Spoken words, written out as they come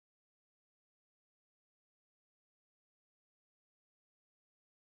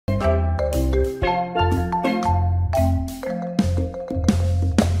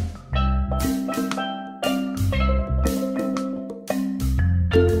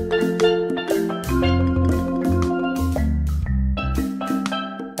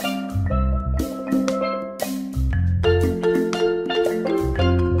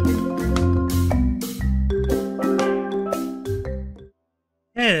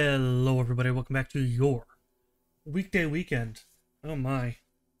Hello everybody, welcome back to your weekday weekend. Oh my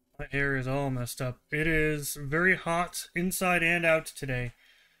hair is all messed up. It is very hot inside and out today.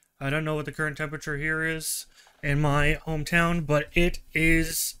 I don't know what the current temperature here is in my hometown, but it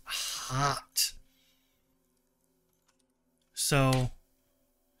is hot. So,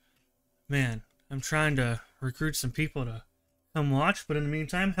 man, I'm trying to recruit some people to come watch, but in the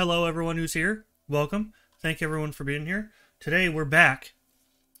meantime, hello everyone who's here. Welcome. Thank you everyone for being here. Today we're back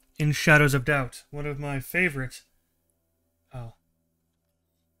in Shadows of Doubt, one of my favorite... Oh.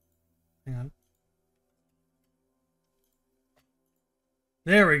 Hang on.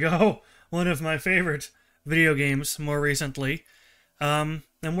 There we go! One of my favorite video games more recently. And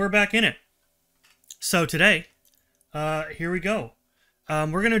we're back in it. So today, here we go.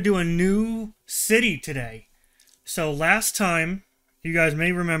 We're gonna do a new city today. So last time, you guys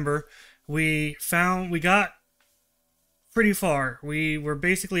may remember, we got pretty far. We were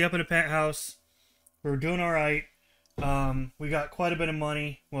basically up in a penthouse. We were doing alright. We got quite a bit of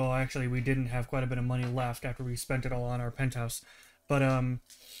money. Well, actually, we didn't have quite a bit of money left after we spent it all on our penthouse. But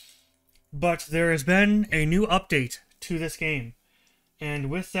there has been a new update to this game. And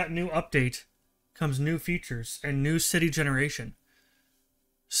with that new update comes new features and new city generation.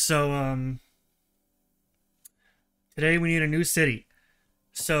 So, today we need a new city.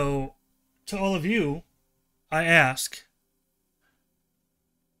 So, to all of you, I ask,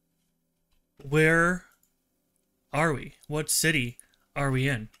 where are we? What city are we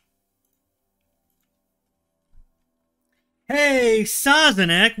in? Hey,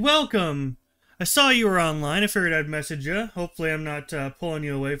 Sazanek, welcome! I saw you were online. I figured I'd message you. Hopefully I'm not pulling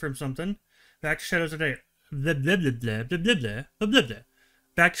you away from something. Back to Shadows of Doubt. Blah, blah, blah, blah, blah, blah, blah, blah, blah, blah.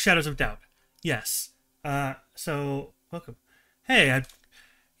 Back to Shadows of Doubt. Yes. So, welcome. Hey,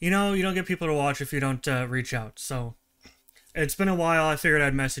 you know, you don't get people to watch if you don't reach out, so... It's been a while. I figured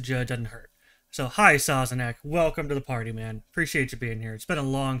I'd message you. It doesn't hurt. So, hi, Sazanek. Welcome to the party, man. Appreciate you being here. It's been a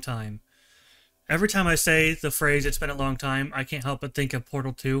long time. Every time I say the phrase, it's been a long time, I can't help but think of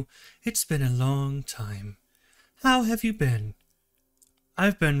Portal 2. It's been a long time. How have you been?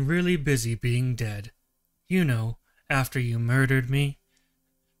 I've been really busy being dead. You know, after you murdered me.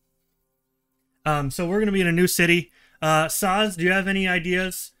 So we're going to be in a new city. Saz, do you have any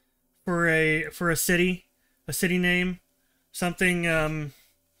ideas for a city? A city name? Something,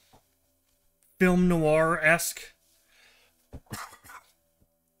 film noir-esque?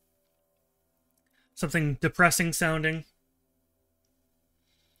 Something depressing sounding?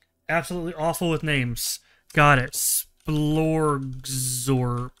 Absolutely awful with names. Got it. Splorgzorp.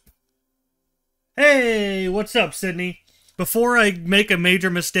 Hey, what's up, Sydney? Before I make a major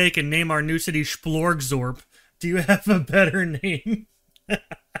mistake and name our new city Splorgzorp, do you have a better name?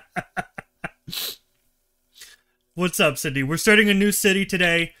 What's up, Sydney? We're starting a new city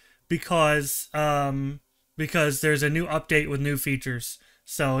today because there's a new update with new features.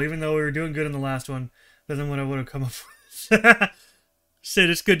 So even though we were doing good in the last one, than what I would have come up with. Sid,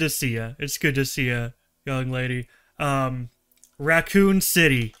 it's good to see ya. It's good to see ya, young lady. Racoon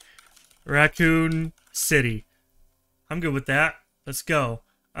City. Racoon City. I'm good with that. Let's go.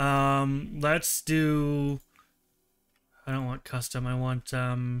 Let's do... I don't want custom. I want,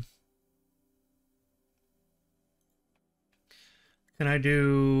 Can I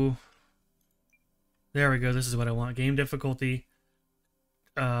do... There we go. This is what I want. Game difficulty.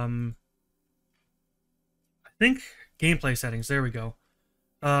 I think gameplay settings. There we go.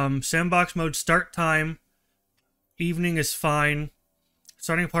 Sandbox mode. Start time. Evening is fine.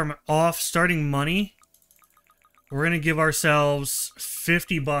 Starting apartment off. Starting money. We're gonna give ourselves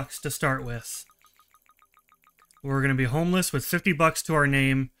 $50 to start with. We're gonna be homeless with $50 to our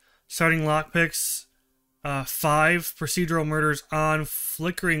name. Starting lockpicks. 5 procedural murders on.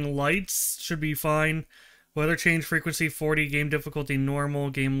 Flickering lights should be fine. Weather change frequency 40. Game difficulty normal.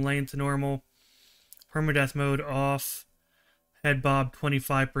 Game length normal. Permadeath mode off. Head bob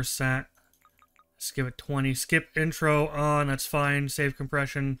 25%. Let's give it 20. Skip intro on. That's fine. Save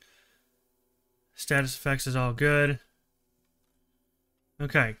compression. Status effects is all good.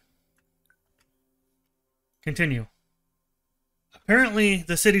 Okay. Continue. Apparently,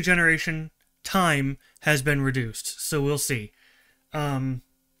 the city generation time has been reduced, so we'll see. While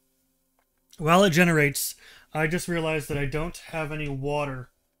it generates, I just realized that I don't have any water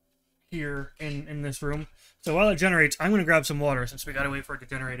here in this room. So while it generates, I'm going to grab some water since we got to wait for it to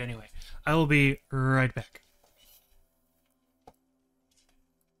generate anyway. I will be right back.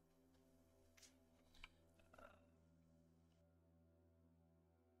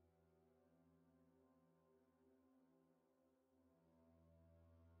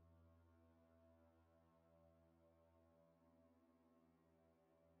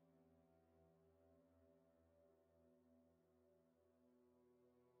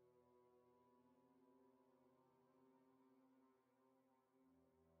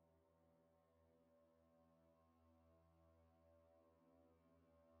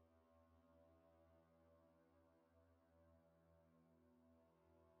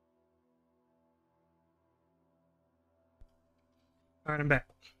 Alright, I'm back.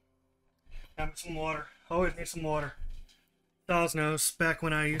 Having some water. Always need some water. Styles knows, back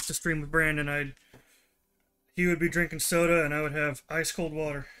when I used to stream with Brandon, he would be drinking soda and I would have ice cold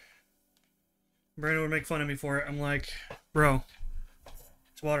water. Brandon would make fun of me for it. I'm like, bro,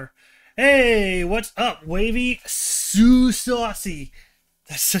 it's water. Hey, what's up, Wavy Sue Saucy?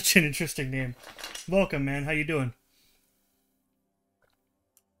 That's such an interesting name. Welcome, man. How you doing?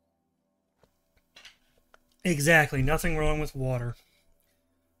 Exactly. Nothing wrong with water.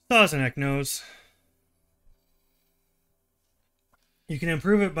 Sosneck knows. You can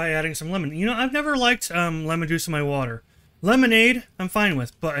improve it by adding some lemon. You know, I've never liked lemon juice in my water. Lemonade, I'm fine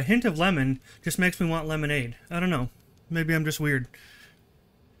with, but a hint of lemon just makes me want lemonade. I don't know. Maybe I'm just weird.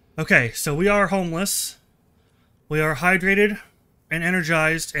 Okay, so we are homeless. We are hydrated and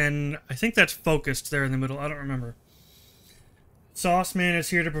energized, and I think that's focused there in the middle. I don't remember. Sauce Man is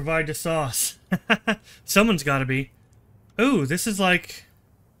here to provide the sauce. Someone's got to be. Ooh, this is like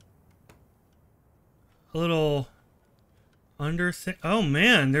a little under thing. Oh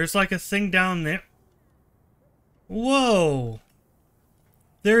man, there's like a thing down there. Whoa.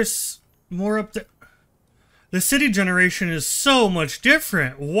 There's more up there. The city generation is so much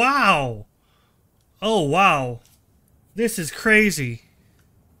different. Wow. Oh, wow. This is crazy.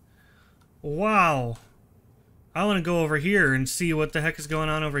 Wow. I want to go over here and see what the heck is going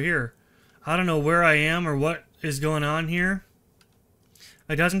on over here. I don't know where I am or what is going on here.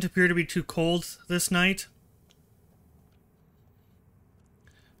 It doesn't appear to be too cold this night.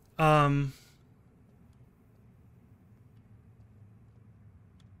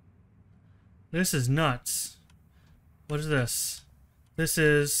 This is nuts. What is this? This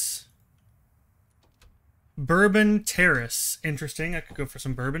is Bourbon Terrace. Interesting. I could go for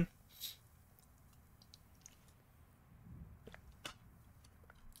some bourbon.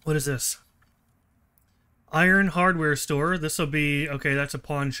 What is this? Iron hardware store. This will be... Okay, that's a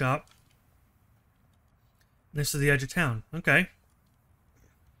pawn shop. This is the edge of town. Okay.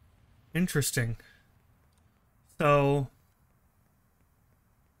 Interesting. So...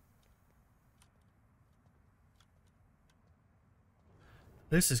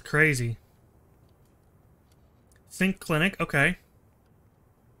 This is crazy. Think clinic. Okay.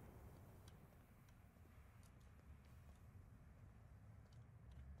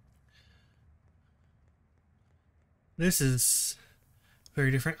 This is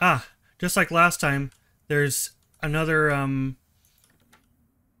very different. Ah, just like last time, there's another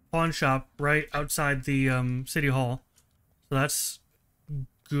pawn shop right outside the city hall. So that's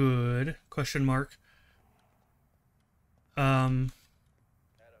good. Question mark.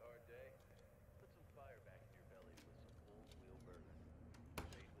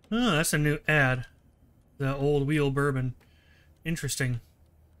 Oh, that's a new ad. The old wheel bourbon. Interesting.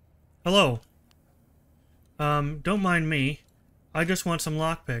 Hello. Don't mind me. I just want some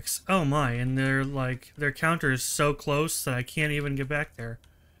lockpicks. Oh my, and they're like, their counter is so close that I can't even get back there.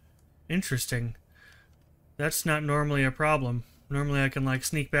 Interesting. That's not normally a problem. Normally I can like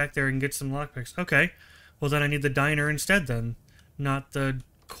sneak back there and get some lockpicks. Okay. Well then I need the diner instead then. Not the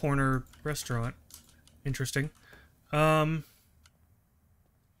corner restaurant. Interesting.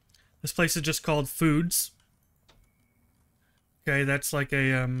 This place is just called Foods. Okay, that's like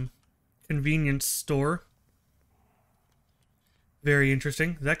a convenience store. Very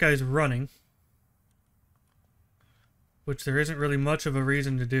interesting. That guy's running. Which there isn't really much of a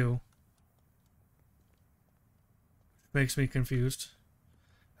reason to do. Makes me confused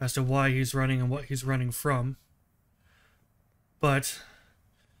as to why he's running and what he's running from. But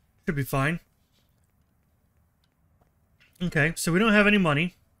should be fine. Okay, so we don't have any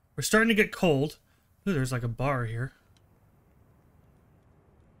money. We're starting to get cold. Ooh, there's like a bar here.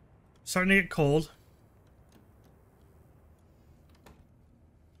 Starting to get cold.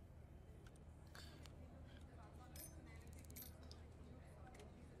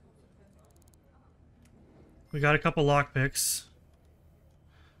 We got a couple lockpicks.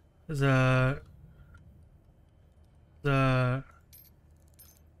 The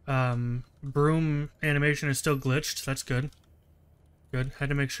broom animation is still glitched. That's good. Good. Had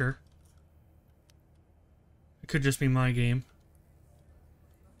to make sure. It could just be my game.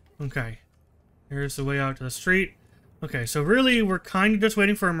 Okay. Here's the way out to the street. Okay, so really we're kind of just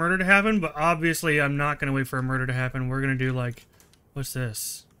waiting for a murder to happen, but obviously I'm not going to wait for a murder to happen. We're going to do like... What's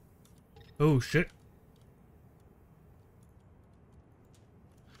this? Oh, shit.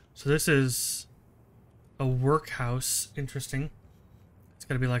 So this is a workhouse. Interesting. It's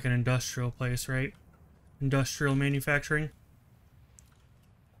got to be like an industrial place, right? Industrial manufacturing.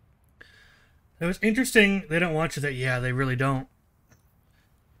 It was interesting. They don't want you there. Yeah, they really don't.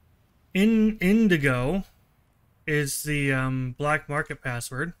 In Indigo, is the black market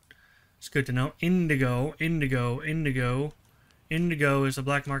password. It's good to know. Indigo, indigo, indigo. Indigo is the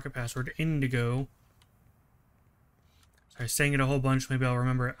black market password. Indigo. Sorry, saying it a whole bunch. Maybe I'll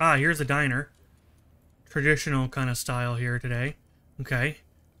remember it. Ah, here's the diner. Traditional kind of style here today. Okay.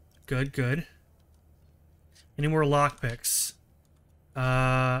 Good, good. Any more lockpicks?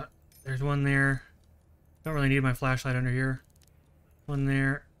 There's one there. Don't really need my flashlight under here. One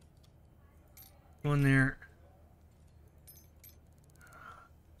there. One there.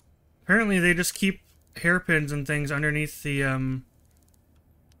 Apparently they just keep hairpins and things underneath the,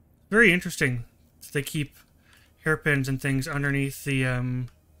 very interesting. They keep hairpins and things underneath the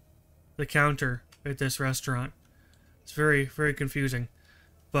counter at this restaurant. It's very, very confusing.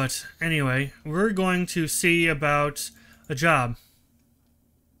 But anyway, we're going to see about a job.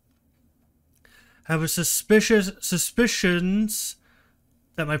 I have suspicions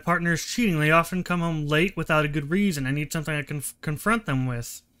that my partner is cheating. They often come home late without a good reason. I need something I can confront them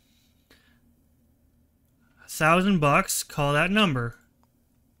with. $1,000. Call that number.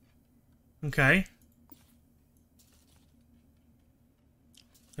 Okay.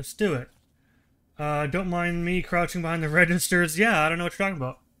 Let's do it. Don't mind me crouching behind the registers. Yeah, I don't know what you're talking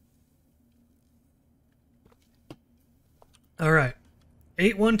about. Alright.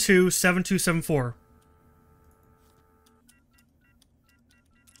 812-7274.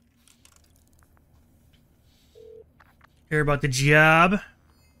 Hear about the job.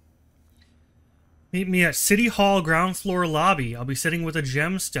 Meet me at City Hall ground floor lobby. I'll be sitting with a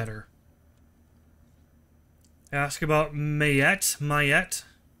gemsteader. Ask about Mayette.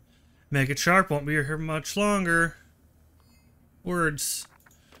 Make it sharp, won't be here much longer. Words.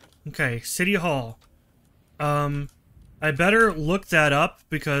 Okay, City Hall. I better look that up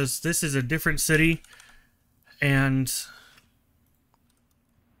because this is a different city and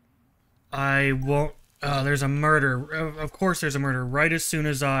I won't... there's a murder. Of course there's a murder right as soon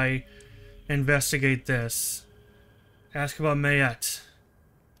as I investigate this. Ask about Mayette.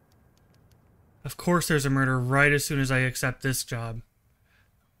 Of course there's a murder right as soon as I accept this job.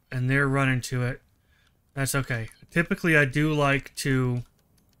 And they're running to it. That's okay. Typically I do like to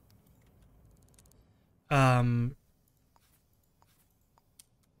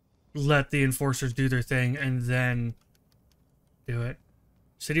let the enforcers do their thing and then do it.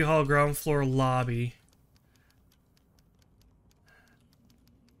 City Hall ground floor lobby.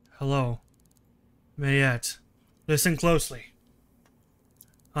 Hello. Mayette. Listen closely.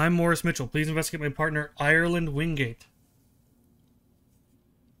 I'm Morris Mitchell. Please investigate my partner, Ireland Wingate.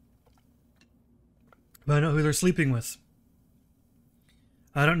 But I know who they're sleeping with.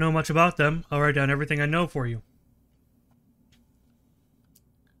 I don't know much about them. I'll write down everything I know for you.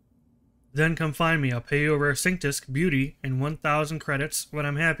 Then come find me. I'll pay you a rare sync disc, beauty, and 1,000 credits when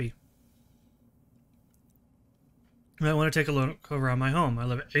I'm happy. You might want to take a look around my home. I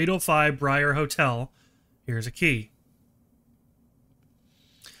live at 805 Briar Hotel. Here's a key.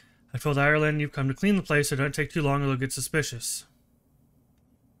 I told Ireland you've come to clean the place, so don't take too long or they'll get suspicious.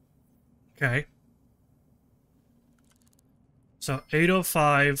 Okay. So,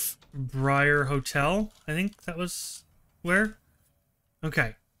 805 Briar Hotel, I think that was where?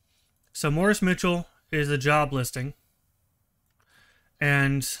 Okay. So, Morris Mitchell is the job listing.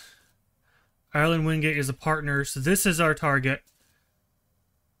 And Ireland Wingate is a partner, so this is our target.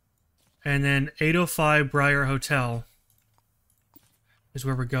 And then 805 Briar Hotel is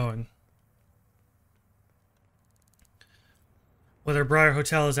where we're going. Whether Briar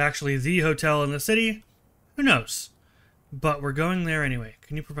Hotel is actually the hotel in the city, who knows? But we're going there anyway.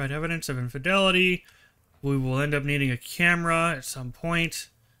 Can you provide evidence of infidelity? We will end up needing a camera at some point.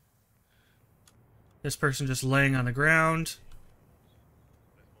 This person just laying on the ground.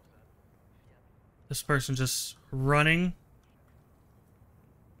 This person just running.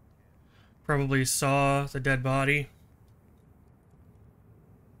 Probably saw the dead body.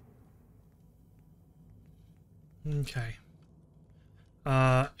 Okay.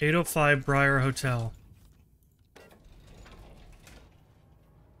 805 Briar Hotel.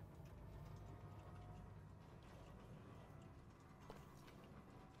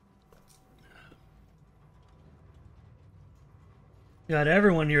 Got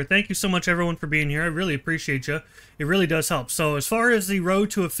everyone here. Thank you so much, everyone, for being here. I really appreciate you. It really does help. So, as far as the road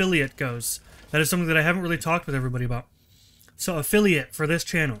to affiliate goes, that is something that I haven't really talked with everybody about. So, affiliate for this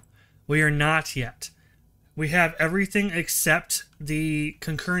channel, we are not yet. We have everything except the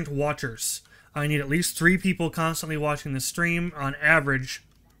concurrent watchers. I need at least 3 people constantly watching the stream on average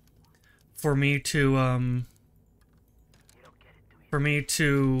for me to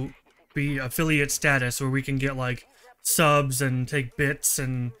be affiliate status, where we can get like subs and take bits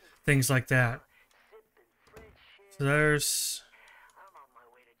and things like that. So there's... I'm on my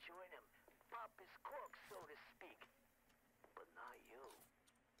way to join him. Pop his cork, so to speak. But not you.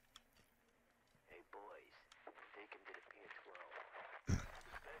 Hey, boys. Take him to the Pier 12.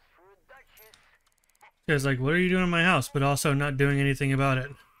 Best for a Duchess. It's like, what are you doing in my house? But also not doing anything about it.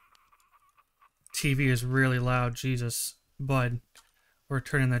 TV is really loud. Jesus. Bud. We're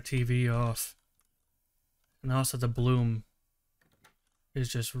turning that TV off. And also the bloom is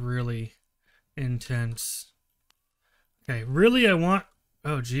just really intense. Okay, really I want...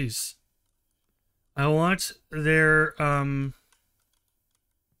 Oh, jeez. I want their, Oh,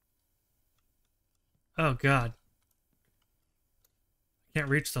 God. Can't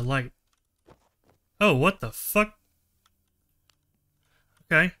reach the light. Oh, what the fuck?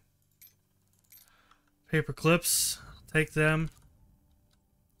 Okay. Paper clips. Take them.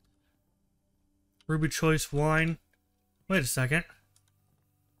 Ruby Choice wine. Wait a second.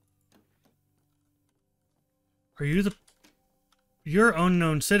 Are you the... You're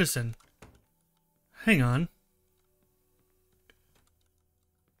unknown citizen. Hang on.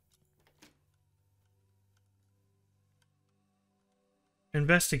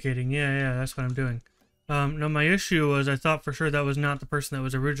 Investigating. Yeah, that's what I'm doing. No, my issue was I thought for sure that was not the person that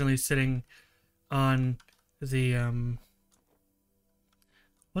was originally sitting on the,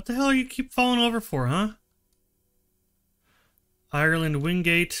 What the hell are you keep falling over for, huh? Ireland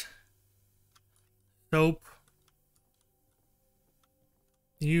Wingate. Soap.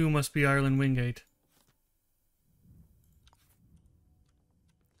 You must be Ireland Wingate.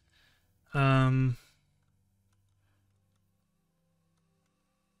 $70.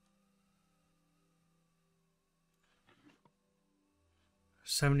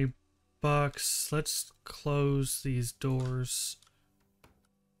 Let's close these doors.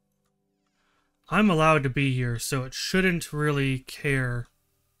 I'm allowed to be here, so it shouldn't really care.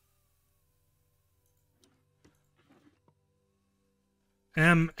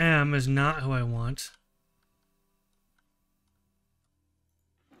 MM is not who I want.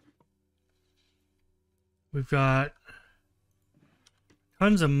 We've got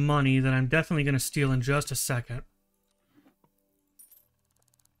tons of money that I'm definitely going to steal in just a second.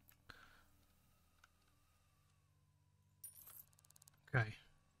 Okay.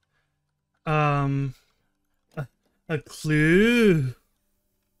 A clue.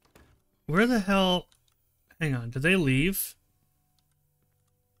 Where the hell... Hang on, did they leave?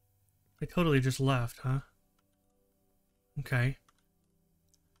 They totally just left, huh? Okay.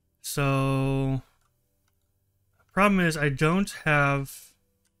 So... The problem is I don't have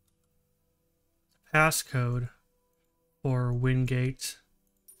the passcode for Wingate.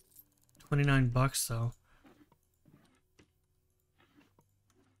 $29 though.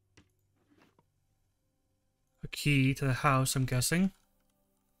 A key to the house, I'm guessing.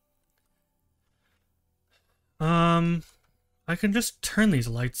 I can just turn these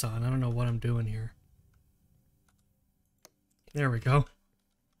lights on. I don't know what I'm doing here. There we go.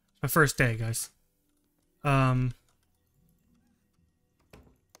 My first day, guys. The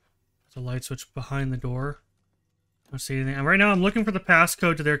light switch behind the door. I don't see anything. And right now I'm looking for the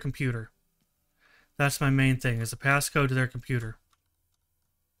passcode to their computer. That's my main thing, is the passcode to their computer.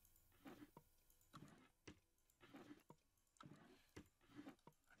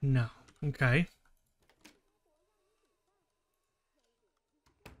 No. Okay.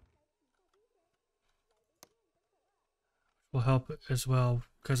 Will help as well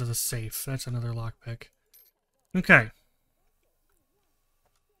because of the safe. That's another lockpick. Okay.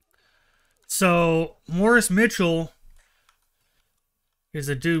 So, Morris Mitchell is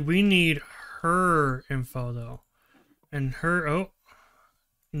a dude. We need her info, though. And her... Oh.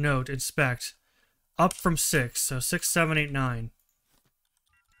 Note. Inspect. Up from 6. So, 6, 7, 8, 9.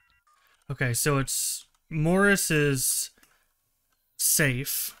 Okay, so it's... Morris is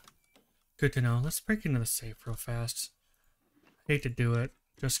safe. Good to know. Let's break into the safe real fast. Hate to do it.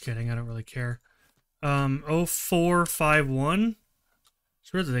 Just kidding. I don't really care. 0451. So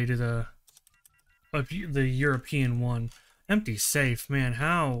where did they do the European one? Empty safe. Man,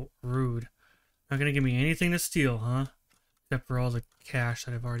 how rude. Not gonna give me anything to steal, huh? Except for all the cash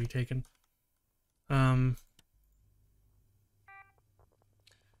that I've already taken. Okay,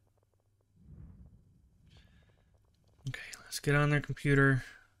 let's get on their computer.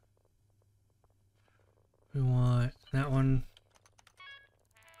 We want that one.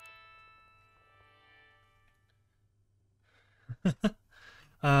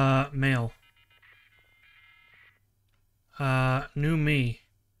 Mail. New me.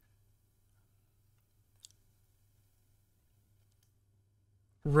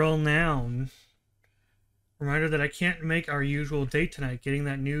 Roll noun. Reminder that I can't make our usual date tonight. Getting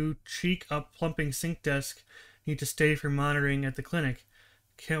that new cheek up plumping sink desk Need to stay for monitoring at the clinic.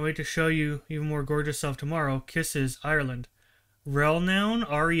 Can't wait to show you even more gorgeous self tomorrow. Kisses, Ireland. Relnoun?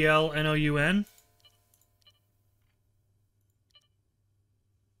 R-E-L-N-O-U-N?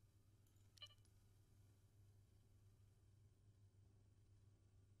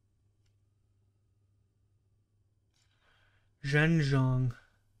 Zhenjiang.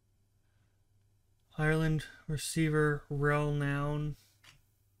 Ireland receiver rel noun.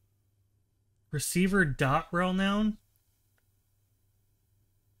 Receiver dot rel noun?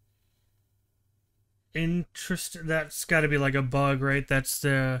 That's got to be like a bug, right? That's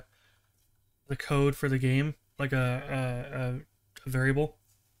the code for the game, like a variable.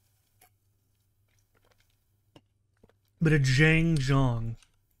 But a Zhang.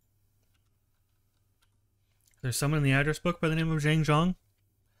 There's someone in the address book by the name of Zhang Zhang?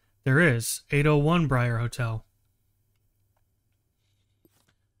 There is. 801 Briar Hotel.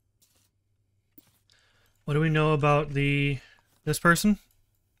 What do we know about this person?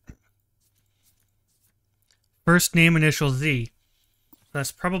 First name initial Z.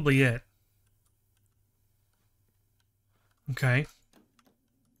 That's probably it. Okay.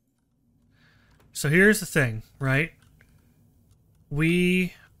 So here's the thing, right?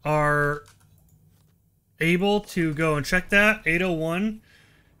 We are able to go and check that. 801.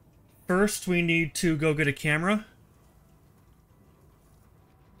 First, we need to go get a camera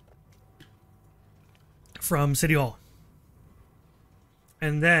from City Hall.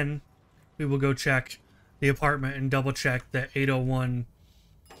 And then we will go check the apartment and double check that 801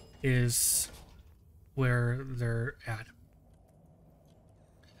 is where they're at.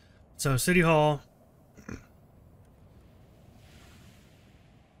 So City Hall.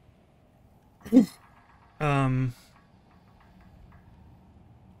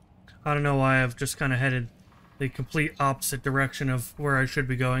 I don't know why I've just kind of headed the complete opposite direction of where I should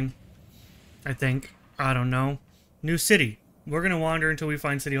be going. I think. I don't know. New city. We're gonna wander until we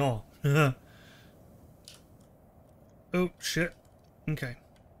find City Hall. Oh, shit. Okay.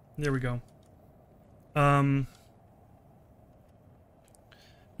 There we go. I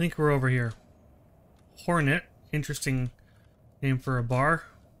think we're over here. Hornet. Interesting name for a bar.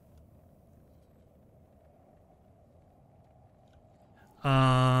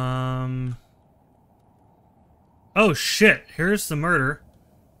 Oh shit, here's the murder.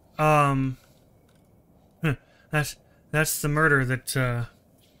 That's the murder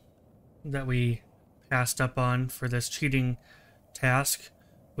that we passed up on for this cheating task,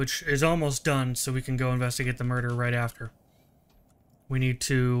 which is almost done, so we can go investigate the murder right after. We need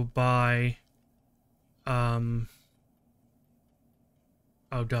to buy oh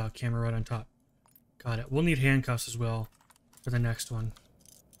duh, camera right on top. Got it. We'll need handcuffs as well for the next one.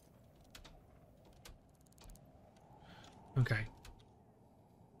 Okay.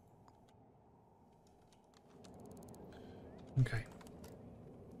 Okay.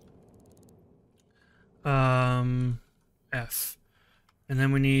 F. And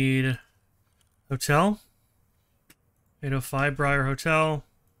then we need hotel. 805 Briar Hotel.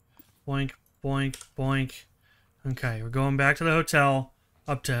 Boink, boink, boink. Okay, we're going back to the hotel.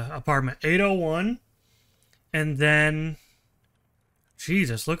 Up to apartment 801. And then...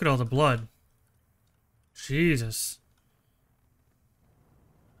 Jesus, look at all the blood. Jesus.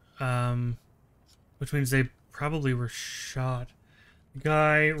 Which means they probably were shot. The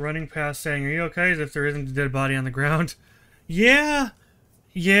guy running past saying, "Are you okay?" As if there isn't a dead body on the ground. Yeah.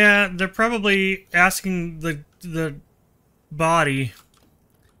 Yeah, they're probably asking the body,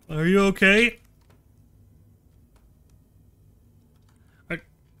 "Are you okay?"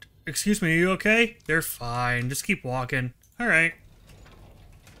 Excuse me, are you okay? They're fine. Just keep walking. Alright.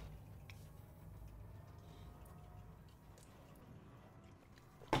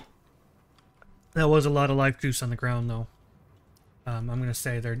 That was a lot of life juice on the ground, though. I'm gonna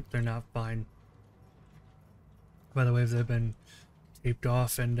say they're not fine. By the way, they've been taped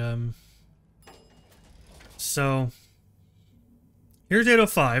off, and so here's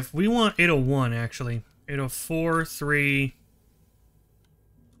 805. We want 801 actually. 804, 3,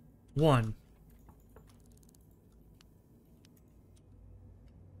 1.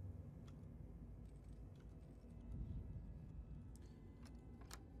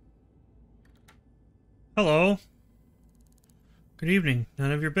 Hello. Good evening.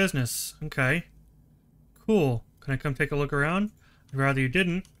 None of your business. Okay. Cool. Can I come take a look around? I'd rather you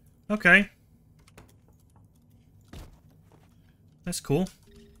didn't. Okay. That's cool.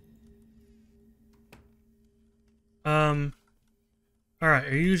 Alright,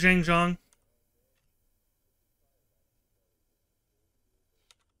 are you Zhang Zhang?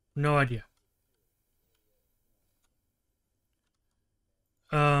 No idea.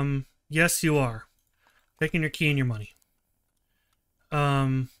 Yes, you are. Taking your key and your money.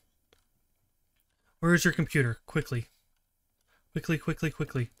 Where is your computer? Quickly. Quickly, quickly,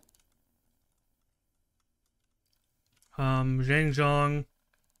 quickly. Zhangzhong.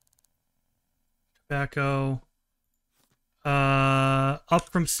 Tobacco. Up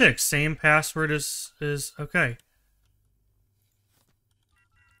from 6. Same password is okay.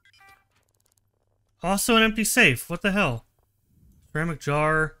 Also an empty safe. What the hell? Ceramic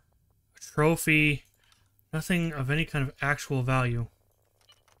jar. A trophy. Nothing of any kind of actual value.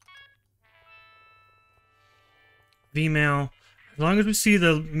 Vmail. As long as we see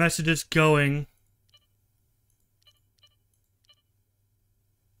the messages going.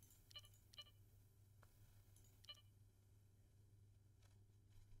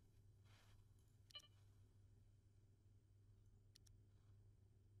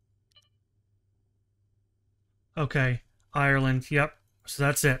 Okay. Ireland. Yep. So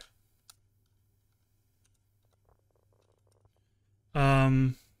that's it.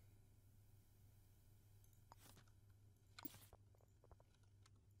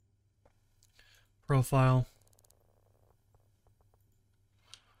 Profile.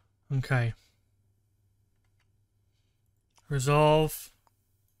 Okay. Resolve.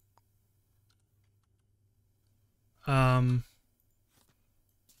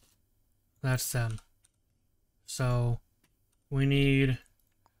 That's them. So we need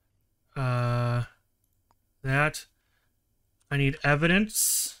that. I need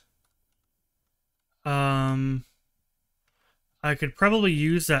evidence. I could probably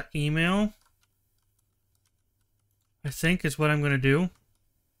use that email. I think is what I'm going to do.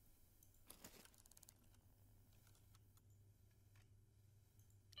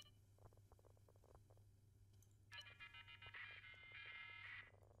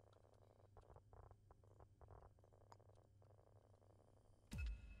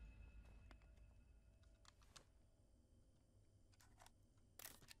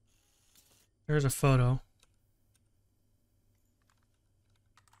 There's a photo.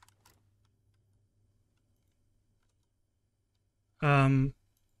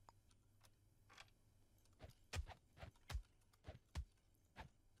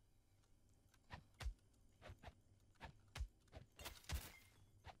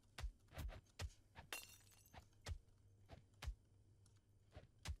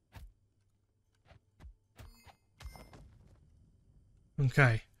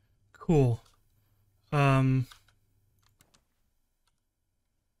 Okay. Cool. I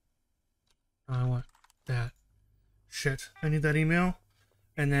want that. Shit. I need that email.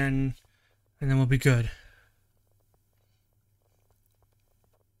 And then we'll be good.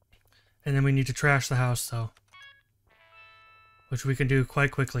 And then we need to trash the house, though. Which we can do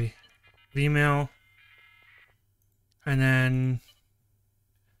quite quickly. Email. And then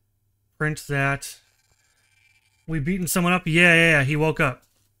print that. We beaten someone up? Yeah, he woke up.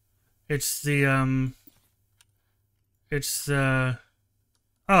 It's the,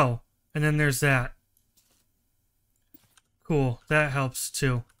 oh, and then there's that. Cool, that helps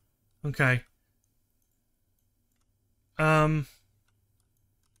too. Okay.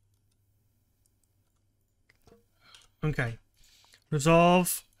 Okay.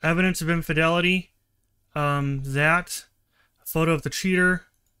 Resolve, evidence of infidelity, that, a photo of the cheater,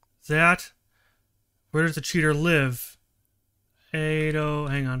 that, where does the cheater live? 80,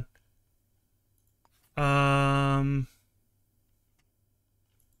 hang on.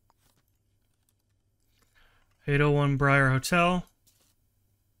 801 Briar Hotel.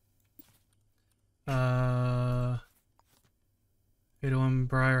 801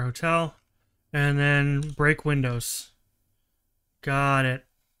 Briar Hotel. And then break windows. Got it.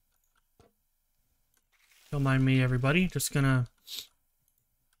 Don't mind me, everybody. Just gonna...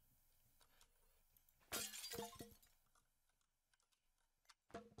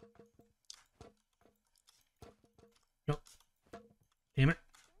 Nope. Damn it.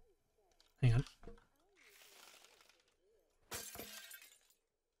 Hang on.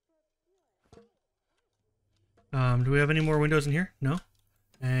 Do we have any more windows in here? No.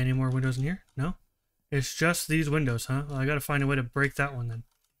 Any more windows in here? No. It's just these windows, huh? Well, I gotta find a way to break that one then.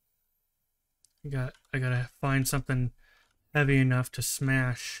 I gotta find something heavy enough to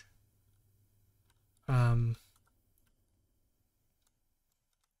smash. There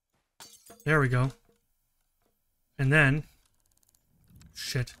we go. And then,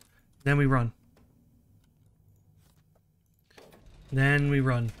 shit. Then we run. Then we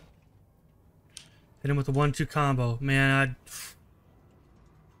run. Hit him with the 1-2 combo. Man,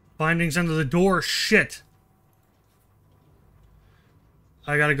 findings under the door. Shit.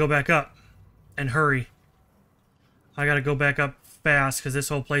 I gotta go back up. And hurry. I gotta go back up fast because this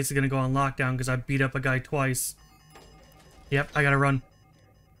whole place is gonna go on lockdown because I beat up a guy twice. Yep, I gotta run.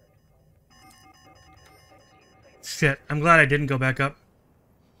 Shit, I'm glad I didn't go back up.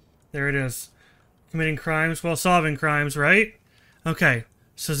 There it is. Committing crimes while solving crimes, right? Okay,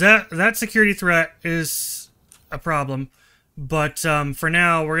 so that security threat is a problem. But for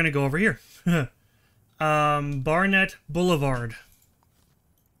now, we're gonna go over here. Barnett Boulevard.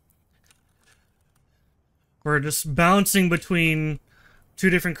 We're just bouncing between two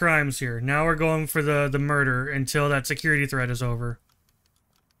different crimes here. Now we're going for the murder until that security threat is over.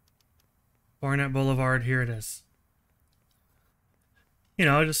 Barnett Boulevard, here it is. You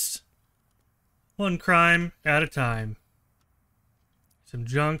know, just one crime at a time. Some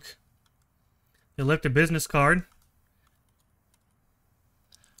junk. You left a business card.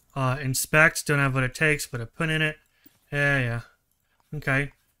 Inspect, don't have what it takes, but a put in it. Yeah.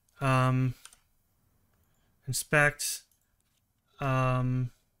 Okay. Inspect. So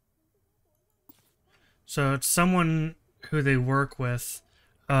it's someone who they work with.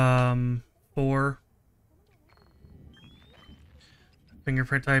 For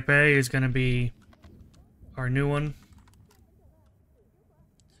fingerprint type A is going to be our new one.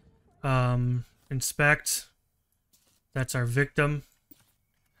 Inspect. That's our victim.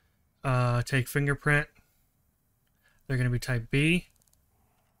 Take fingerprint. They're going to be type B.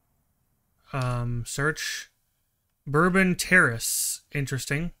 Search. Bourbon Terrace.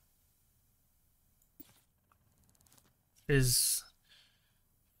 Interesting. Is...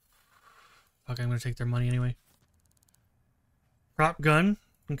 Fuck, I'm going to take their money anyway. Prop gun.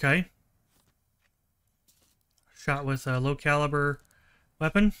 Okay. Shot with a low caliber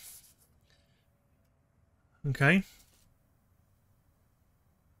weapon. Okay.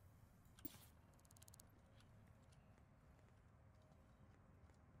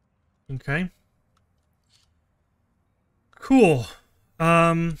 Okay. Cool.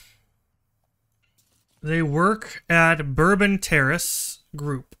 They work at Bourbon Terrace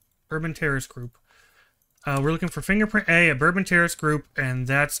Group. Bourbon Terrace Group. We're looking for fingerprint A at Bourbon Terrace Group, and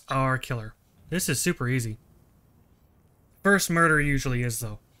that's our killer. This is super easy. First murder usually is,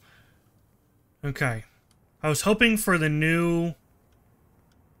 though. Okay. I was hoping for the new...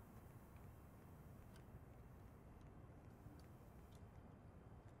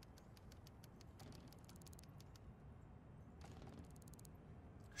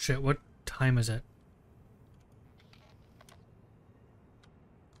 Shit, what time is it?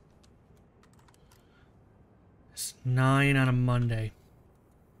 It's 9 on a Monday.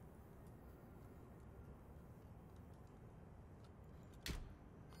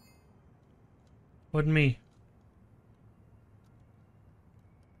 Wasn't me.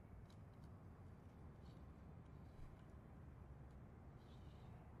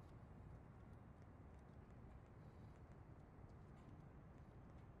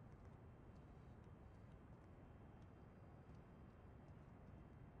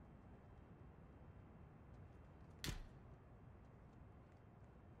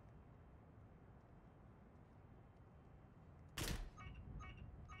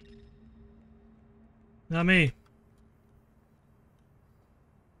 Not me.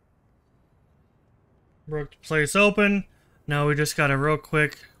 Broke the place open. Now we just gotta real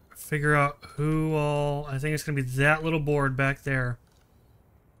quick figure out who all... I think it's gonna be that little board back there.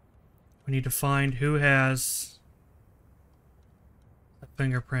 We need to find who has the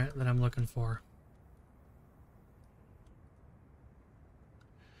fingerprint that I'm looking for.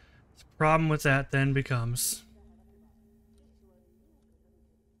 The problem with that then becomes...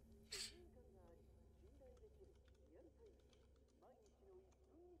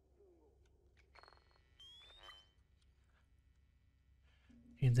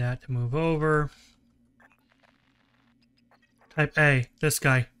 Need that to move over. Type A, this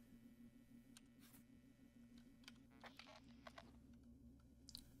guy.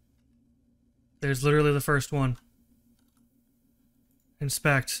 There's literally the first one.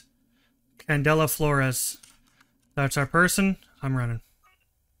 Inspect. Candela Flores. That's our person. I'm running.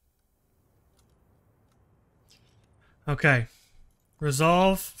 Okay.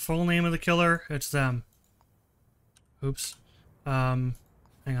 Resolve. Full name of the killer. It's them. Oops.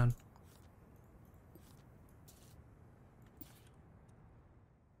 Hang on.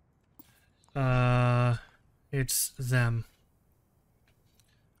 It's them.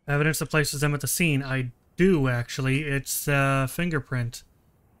 Evidence that places them at the scene. I do, actually. It's fingerprint.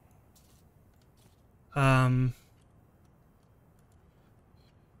 Where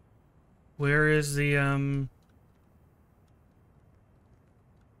is the,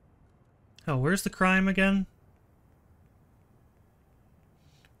 Oh, where's the crime again?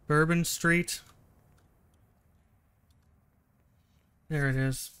 Bourbon Street. There it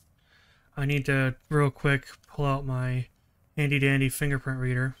is. I need to, real quick, pull out my handy-dandy fingerprint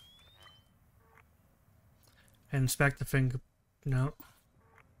reader. And inspect the no.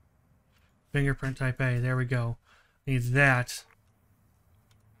 Fingerprint type A. There we go. Needs that.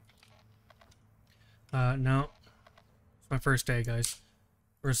 No. It's my first day, guys.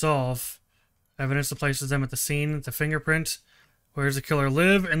 Resolve. Evidence that places them at the scene. The fingerprint. Where does the killer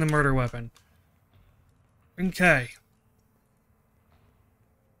live? And the murder weapon. Okay.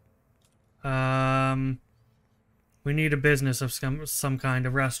 We need a business of some kind,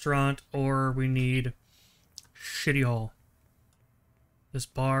 a restaurant, or we need shitty hall. This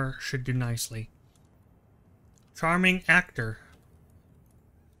bar should do nicely. Charming actor.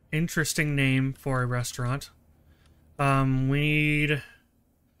 Interesting name for a restaurant. We need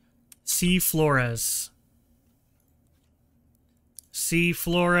C. Flores. C.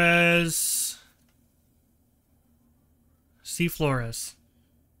 Flores. C. Flores.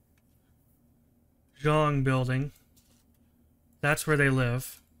 Zhang Building. That's where they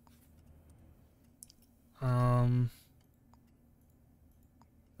live.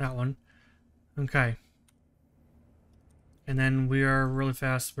 That one. Okay. And then we are really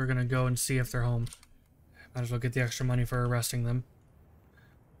fast. We're gonna go and see if they're home. Might as well get the extra money for arresting them.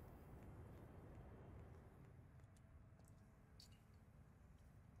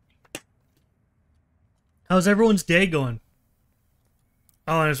 How's everyone's day going?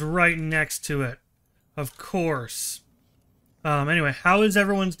 Oh, and it's right next to it. Of course. Anyway, how is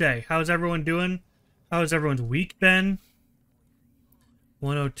everyone's day? How's everyone doing? How has everyone's week been?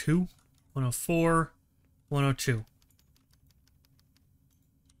 102, 104, 102.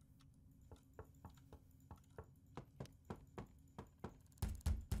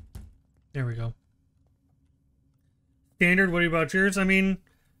 There we go. Standard, what about yours? I mean,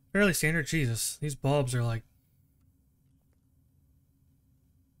 fairly standard. Jesus, these bulbs are like...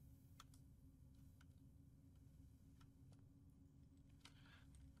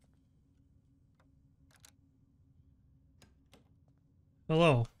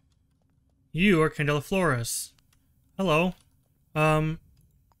 Hello. You are Candela Flores. Hello.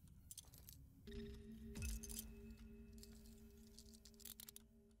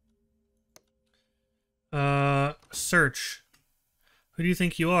 Search. Who do you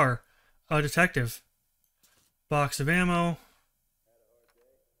think you are? A detective. Box of ammo.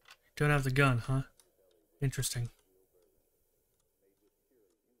 Don't have the gun, huh? Interesting.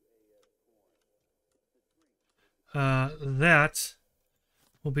 That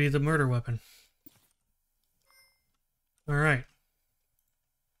will be the murder weapon. Alright.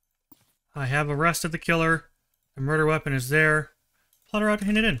 I have arrested the killer. The murder weapon is there. Plot her out to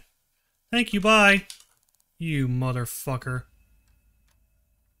hand it in. Thank you, bye. You motherfucker.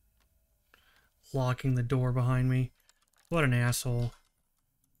 Locking the door behind me. What an asshole.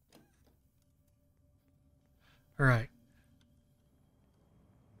 Alright.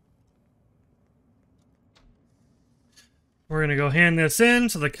 We're gonna go hand this in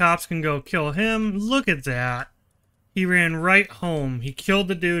so the cops can go kill him. Look at that. He ran right home. He killed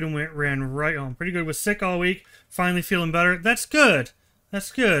the dude and ran right home. Pretty good. Was sick all week. Finally feeling better. That's good.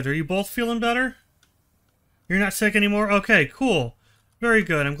 That's good. Are you both feeling better? You're not sick anymore? Okay, cool. Very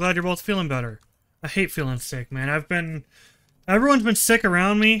good. I'm glad you're both feeling better. I hate feeling sick, man. Everyone's been sick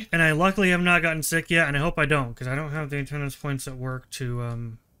around me, and I luckily have not gotten sick yet, and I hope I don't, because I don't have the attendance points at work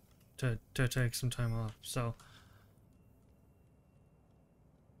to take some time off, so...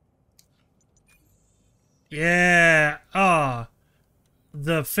 Yeah! Ah!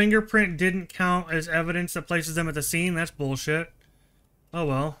 The fingerprint didn't count as evidence that places them at the scene? That's bullshit. Oh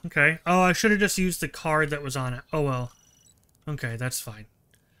well, okay. Oh, I should have just used the card that was on it. Oh well. Okay, that's fine.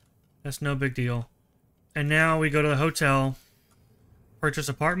 That's no big deal. And now we go to the hotel. Purchase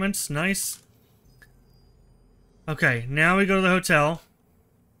apartments. Nice. Okay, now we go to the hotel.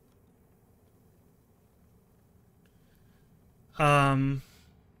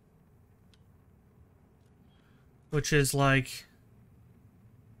 Which is like...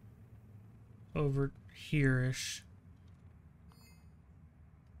 over here-ish.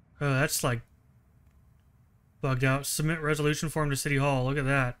 Oh, that's like... bugged out. Submit resolution form to City Hall. Look at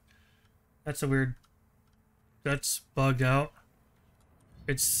that. That's a weird... That's bugged out.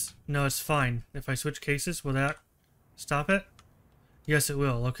 It's... No, it's fine. If I switch cases, will that stop it? Yes, it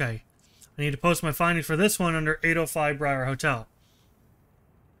will. Okay. I need to post my findings for this one under 805 Briar Hotel.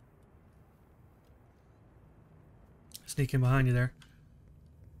 Sneak in behind you there.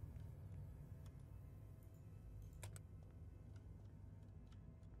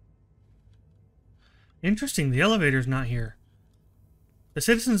 Interesting, the elevator's not here. The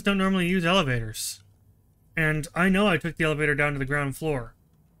citizens don't normally use elevators. And I know I took the elevator down to the ground floor.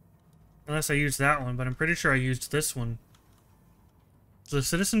 Unless I used that one, but I'm pretty sure I used this one. Do the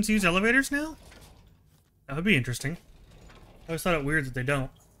citizens use elevators now? That would be interesting. I always thought it weird that they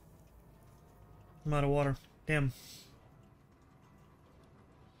don't. I'm out of water. Damn.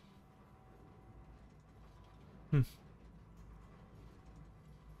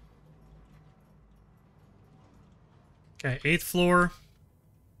 Okay, 8th floor.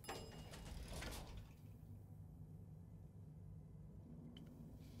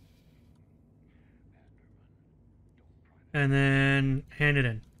 And then hand it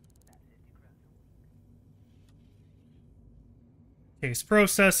in. Case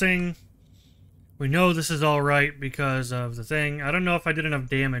processing. We know this is all right because of the thing. I don't know if I did enough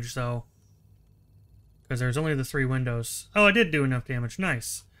damage, though. Because there's only the 3 windows. Oh, I did do enough damage.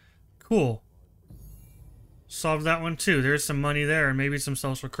 Nice. Cool. Solved that one, too. There's some money there and maybe some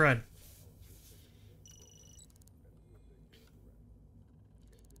social cred.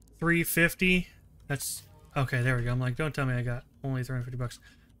 $350. That's... Okay, there we go. I'm like, don't tell me I got only 350 bucks.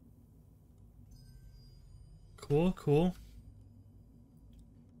 Cool, cool.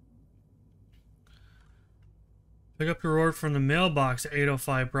 Pick up your reward from the mailbox at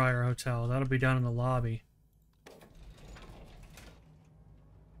 805 Briar Hotel. That'll be down in the lobby.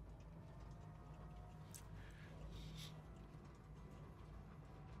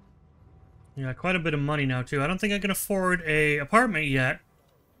 Yeah, quite a bit of money now, too. I don't think I can afford a apartment yet,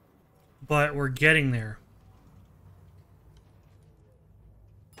 but we're getting there.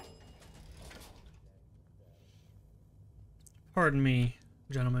 Pardon me,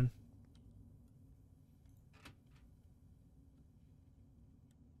 gentlemen.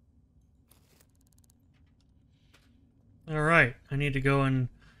 Alright, I need to go and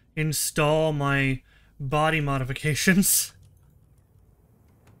install my body modifications.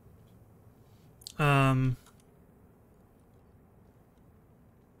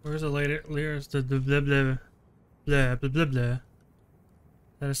 Where's the later? Where's the blah blah blah blah blah blah blah? Is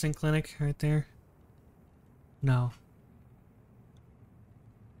that a sync clinic right there? No.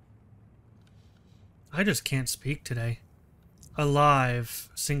 I just can't speak today. Alive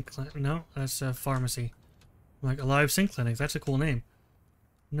sync clinic? No, that's a pharmacy. I'm like, Alive sync clinic. That's a cool name.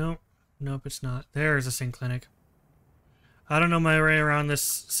 Nope, nope, it's not. There's a sync clinic. I don't know my way around this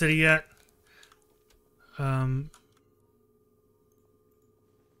city yet.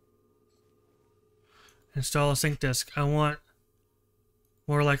 Install a sync disk. I want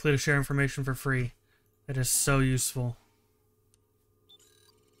more likely to share information for free. It is so useful.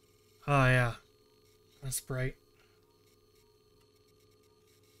 Oh yeah, that's bright.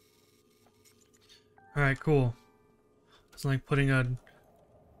 Alright, cool. It's like putting a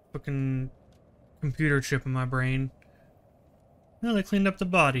fucking computer chip in my brain. No, they cleaned up the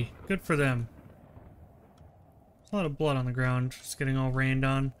body. Good for them. There's a lot of blood on the ground. Just getting all rained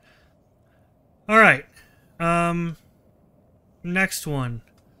on. Alright. Next one.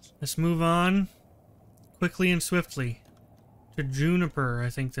 Let's move on quickly and swiftly to Juniper, I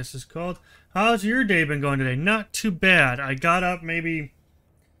think this is called. How's your day been going today? Not too bad. I got up maybe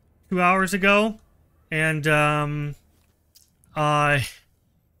 2 hours ago, and I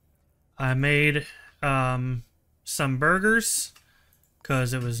made some burgers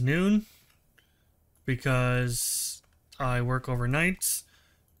because it was noon, because I work overnights.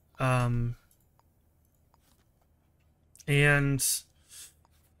 And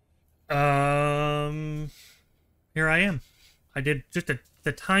here I am. I did just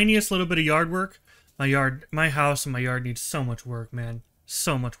the tiniest little bit of yard work. My house and my yard needs so much work, man.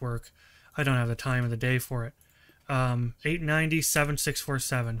 So much work. I don't have the time of the day for it.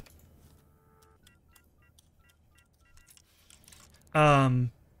 890-7647.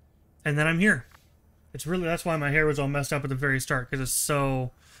 And then I'm here. It's really, that's why my hair was all messed up at the very start, because it's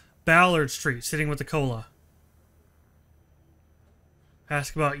so... Ballard Street, sitting with the cola.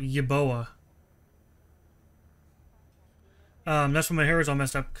 Ask about Yaboa. That's why my hair is all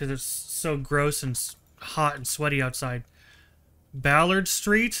messed up, because it's so gross and hot and sweaty outside. Ballard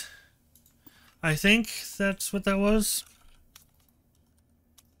Street? I think that's what that was.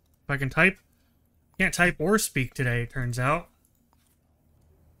 If I can type. Can't type or speak today, it turns out.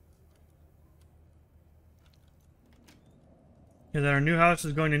 Yeah, that our new house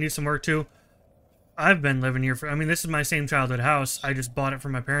is going to need some work too. I've been living here for... I mean, this is my same childhood house. I just bought it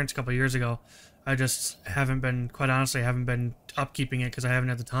from my parents a couple years ago. I just haven't been... Quite honestly, I haven't been upkeeping it because I haven't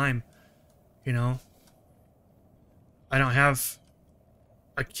had the time. You know? I don't have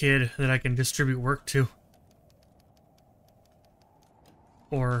a kid that I can distribute work to.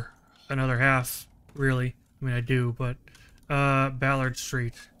 Or another half, really. I mean, I do, but... Ballard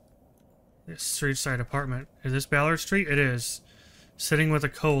Street. Street side apartment. Is this Ballard Street? It is. Sitting with a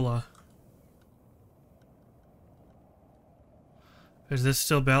cola. Is this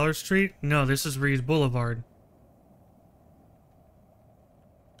still Ballard Street? No, this is Reed Boulevard.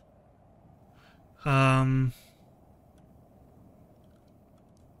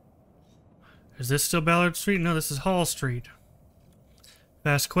 Is this still Ballard Street? No, this is Hall Street.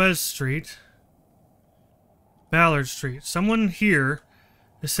 Vasquez Street. Ballard Street. Someone here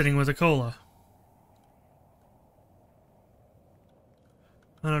is sitting with a cola.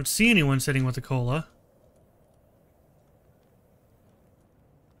 I don't see anyone sitting with a cola.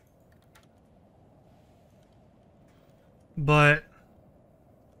 But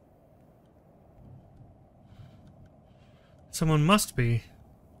someone must be.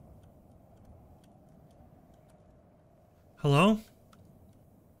 Hello?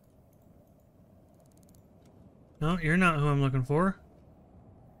 No, you're not who I'm looking for.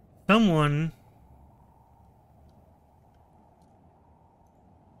 Someone.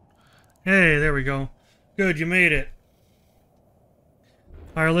 Hey, there we go. Good, you made it.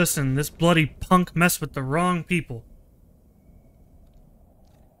 Alright, listen, this bloody punk messed with the wrong people.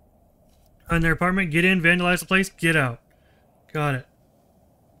 In their apartment, get in, vandalize the place, get out. Got it.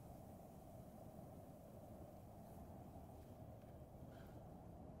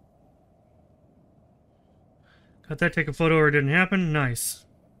 Got that, take a photo or it didn't happen. Nice.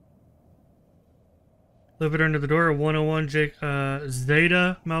 Leave it under the door, 101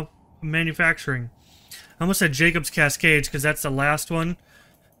 Zeta Manufacturing. I almost said Jacob's Cascades because that's the last one.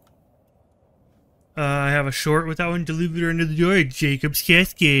 I have a short with that one. Deliver it under the door, Jacob's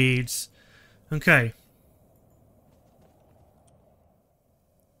Cascades. Okay.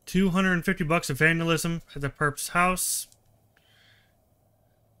 $250 of vandalism at the perp's house.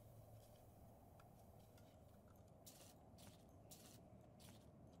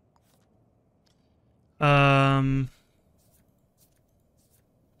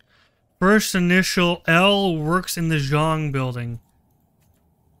 First initial L works in the Zhang building.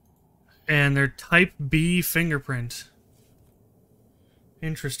 And they're type B fingerprint.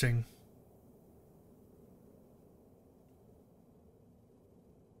 Interesting.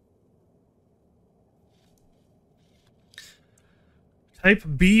 Type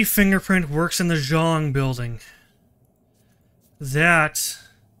B fingerprint works in the Zhang building. That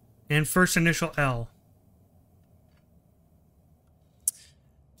and first initial L.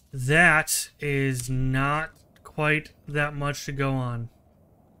 That is not quite that much to go on.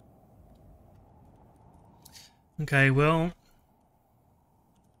 Okay, well,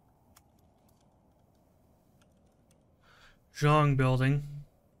 Zhang building.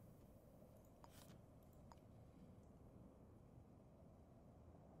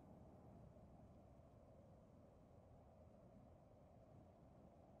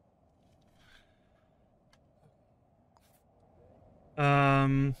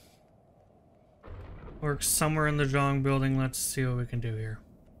 Works somewhere in the Zhang building. Let's see what we can do here.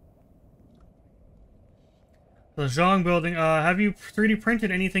 The Zhang building. Have you 3D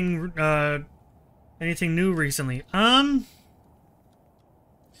printed anything? Anything new recently? Not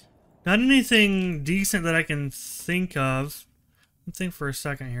anything decent that I can think of. Let's think for a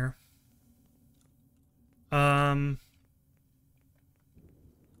second here. So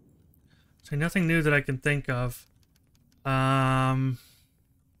nothing new that I can think of.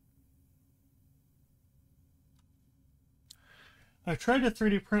 I tried to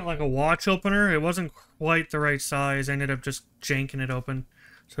 3D print like a watch opener. It wasn't quite the right size. I ended up just janking it open,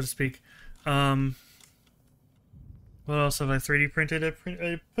 so to speak. What else have I 3D printed?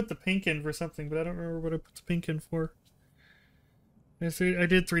 I put the pink in for something, but I don't remember what I put the pink in for. I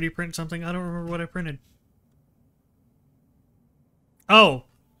did 3D print something. I don't remember what I printed. Oh,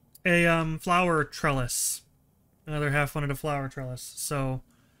 a flower trellis. Another half wanted a flower trellis, so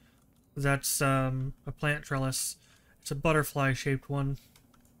that's a plant trellis. It's a butterfly-shaped one.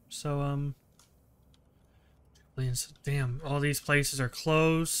 So, damn, all these places are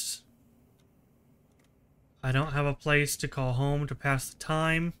closed. I don't have a place to call home to pass the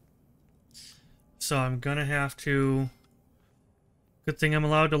time. So I'm gonna have to... Good thing I'm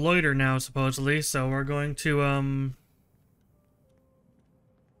allowed to loiter now, supposedly. So we're going to, we're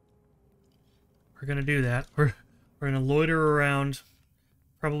gonna do that. We're gonna loiter around,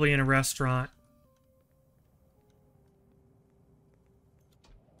 probably in a restaurant.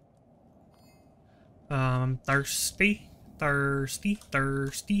 Thirsty.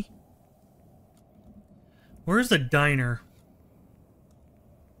 Where's the diner?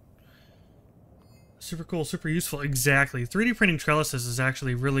 Super cool, super useful. Exactly. 3D printing trellises is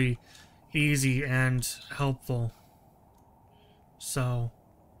actually really easy and helpful. So,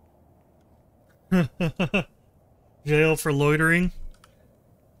 Jail for loitering.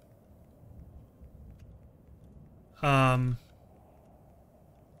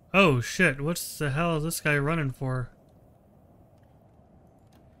 Oh shit, what's the hell is this guy running for?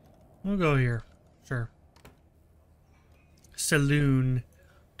 We'll go here. Sure. Saloon.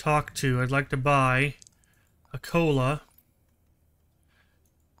 Talk to. I'd like to buy a cola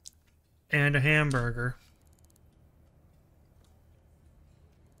and a hamburger.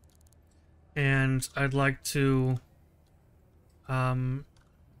 And I'd like to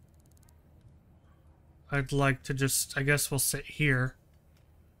just, I guess we'll sit here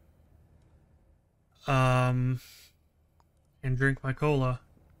and drink my cola.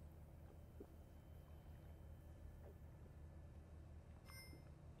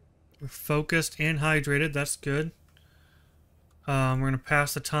 We're focused and hydrated, that's good. We're gonna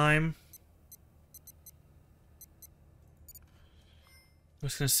pass the time. I'm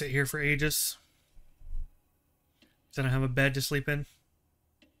just gonna sit here for ages. Then I have a bed to sleep in.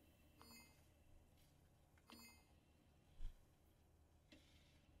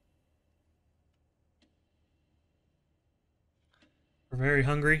 We're very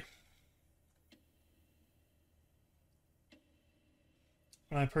hungry.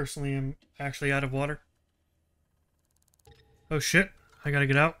 I personally am actually out of water. Oh shit, I gotta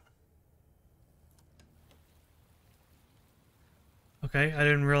get out. Okay, I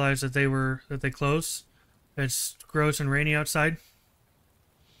didn't realize that they closed. It's gross and rainy outside.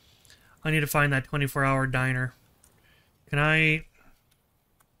 I need to find that 24-hour diner. Can I...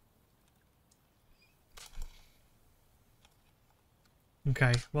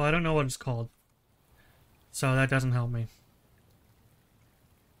 Okay, well I don't know what it's called. So that doesn't help me.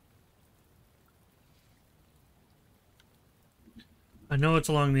 I know it's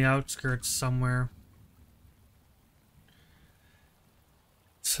along the outskirts somewhere.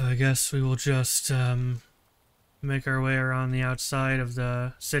 So I guess we will just make our way around the outside of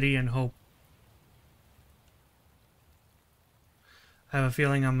the city and hope. I have a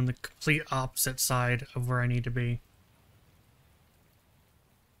feeling I'm on the complete opposite side of where I need to be.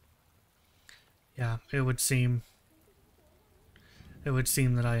 Yeah, it would seem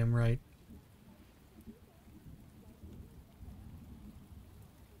that I am right.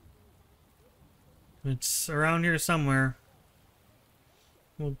 It's around here somewhere.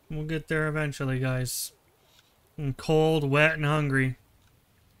 We'll get there eventually, guys. I'm cold, wet, and hungry.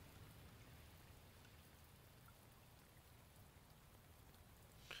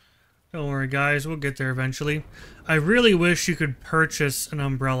 Don't worry, guys. We'll get there eventually. I really wish you could purchase an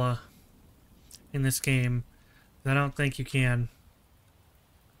umbrella in this game. I don't think you can.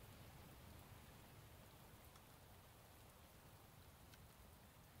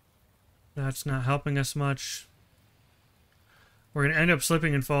 That's not helping us much. We're going to end up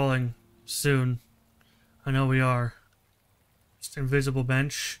slipping and falling soon. I know we are. Just invisible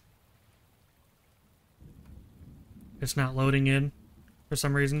bench. It's not loading in for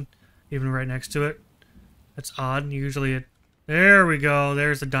some reason, even right next to it. That's odd. Usually it... There we go.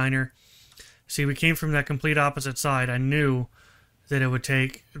 There's the diner. See, we came from that complete opposite side. I knew that it would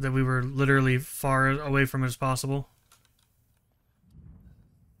take... that we were literally far away from it as possible.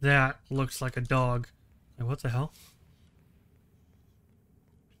 That looks like a dog. What the hell?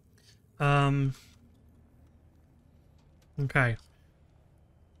 Okay.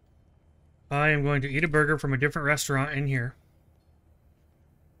 I am going to eat a burger from a different restaurant in here.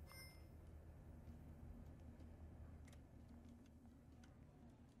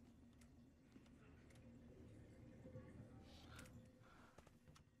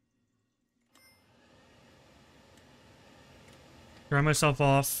 Dry myself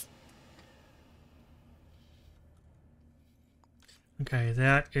off. Okay,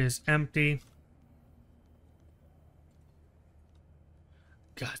 that is empty.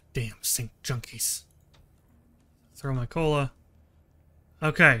 Goddamn sink junkies. Throw my cola.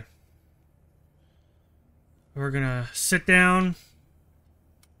 Okay. We're gonna sit down.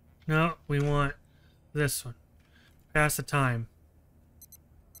 No, we want this one. Pass the time.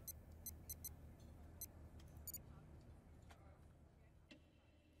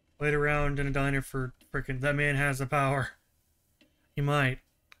 Wait around in a diner for frickin'... That man has the power. He might.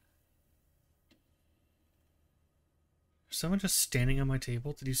 Is someone just standing on my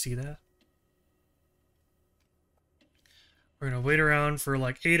table? Did you see that? We're gonna wait around for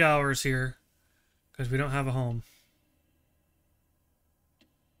like 8 hours here because we don't have a home.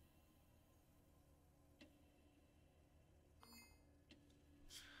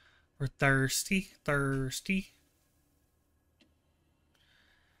 We're thirsty, thirsty.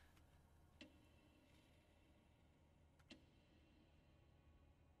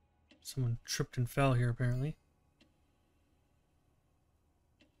 Someone tripped and fell here, apparently.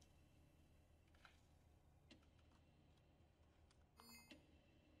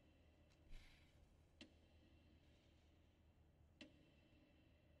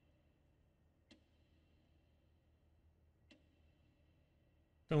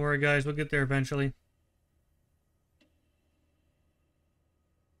 Don't worry, guys. We'll get there eventually.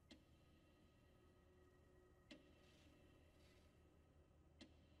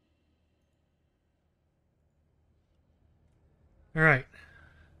 Alright.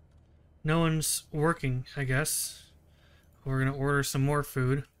 No one's working, I guess. We're gonna order some more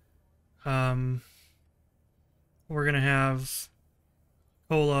food. We're gonna have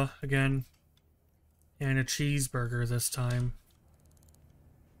cola again. And a cheeseburger this time.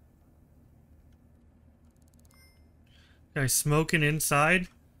 Guys smoking inside?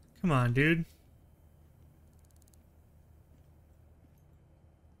 Come on, dude.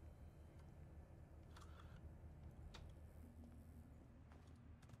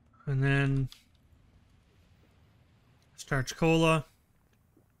 And then starch cola.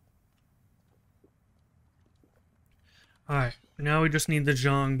 Alright, now we just need the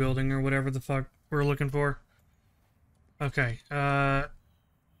Zhong building or whatever the fuck we're looking for. Okay,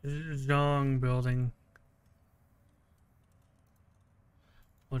 Zhong building.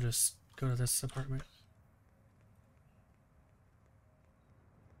 We'll just go to this apartment.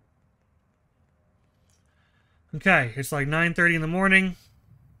 Okay, it's like 9:30 in the morning.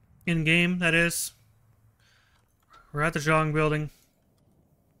 In game, that is. We're at the Zhong building.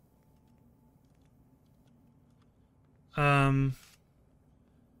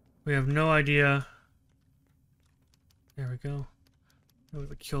 We have no idea. There we go. We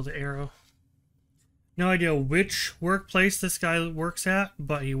would kill the arrow. No idea which workplace this guy works at,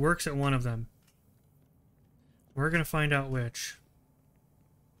 but he works at one of them. We're gonna find out which.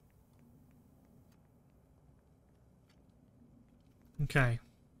 Okay.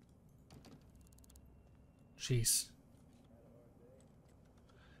 Jeez.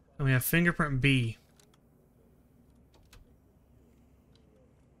 And we have fingerprint B.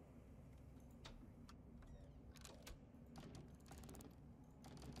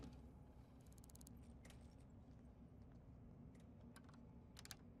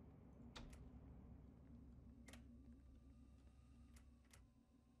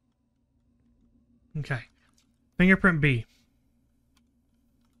 Okay. Fingerprint B.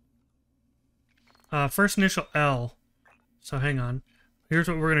 First initial L. So hang on. Here's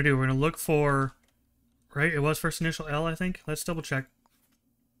what we're going to do. We're going to look for... Right? It was first initial L, I think. Let's double check.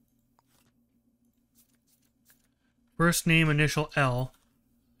 First name initial L.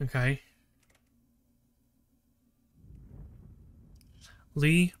 Okay.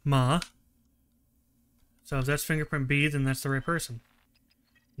 Lee Ma. So if that's fingerprint B, then that's the right person.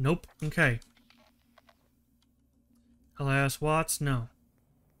 Nope. Okay. Elias Watts? No.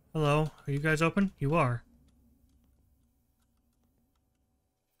 Hello. Are you guys open? You are.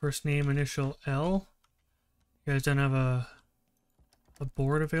 First name initial L. You guys don't have a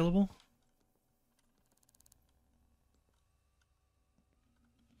board available?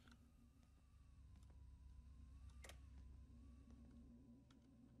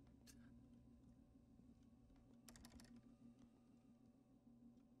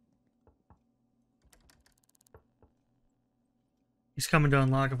 He's coming to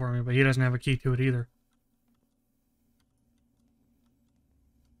unlock it for me, but he doesn't have a key to it either.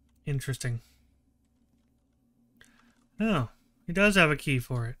 Interesting. Oh, he does have a key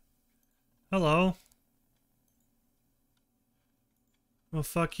for it. Hello. Well,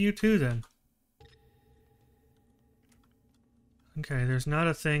 fuck you too, then. Okay, there's not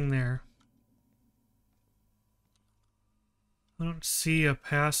a thing there. I don't see a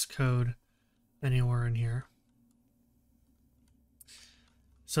passcode anywhere in here.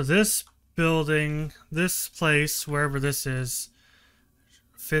 So this building, this place, wherever this is,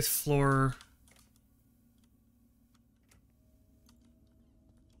 5th floor,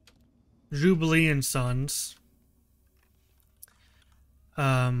 Jubilee and Sons,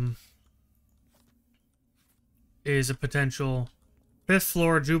 is a potential 5th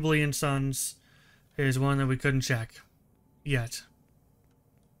floor. Jubilee and Sons is one that we couldn't check yet.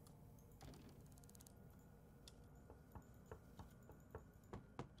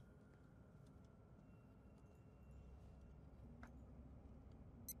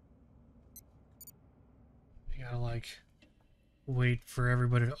 We gotta like wait for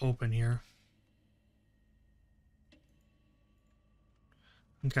everybody to open here.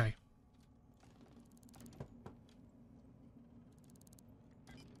 Okay.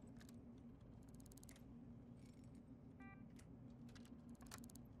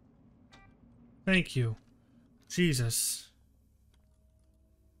 Thank you. Jesus.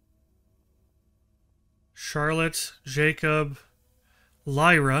 Charlotte, Jacob,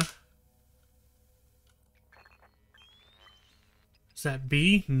 Lyra. Is that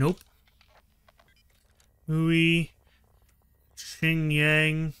B? Nope. Ui, Xing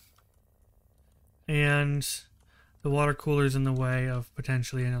Yang, and the water cooler's in the way of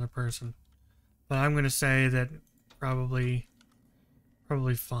potentially another person. But I'm going to say that probably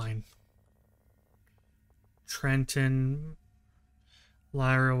fine. Trenton,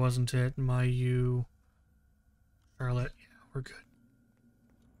 Lyra wasn't it, Mayu, Charlotte, yeah, we're good.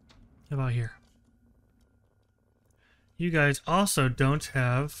 How about here? You guys also don't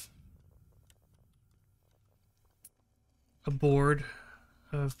have a board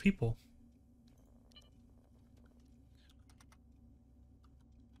of people.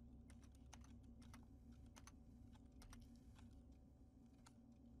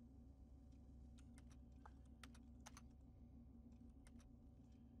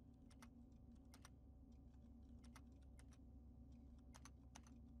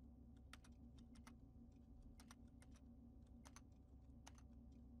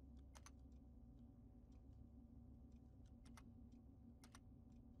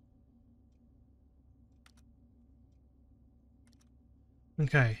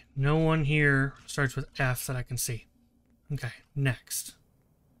 Okay, no one here starts with F that I can see. Okay, next.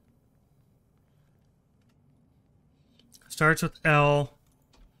 Starts with L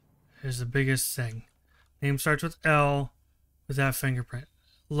is the biggest thing. Name starts with L with that fingerprint.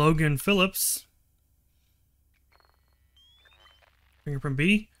 Logan Phillips. Fingerprint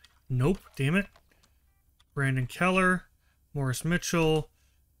B? Nope, damn it. Brandon Keller. Morris Mitchell.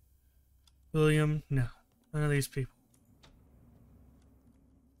 William? No, none of these people.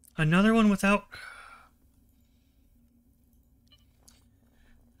 Another one without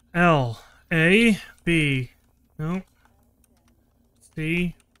L. A. B. Nope.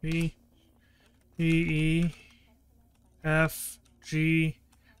 C. B. D. E. F. G.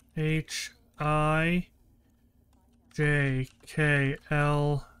 H. I. J. K.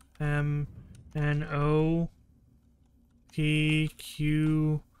 L. M. N. O. P.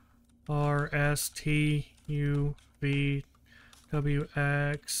 Q. R. S. T. U. V. W.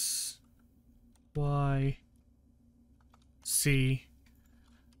 X. Y. C.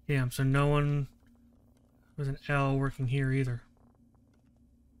 Yeah, so no one with an L working here either.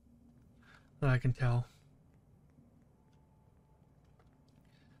 That I can tell.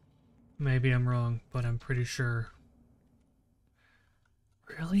 Maybe I'm wrong, but I'm pretty sure.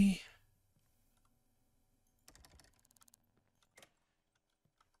 Really?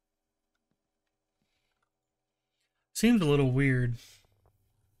 Seems a little weird.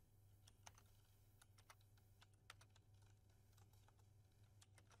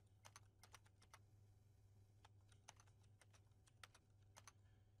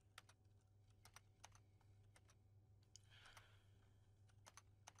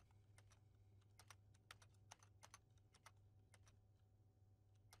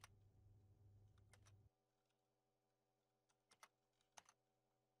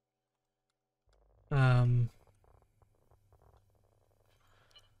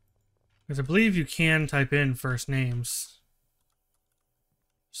 Because I believe you can type in first names.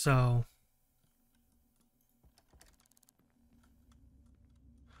 So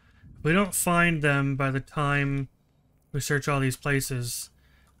if we don't find them by the time we search all these places,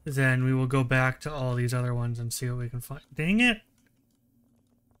 then we will go back to all these other ones and see what we can find. Dang it!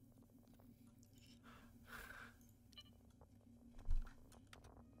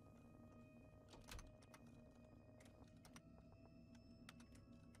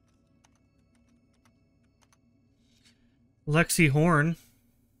 Lexi Horn.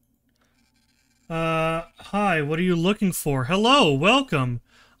 Hi, what are you looking for? Hello, welcome.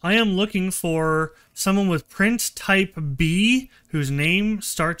 I am looking for someone with print type B whose name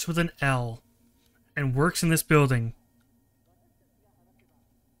starts with an L and works in this building.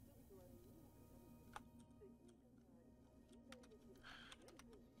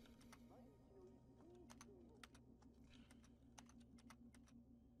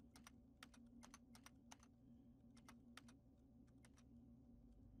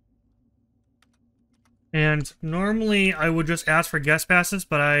 And normally I would just ask for guest passes,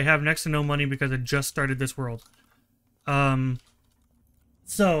 but I have next to no money because I just started this world.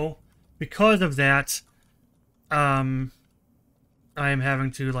 So because of that, I am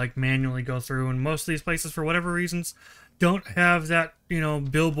having to like manually go through, and most of these places, for whatever reasons, don't have that, you know,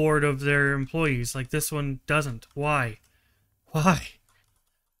 billboard of their employees. Like this one doesn't. Why? Why?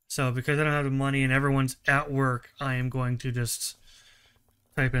 So because I don't have the money and everyone's at work, I am going to just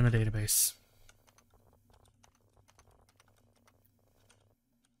type in the database.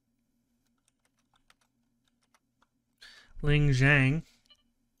 Ling Zhang.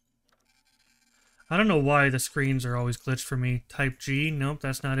 I don't know why the screens are always glitched for me. Type G. Nope,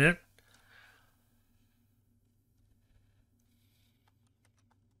 that's not it.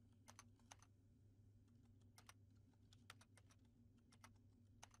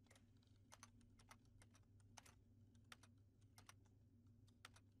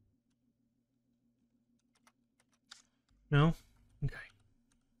 No? Okay.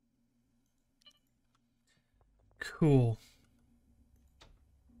 Cool.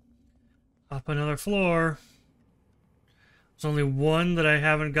 Up another floor. There's only one that I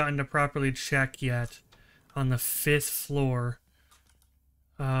haven't gotten to properly check yet. On the 5th floor.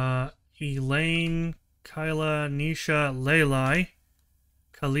 Elaine, Kyla, Nisha, Leilai,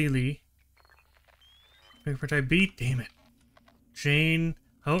 Kalili. Wait for type B? Damn it. Jane.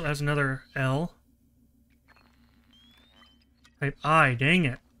 Oh, that's another L. Type I. Dang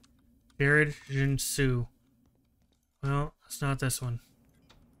it. Jared Jinsu. Well, it's not this one.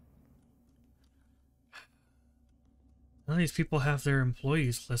 None of these people have their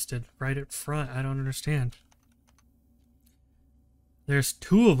employees listed right up front. I don't understand. There's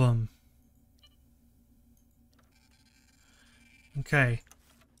 2 of them. Okay.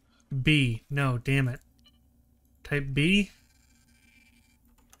 B. No, damn it. Type B?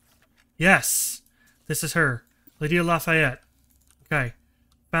 Yes! This is her. Lydia Lafayette. Okay.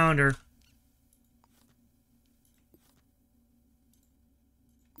 Found her.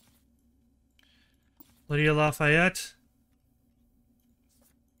 Lydia Lafayette.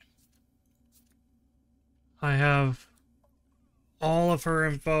 I have all of her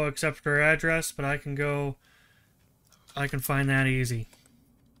info except her address, but I can find that easy.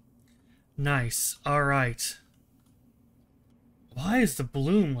 Nice. Alright. Why is the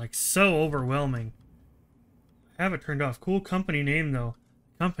bloom like so overwhelming? I have it turned off. Cool company name though.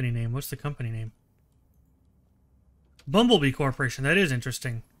 Company name. What's the company name? Bumblebee Corporation. That is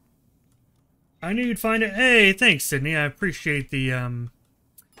interesting. I knew you'd find it. Hey, thanks, Sydney. I appreciate the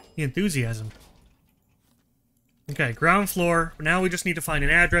enthusiasm. Okay, ground floor. Now we just need to find an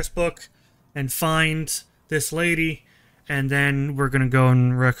address book and find this lady, and then we're gonna go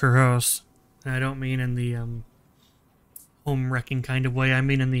and wreck her house. And I don't mean in the home wrecking kind of way. I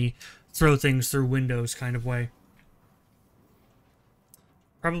mean in the throw things through windows kind of way.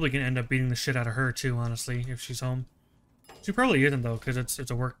 Probably gonna end up beating the shit out of her too, honestly, if she's home. She probably isn't though, because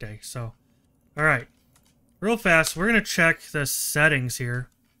it's a work day. So, all right, real fast, we're gonna check the settings here.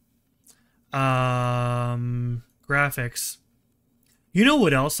 Graphics. You know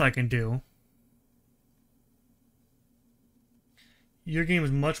what else I can do? Your game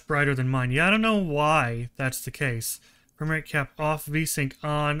is much brighter than mine. Yeah, I don't know why that's the case. Frame rate cap off, VSync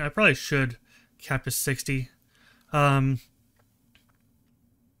on. I probably should cap to 60. Field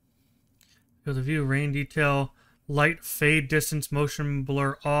of view, rain detail, light fade distance, motion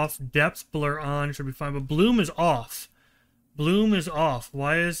blur off, depth blur on. Should be fine, but bloom is off. Bloom is off.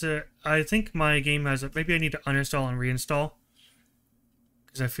 Why is it? I think my game has it. Maybe I need to uninstall and reinstall.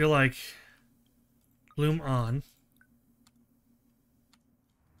 Because I feel like bloom on.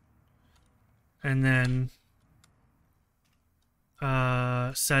 And then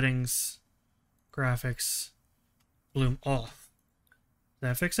settings, graphics, bloom off. Did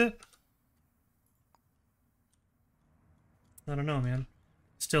that fix it? I don't know, man.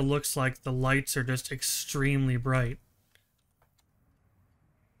 Still looks like the lights are just extremely bright.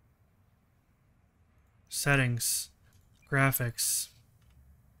 Settings, graphics.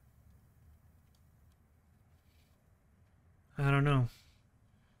 I don't know.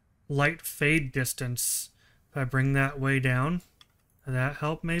 Light fade distance. If I bring that way down, does that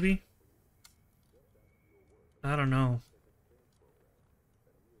help maybe? I don't know.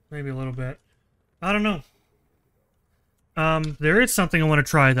 Maybe a little bit. I don't know. There is something I want to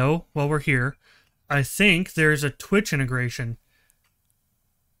try though while we're here. I think there's a Twitch integration.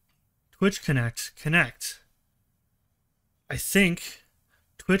 Twitch connect. I think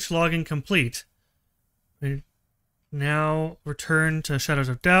Twitch login complete. Now return to Shadows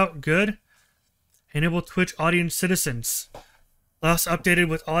of Doubt. Good. Enable Twitch audience citizens. Last updated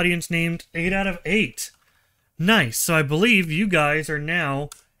with audience named 8 out of 8. Nice. So I believe you guys are now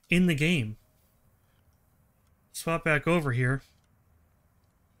in the game. Swap back over here.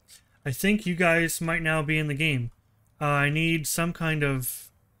 I think you guys might now be in the game. I need some kind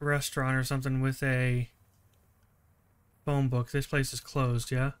of restaurant or something with a phone book. This place is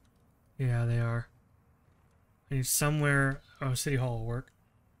closed, yeah? Yeah, they are. I need somewhere... Oh, City Hall will work.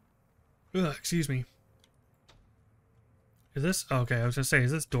 Ugh, excuse me. Is this... Okay, I was gonna say,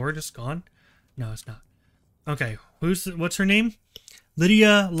 is this door just gone? No, it's not. Okay, what's her name?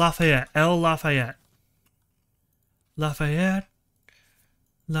 Lydia Lafayette. L. Lafayette. Lafayette.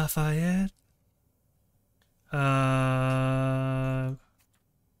 Lafayette. Back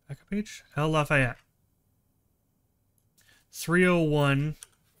a page. L. Lafayette. 301.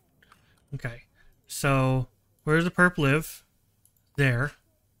 Okay. So, where's the perp live? There.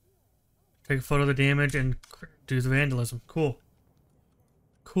 Take a photo of the damage and do the vandalism. Cool.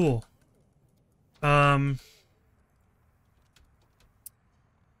 Cool.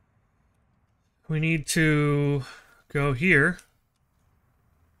 We need to go here.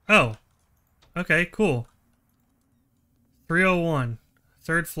 Oh. Okay, cool. 301.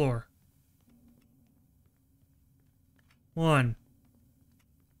 Third floor. 1.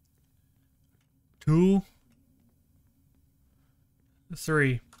 2.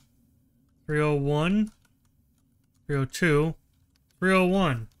 3. 301. 302.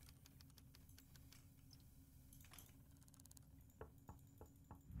 301.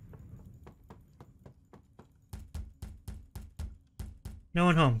 No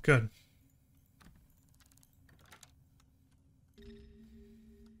one home. Good.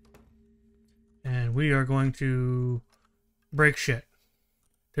 And we are going to break shit.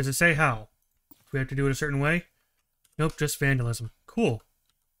 Does it say how? Do we have to do it a certain way? Nope, just vandalism. Cool.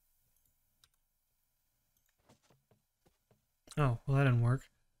 Oh, well that didn't work.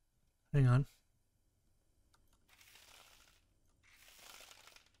 Hang on.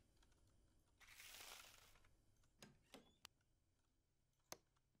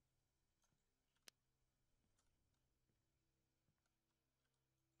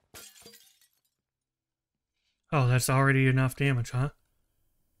 Oh, that's already enough damage, huh?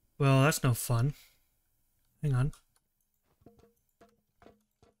 Well, that's no fun. Hang on.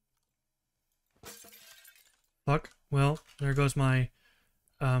 Fuck. Well, there goes my,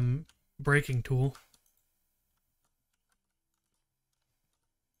 breaking tool.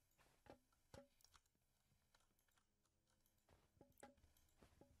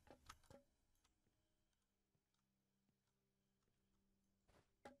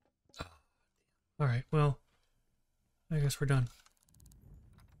 Alright, well, I guess we're done.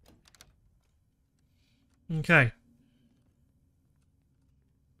 Okay.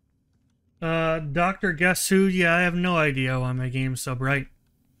 Dr. Guess Who? Yeah, I have no idea why my game's so bright.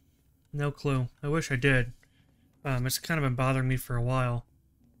 No clue. I wish I did. It's kind of been bothering me for a while.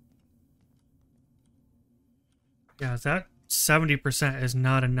 Yeah, that 70% is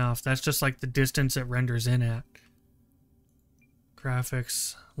not enough. That's just like the distance it renders in at.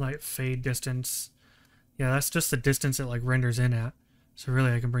 Graphics, light fade distance. Yeah, that's just the distance it like renders in at. So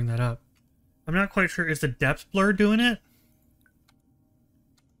really I can bring that up. I'm not quite sure. Is the depth blur doing it?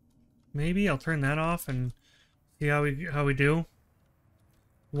 Maybe I'll turn that off and see how we do.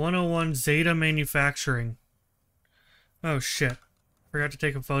 101 Zeta Manufacturing. Oh shit. Forgot to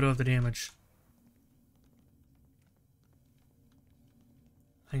take a photo of the damage.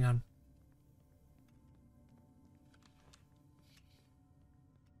 Hang on.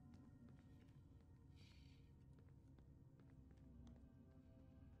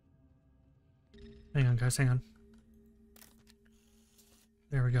 Hang on, guys, hang on.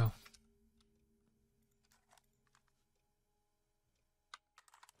 There we go.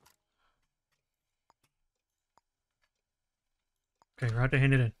 Okay, we're out to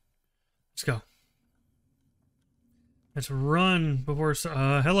hand it in. Let's go. Let's run before...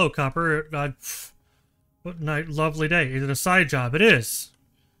 hello, Copper. What night, lovely day. Is it a side job? It is.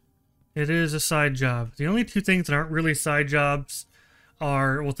 It is a side job. The only two things that aren't really side jobs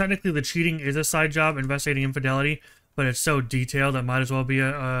are... Well, technically the cheating is a side job, investigating infidelity, but it's so detailed that might as well be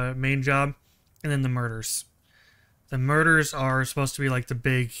a main job. And then the murders. The murders are supposed to be like the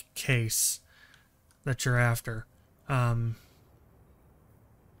big case that you're after.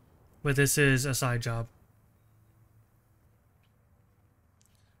 But this is a side job.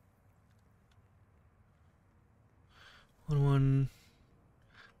 One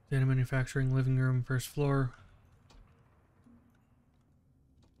data manufacturing, living room, first floor.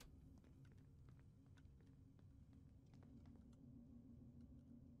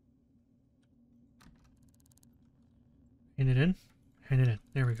 Hand it in. Hand it in.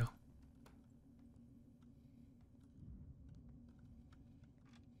 There we go.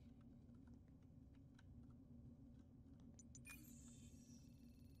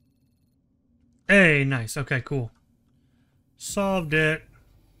 Hey, nice. Okay, cool. Solved it.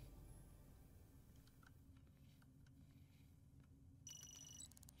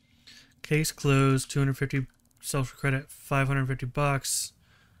 Case closed. 250 social credit. 550 bucks.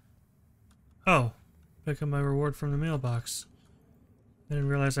 Oh, pick up my reward from the mailbox. I didn't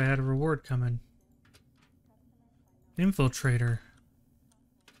realize I had a reward coming. Infiltrator.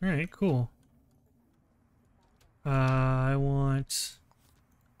 Alright, cool. I want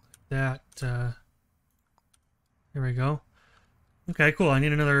that. There we go. Okay, cool. I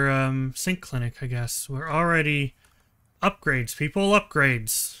need another sync clinic, I guess. We're already... Upgrades, people.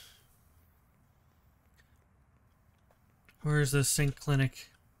 Upgrades. Where's the sync clinic?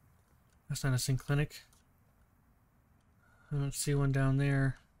 That's not a sync clinic. I don't see one down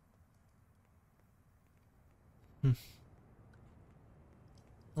there.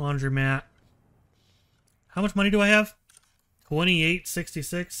 Laundromat. How much money do I have?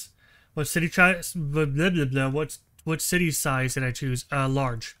 28.66. What city size? Blah, blah, blah, blah. What city size did I choose?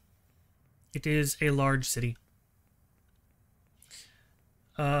 Large. It is a large city.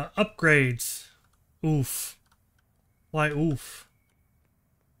 Upgrades. Oof. Why oof?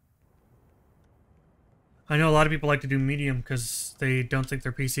 I know a lot of people like to do medium because they don't think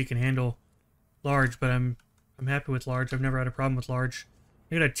their PC can handle large, but I'm happy with large. I've never had a problem with large.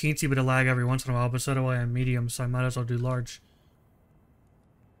 I get a teensy bit of lag every once in a while, but so do I on medium, so I might as well do large.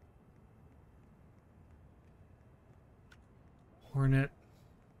 Hornet.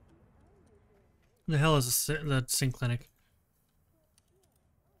 What the hell is the sync clinic?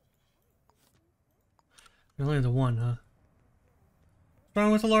 Only the one, huh? What's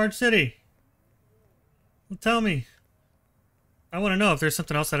wrong with a large city? Well, tell me. I want to know if there's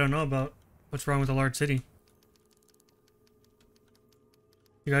something else I don't know about. What's wrong with a large city?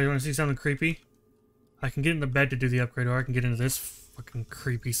 You guys want to see something creepy? I can get in the bed to do the upgrade, or I can get into this fucking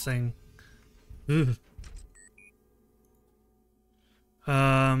creepy thing. Ugh.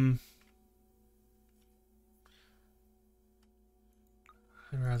 I'd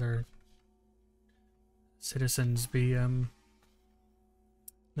rather citizens be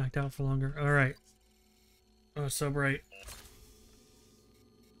knocked out for longer. All right. Oh, so bright.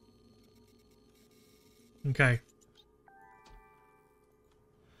 Okay.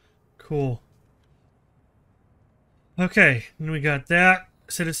 Cool. Okay, and we got that.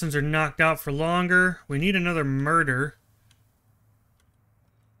 Citizens are knocked out for longer. We need another murder.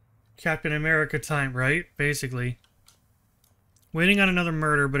 Captain America time, right? Basically. Waiting on another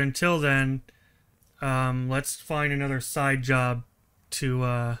murder, but until then, let's find another side job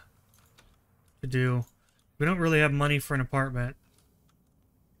to do. We don't really have money for an apartment.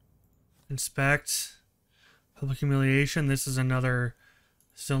 Inspect. Public humiliation. This is another...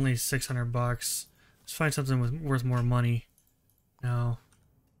 It's only 600 bucks. Let's find something worth more money. No.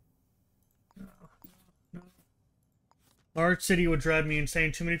 No. Large city would drive me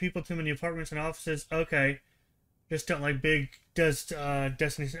insane. Too many people, too many apartments and offices. Okay. Just don't like big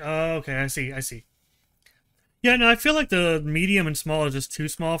destinies. Oh, okay. I see. Yeah, no, I feel like the medium and small is just too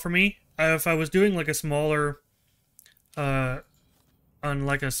small for me. If I was doing like a smaller, on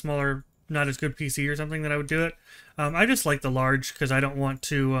like a smaller, not as good PC or something, then I would do it. I just like the large because I don't want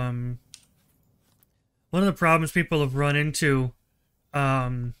to, one of the problems people have run into,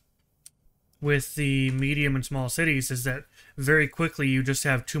 with the medium and small cities is that very quickly you just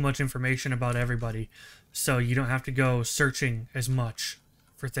have too much information about everybody. So you don't have to go searching as much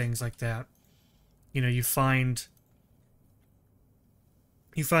for things like that. You know, you find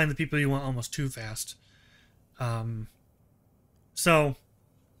the people you want almost too fast. So,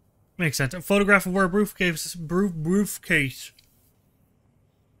 makes sense. A photograph of where a briefcase.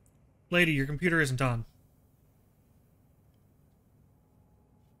 Lady, your computer isn't on.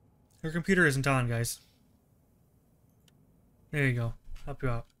 Your computer isn't on, guys. There you go. Help you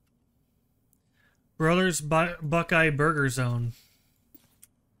out. Brothers Buckeye Burger Zone.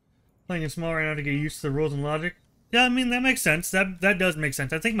 Playing it small right now to get used to the rules and logic. Yeah, I mean, that makes sense. That does make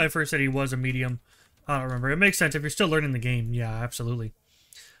sense. I think my first city was a medium. I don't remember. It makes sense if you're still learning the game. Yeah, absolutely.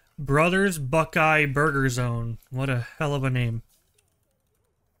 Brothers Buckeye Burger Zone. What a hell of a name.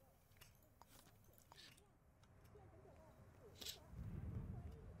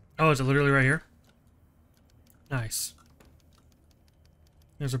 Oh, is it literally right here? Nice.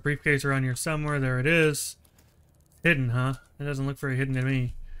 There's a briefcase around here somewhere. There it is. Hidden, huh? It doesn't look very hidden to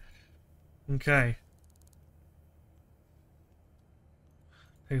me. Okay.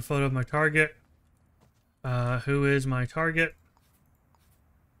 Take a photo of my target. Who is my target?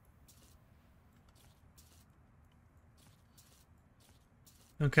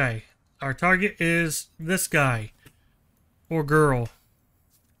 Okay. Our target is this guy. Or girl.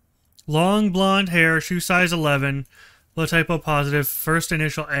 Long blonde hair, shoe size 11, blood type O positive, first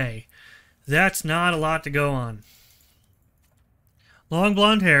initial A. That's not a lot to go on. Long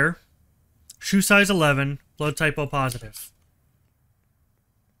blonde hair, shoe size 11, blood type O positive.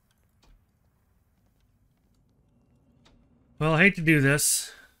 Well, I hate to do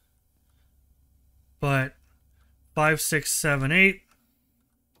this, but 5, 6, 7, 8.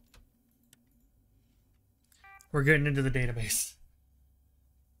 We're getting into the database.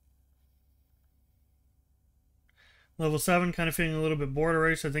 Level 7, kind of feeling a little bit bored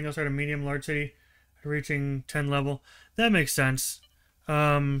already, so I think I'll start a medium large city, reaching 10 level. That makes sense.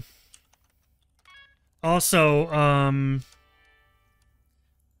 Also,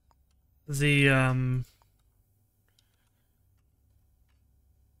 there's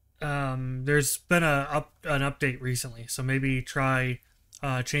been an update recently, so maybe try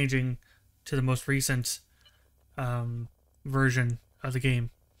changing to the most recent version of the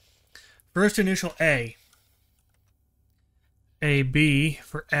game. First initial A. A B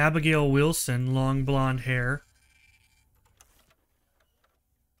for Abigail Wilson, long blonde hair.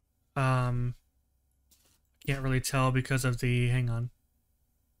 Can't really tell because of the, hang on.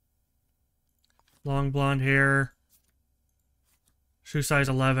 Long blonde hair. Shoe size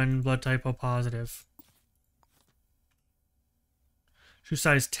 11, blood type O positive. Shoe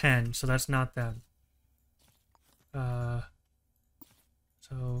size 10, so that's not them. So,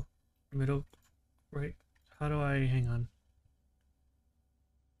 middle, right, how do I, hang on.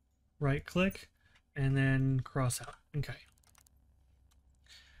 Right click, and then cross out, okay.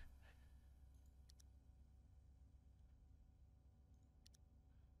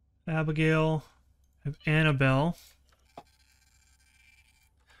 Abigail, I have Annabelle.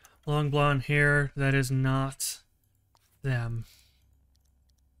 Long blonde hair, that is not them.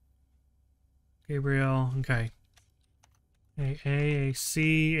 Gabriel, okay. A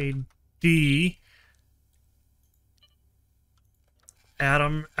C, a D.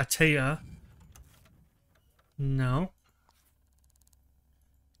 Adam Atea. No.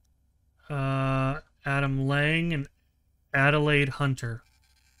 Adam Lang and Adelaide Hunter.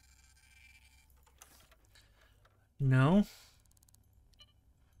 No.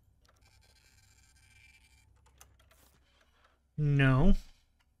 No.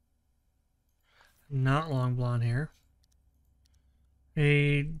 Not long blonde hair.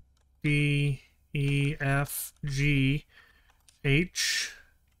 A, B, E, F, G, H,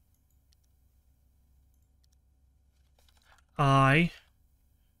 I,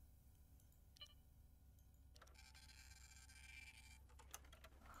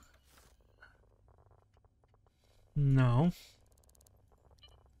 no.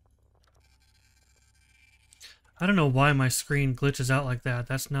 I don't know why my screen glitches out like that.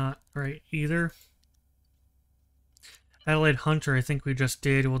 That's not right either. Adelaide Hunter, I think we just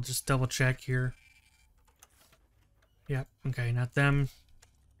did. We'll just double check here. Yep, okay, not them.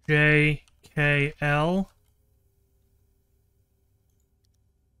 J, K, L.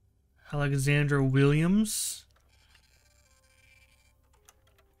 Alexandra Williams.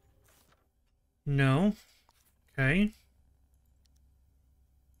 No. Okay.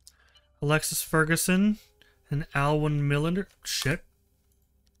 Alexis Ferguson and Alwyn Miller. Shit.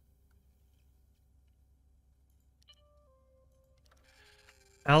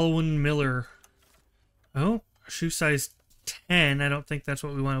 Alwyn Miller. Oh, shoe size 10. I don't think that's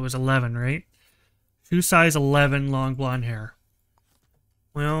what we wanted. It was 11, right? Shoe size 11, long blonde hair.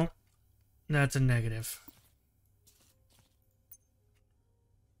 Well, that's a negative.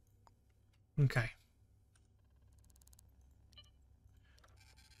 Okay.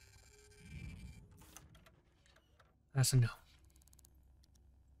 That's a no.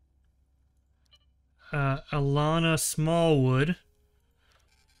 Alana Smallwood.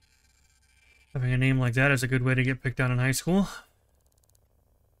 Having a name like that is a good way to get picked on in high school.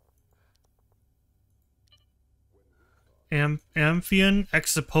 Amphion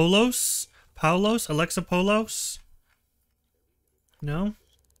Exapoulos? Paulos? Alexapoulos? No?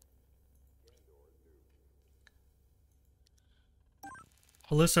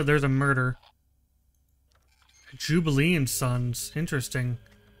 Alyssa, there's a murder. Jubilee and Sons. Interesting.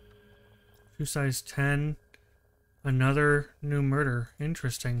 Shoe size 10. Another new murder.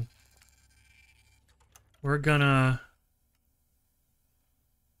 Interesting. We're gonna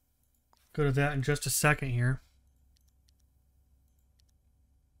go to that in just a second here.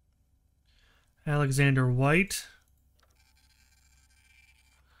 Alexander White.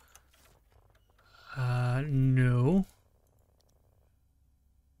 No.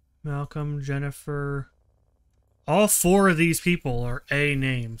 Malcolm, Jennifer. All four of these people are A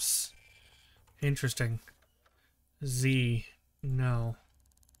names. Interesting. Z. No.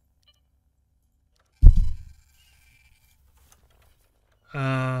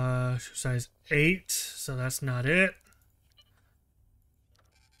 Shoe size 8, so that's not it.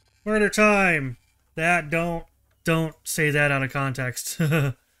 Murder time! That, don't say that out of context.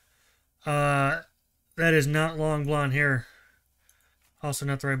 That is not long blonde hair. Also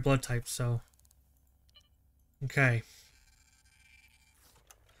not the right blood type, so. Okay.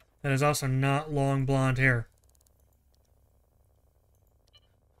 That is also not long blonde hair.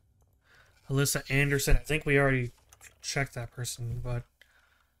 Alyssa Anderson. I think we already checked that person, but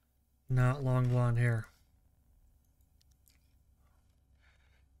not long blonde hair.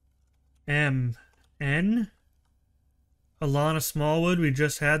 M. N. Alana Smallwood. We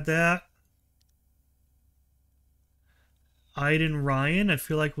just had that. Iden Ryan. I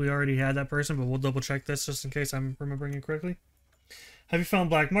feel like we already had that person, but we'll double check this just in case I'm remembering it correctly. Have you found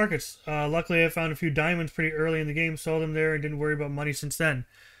black markets? Luckily, I found a few diamonds pretty early in the game, sold them there, and didn't worry about money since then.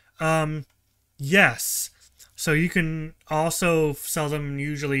 Yes. So you can also sell them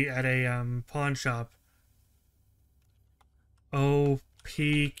usually at a pawn shop.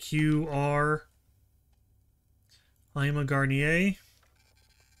 OPQR. Alma Garnier.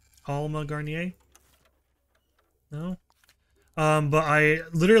 Alma Garnier. No. But I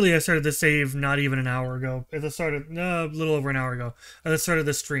started the save not even an hour ago. It started a little over an hour ago. I started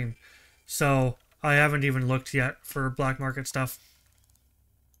the stream, so I haven't even looked yet for black market stuff.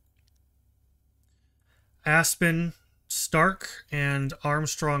 Aspen Stark and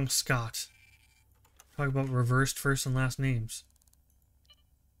Armstrong Scott. Talk about reversed first and last names.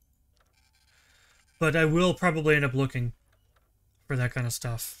 But I will probably end up looking for that kind of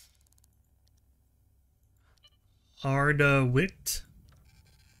stuff. Arda Witt.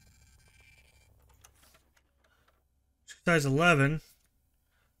 Size 11.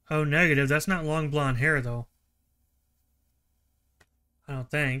 Oh, negative. That's not long blonde hair, though. I don't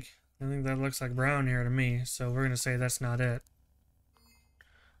think. I think that looks like brown hair to me, so we're going to say that's not it.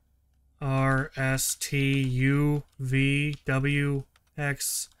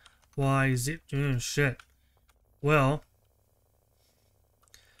 RSTUVWXYZ. Shit. Well,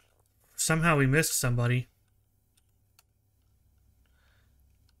 somehow we missed somebody.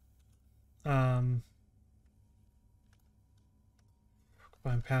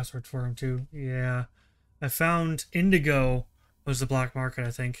 Find password for him too. Yeah. I found Indigo was the black market,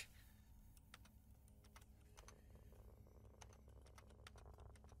 I think.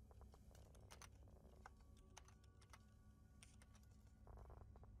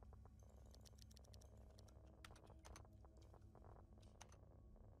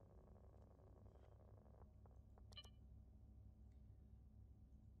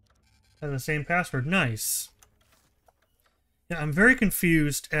 Have the same password. Nice. Yeah, I'm very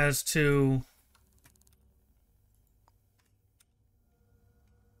confused as to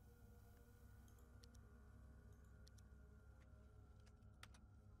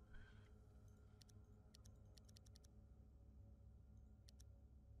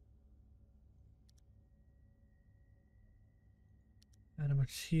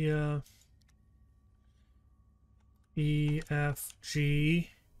Adamattia EFG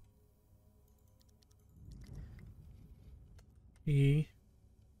E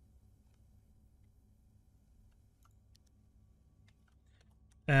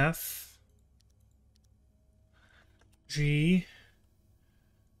F G,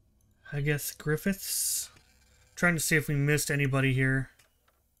 I guess Griffiths. Trying to see if we missed anybody here,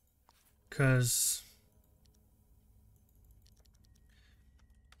 because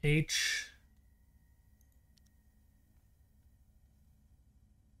H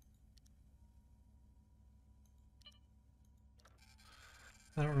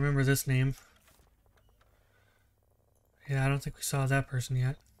I don't remember this name. Yeah, I don't think we saw that person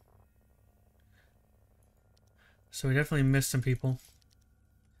yet. So we definitely missed some people.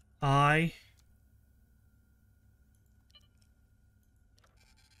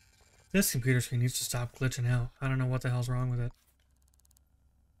 This computer screen needs to stop glitching out. I don't know what the hell's wrong with it.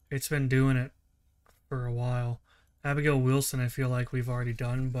 It's been doing it for a while. Abigail Wilson, I feel like we've already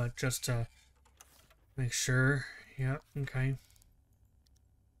done, but just to make sure. Yep, okay.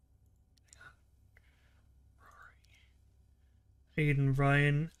 Aiden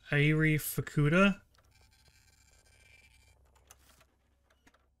Ryan, Airi Fukuda.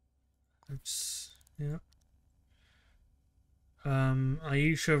 That's, yeah.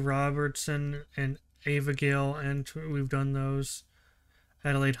 Aisha Robertson and Ava Gale, and we've done those.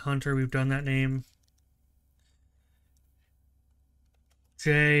 Adelaide Hunter, we've done that name.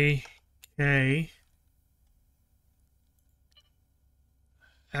 J.K.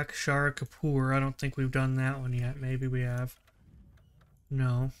 Akshara Kapoor, I don't think we've done that one yet. Maybe we have.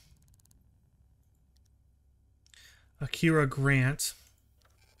 No. Akira Grant.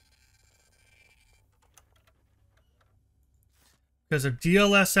 Because of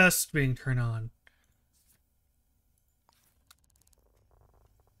DLSS being turned on.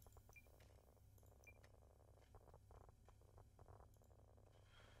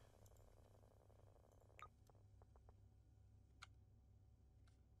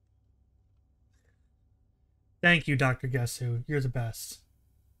 Thank you, Dr. Guess Who. You're the best.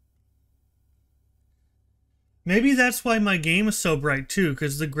 Maybe that's why my game is so bright too,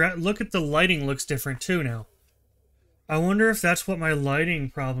 because look at the lighting looks different too now. I wonder if that's what my lighting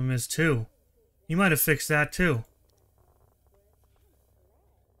problem is too. You might have fixed that too.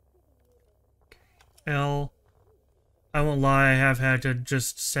 L. I won't lie, I have had to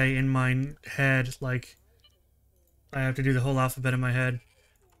just say in my head, like, I have to do the whole alphabet in my head.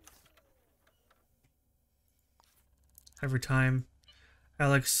 Every time.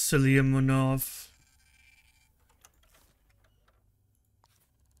 Alex Seliamonov.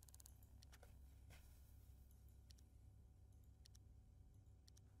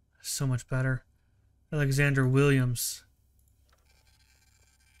 So much better. Alexander Williams.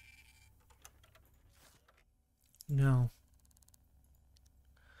 No.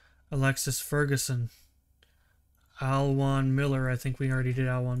 Alexis Ferguson. Alwan Miller. I think we already did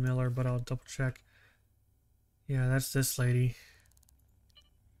Alwan Miller, but I'll double check. Yeah, that's this lady.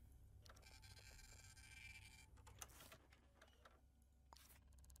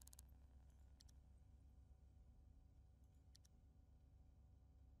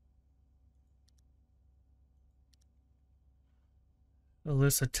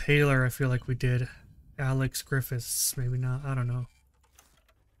 Alyssa Taylor, I feel like we did. Alex Griffiths, maybe not. I don't know.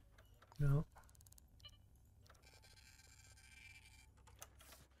 No.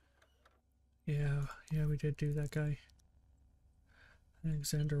 Yeah, we did do that guy.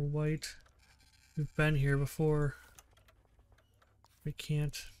 Alexander White. We've been here before. We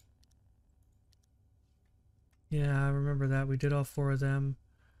can't. Yeah, I remember that. We did all four of them.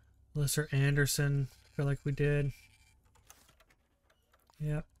 Alyssa Anderson, I feel like we did.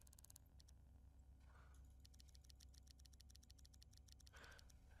 Yep.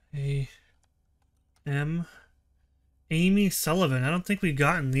 A.M. Amy Sullivan. I don't think we've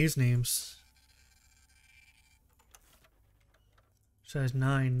gotten these names. Size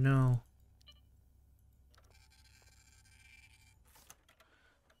 9, no.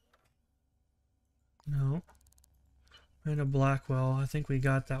 No. Amanda Blackwell. I think we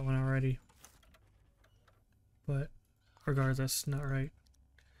got that one already. But regardless, not right.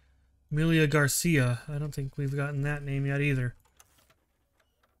 Amelia Garcia. I don't think we've gotten that name yet either.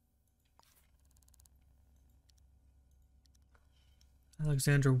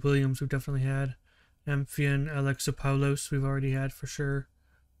 Alexandra Williams, we've definitely had. Amphion Alexopoulos, we've already had for sure.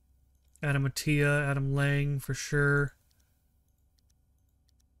 Adam Attia, Adam Lang for sure.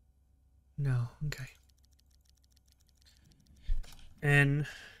 No, okay. And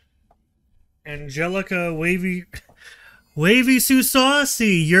Angelica Wavy Sue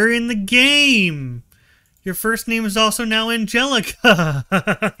Saucy, you're in the game. Your first name is also now Angelica.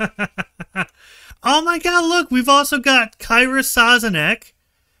 Oh my god, look, we've also got Kyra Sazanek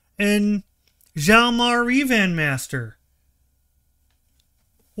and Jalmar Revan Master.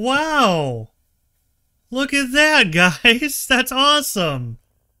 Wow. Look at that, guys. That's awesome.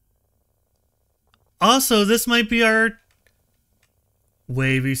 Also, this might be our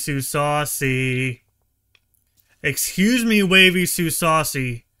Wavy Sue Saucy. Excuse me, Wavy Sue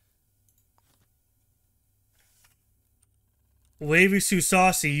Saucy. Wavy Sue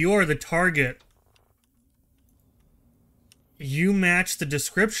Saucy, you're the target. You match the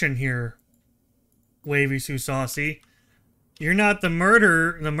description here, Wavy Sue Saucy. You're not the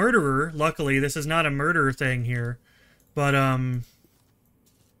murderer. Luckily, this is not a murder thing here. But,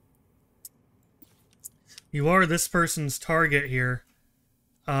 you are this person's target here.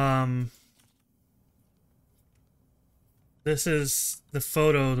 This is the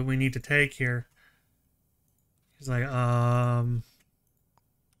photo that we need to take here. He's like,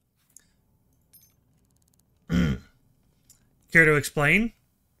 care to explain?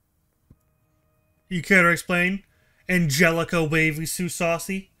 You care to explain? Angelica Wavy Sue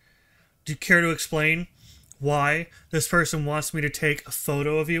Saucy? Do you care to explain why this person wants me to take a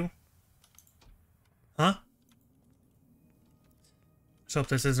photo of you? Huh? Let's hope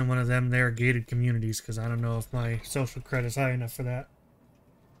this isn't one of them their gated communities, because I don't know if my social credit is high enough for that.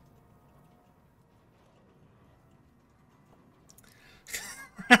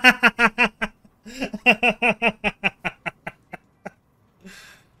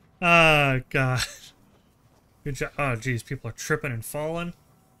 Oh, God. Good job. Oh, geez, people are tripping and falling.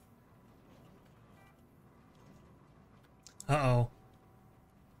 Uh-oh.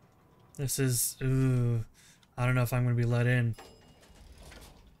 This is... Ooh. I don't know if I'm going to be let in.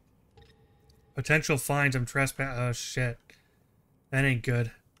 Potential fines. I'm trespassing. Oh, shit. That ain't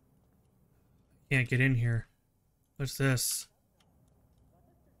good. Can't get in here. What's this?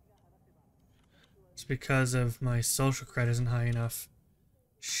 It's because of my social credit isn't high enough.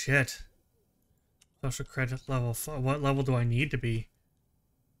 Shit. Social credit level. What level do I need to be?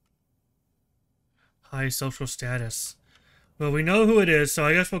 High social status. Well, we know who it is, so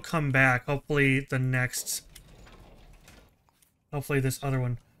I guess we'll come back. Hopefully hopefully this other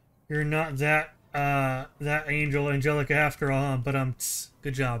one. You're not that angelic after all, but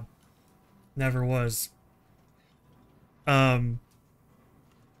good job. Never was.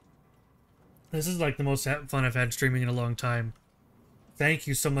 This is like the most fun I've had streaming in a long time. Thank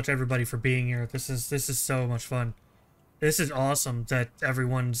you so much, everybody, for being here. This is so much fun. This is awesome that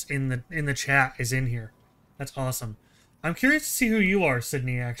everyone's in the chat is in here. That's awesome. I'm curious to see who you are,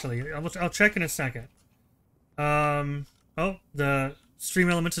 Sydney. Actually, I'll check in a second. Oh, the Stream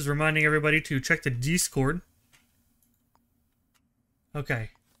Elements is reminding everybody to check the Discord. Okay.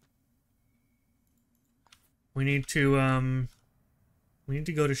 We need to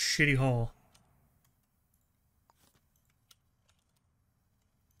go to Shitty Hall.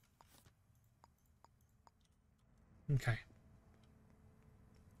 Okay.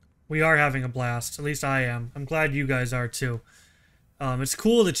 We are having a blast. At least I am. I'm glad you guys are too. It's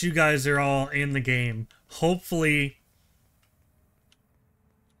cool that you guys are all in the game. Hopefully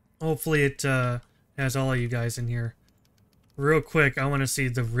it has all of you guys in here. Real quick, I want to see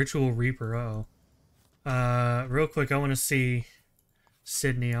the Ritual Reaper. Uh-oh. Real quick, I want to see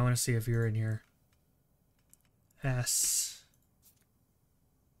Sydney. I want to see if you're in here. S.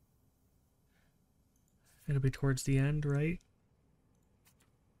 It'll be towards the end, right?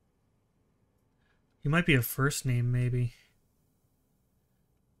 You might be a first name, maybe.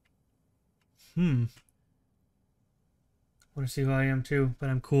 I want to see who I am too, but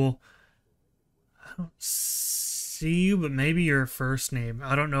I'm cool. I don't see you, but maybe you're a first name.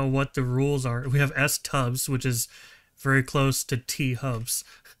 I don't know what the rules are. We have S Tubbs, which is very close to T Hubs,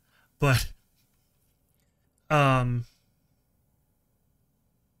 but I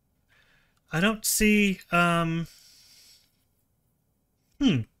don't see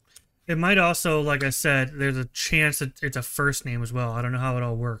It might also, like I said, there's a chance that it's a first name as well. I don't know how it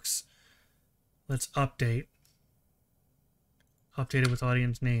all works. Let's update. Update it with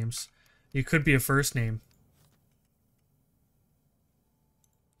audience names. You could be a first name.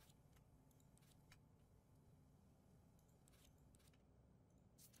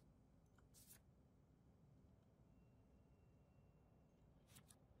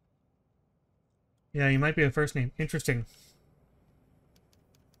 Yeah, you might be a first name. Interesting.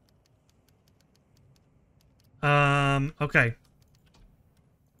 Okay.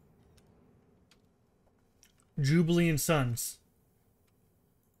 Jubilee and Sons.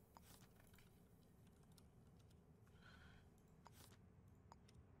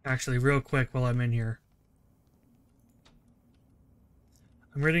 Actually, real quick while I'm in here.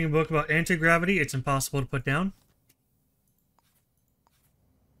 I'm reading a book about anti-gravity. It's impossible to put down.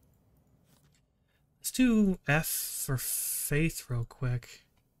 Let's do F for Faith real quick.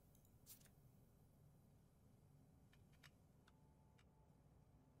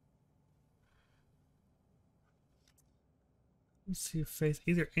 Let's see, Faith.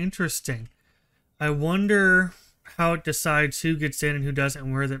 Either interesting. I wonder how it decides who gets in and who doesn't,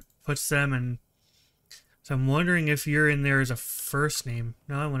 and where that puts them. And so I'm wondering if you're in there as a first name.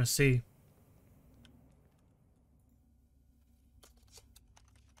 Now I want to see.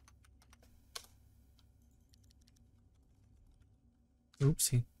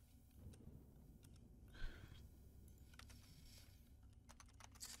 Oopsie.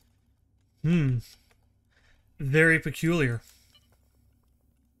 Very peculiar.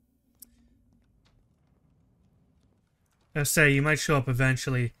 I say you might show up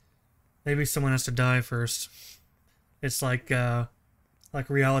eventually. Maybe someone has to die first. It's like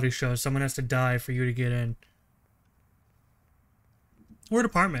reality shows. Someone has to die for you to get in. Or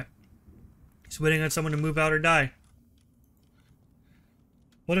department. He's waiting on someone to move out or die.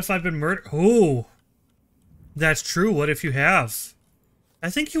 What if I've been murdered? Oh, that's true. What if you have? I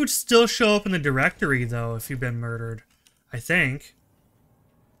think you would still show up in the directory, though, if you've been murdered. I think.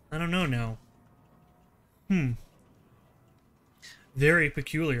 I don't know now. Very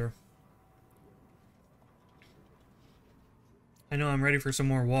peculiar. I know I'm ready for some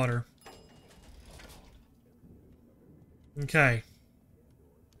more water. Okay.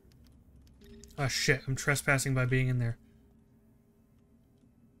 Oh shit, I'm trespassing by being in there.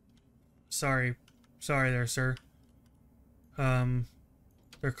 Sorry. Sorry there, sir.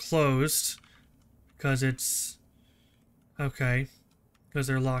 They're closed. Because it's... Okay. Because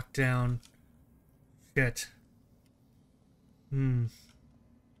they're locked down. Shit.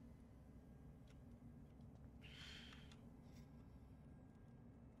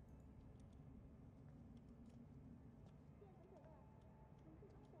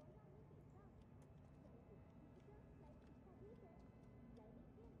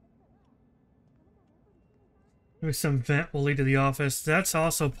 Maybe some vent will lead to the office. That's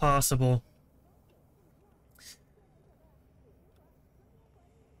also possible.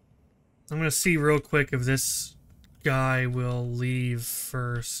 I'm gonna see real quick if this guy will leave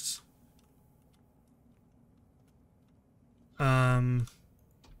first.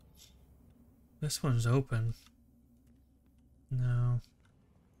 This one's open. No.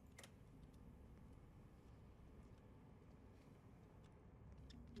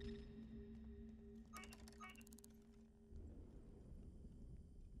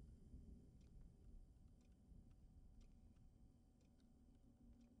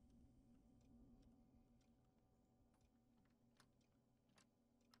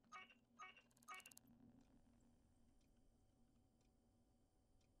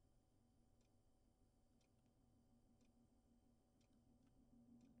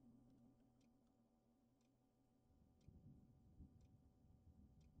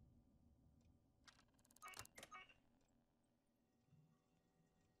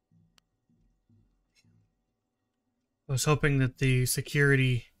 I was hoping that the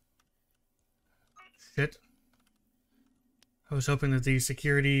security... Shit. I was hoping that the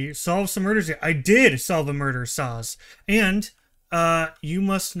security solved some murders. I did solve a murder, Saz. And, you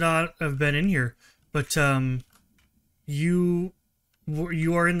must not have been in here. But, you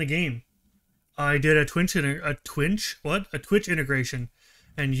are in the game. I did a Twitch integration.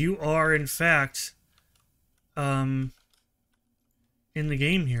 And you are, in fact, in the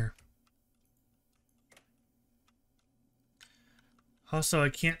game here. Also, I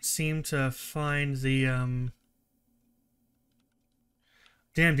can't seem to find the,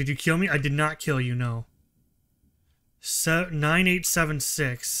 Damn, did you kill me? I did not kill you, no.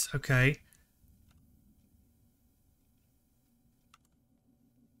 9876, okay.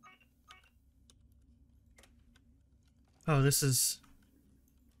 Oh, this is...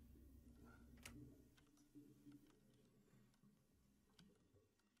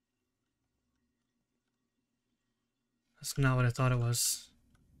 That's not what I thought it was.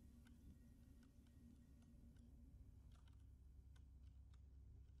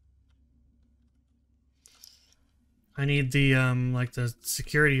 I need the, like the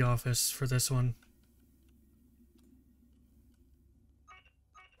security office for this one.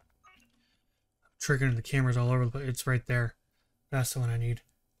 I'm triggering the cameras all over, but it's right there. That's the one I need.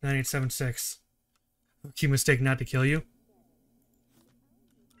 9876. Key mistake not to kill you.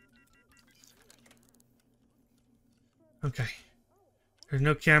 Okay. There's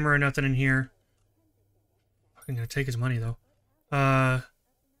no camera or nothing in here. I'm gonna take his money though.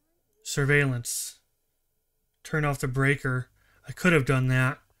 Surveillance. Turn off the breaker. I could have done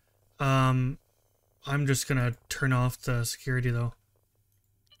that. I'm just gonna turn off the security though.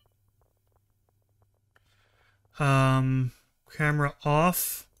 Camera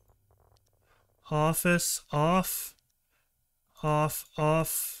off. Office off.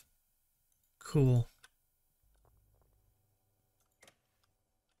 Off. Cool.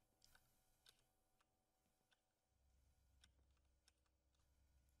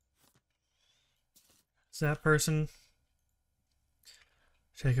 Is that person?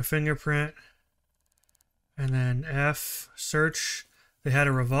 Take a fingerprint. And then F. Search. They had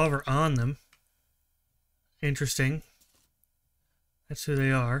a revolver on them. Interesting. That's who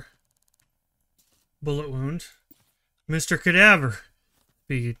they are. Bullet wound. Mr. Cadaver.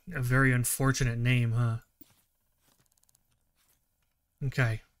 Be a very unfortunate name, huh?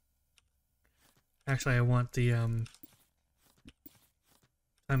 Okay. Actually, I want the,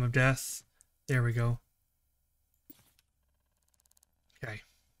 time of death. There we go. Okay.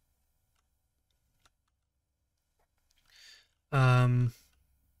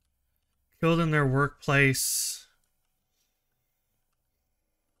 Killed in their workplace.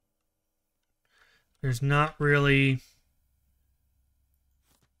 There's not really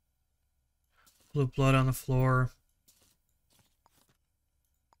blue blood on the floor.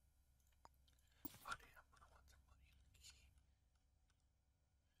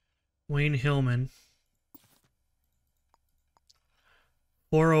 Wayne Hillman.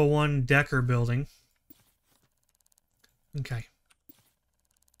 401 Decker building. Okay.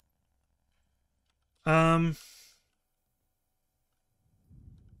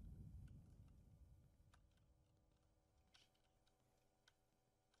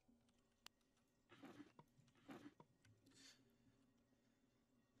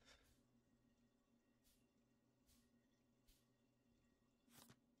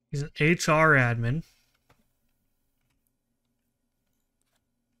 He's an HR admin.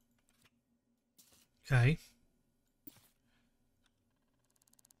 Okay.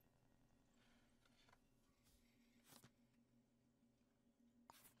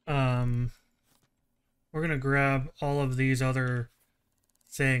 we're gonna grab all of these other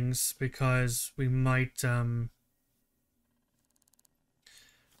things because we might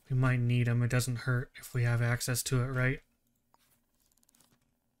need them. It doesn't hurt if we have access to it, right?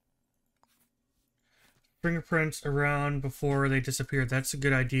 Fingerprints around before they disappear. That's a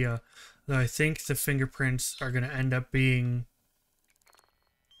good idea. Though I think the fingerprints are gonna end up being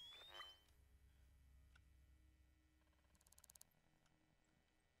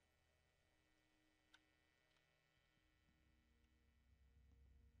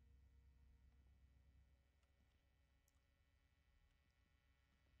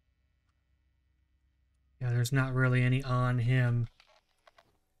yeah, there's not really any on him.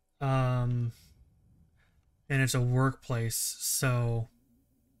 And it's a workplace, so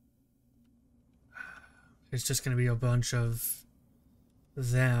it's just going to be a bunch of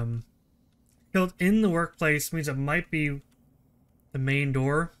them. Killed in the workplace means it might be the main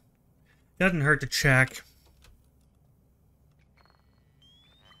door. Doesn't hurt to check.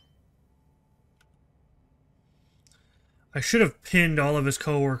 I should have pinned all of his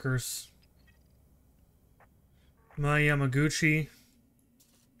co-workers. My Yamaguchi.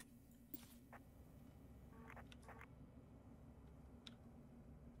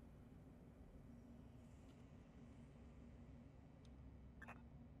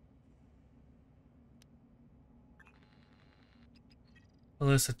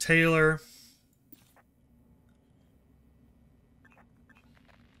 Alyssa Taylor.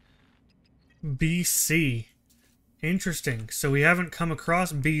 BC. Interesting. So we haven't come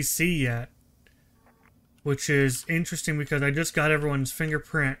across BC yet. Which is interesting because I just got everyone's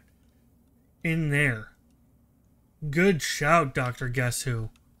fingerprint in there. Good shout, Dr. Guess Who.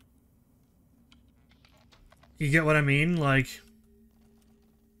 You get what I mean? Like,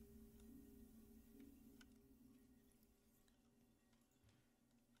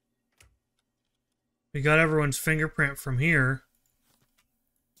 we got everyone's fingerprint from here.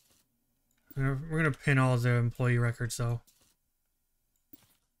 We're going to pin all the employee records, though.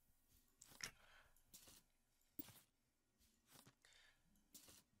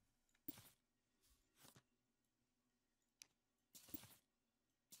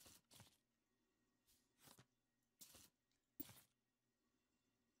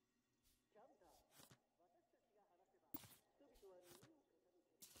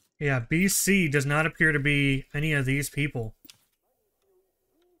 Yeah, BC does not appear to be any of these people.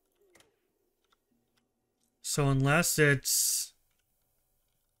 So unless it's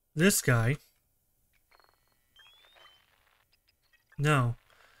this guy. No.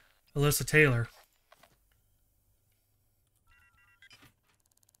 Alyssa Taylor.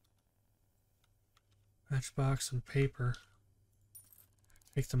 Matchbox and paper.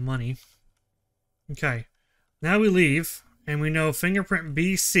 Take the money. Okay. Now we leave, and we know fingerprint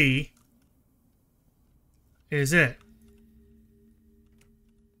BC is it.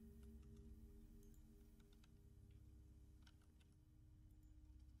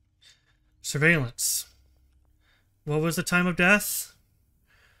 Surveillance. What was the time of death?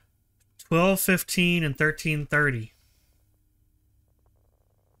 12:15 and 13:30.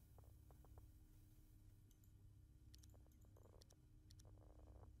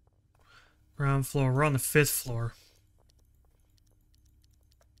 Ground floor. We're on the 5th floor.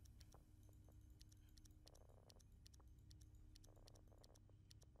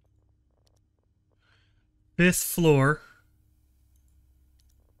 Fifth floor.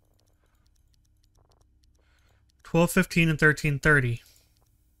 12:15 and 13:30.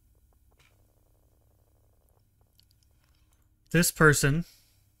 This person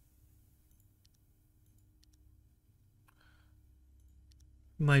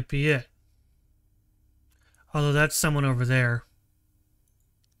might be it. Although that's someone over there.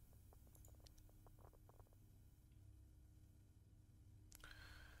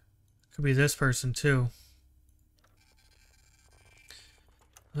 Could be this person too.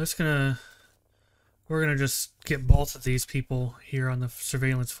 We're gonna just get both of these people here on the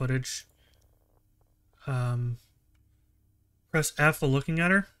surveillance footage. Press F while looking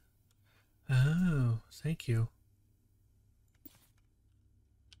at her. Oh, thank you.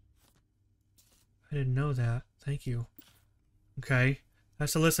 I didn't know that. Thank you. Okay.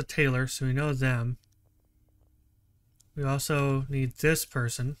 That's Alyssa Taylor, so we know them. We also need this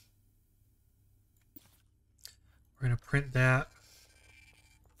person. We're going to print that.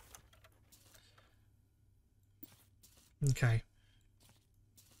 Okay.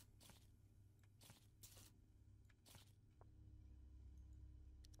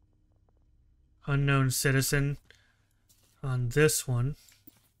 Unknown citizen on this one.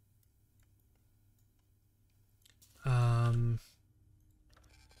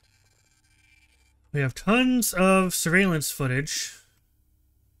 We have tons of surveillance footage.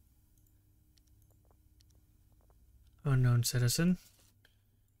 Unknown citizen.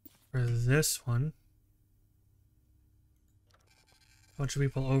 For this one. Bunch of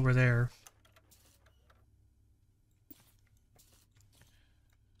people over there.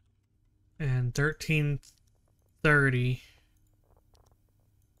 And 1330.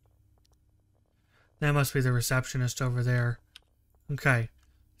 That must be the receptionist over there. Okay.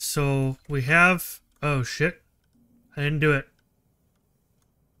 So we have... Oh, shit. I didn't do it.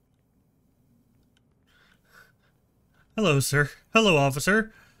 Hello, sir. Hello,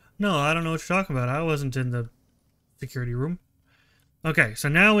 officer. No, I don't know what you're talking about. I wasn't in the security room. Okay, so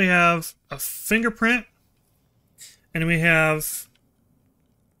now we have a fingerprint. And we have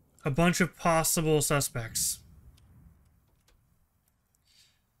a bunch of possible suspects.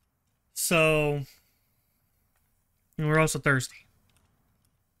 So... And we're also thirsty.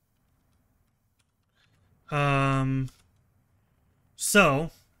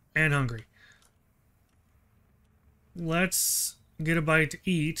 And hungry. Let's get a bite to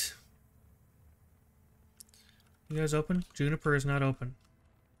eat. You guys open? Juniper is not open.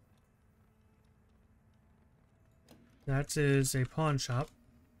 That is a pawn shop.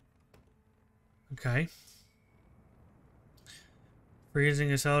 Okay.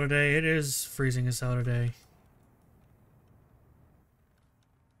 Freezing as hell today. It is freezing as hell today.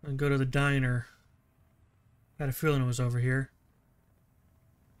 And go to the diner. Had a feeling it was over here.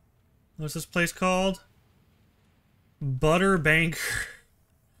 What's this place called? Butter Banker.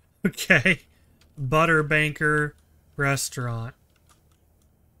 Okay. Butter Banker Restaurant.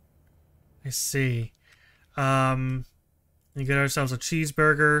 I see. We get ourselves a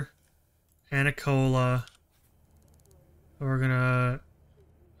cheeseburger and a cola. We're gonna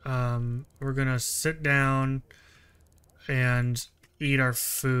sit down and eat our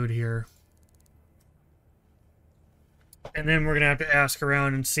food here. And then we're gonna have to ask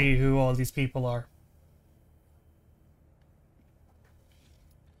around and see who all these people are.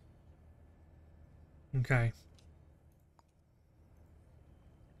 Okay.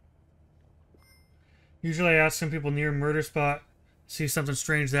 Usually I ask some people near murder spot, see something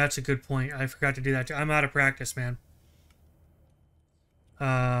strange. That's a good point. I forgot to do that too. I'm out of practice, man.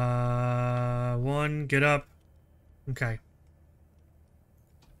 One, get up. Okay.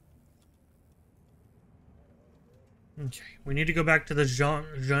 Okay, we need to go back to the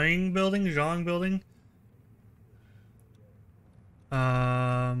Zhang building. Zhang building.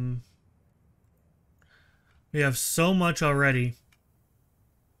 We have so much already.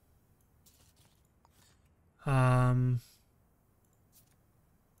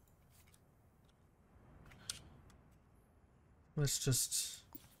 Let's just...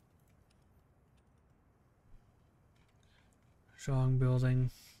 Zhang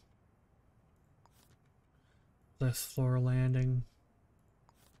building. Lift floor landing.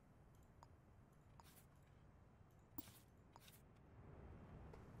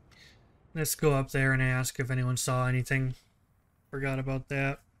 Let's go up there and ask if anyone saw anything. Forgot about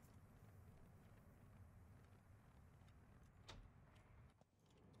that.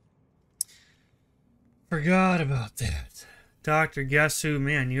 Forgot about that. Doctor, guess who?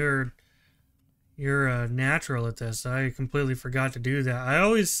 Man, you're a natural at this. I completely forgot to do that.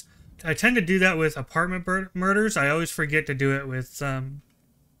 I tend to do that with apartment murders. I always forget to do it with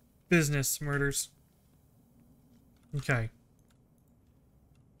business murders. Okay.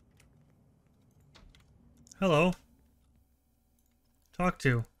 Hello. Talk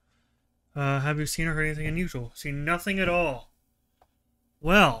to. Have you seen or heard anything unusual? Seen nothing at all.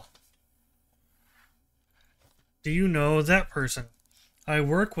 Well. Do you know that person? I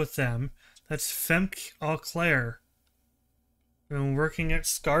work with them. That's Femke Au Claire. I'm working at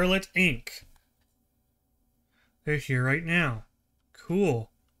Scarlet Inc. They're here right now. Cool.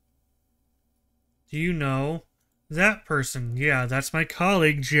 Do you know that person? Yeah, that's my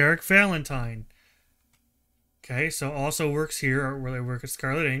colleague, Jarek Valentine. Okay, so also works here, where they work at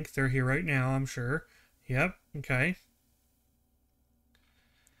Scarlet Inc. They're here right now, I'm sure. Yep, okay.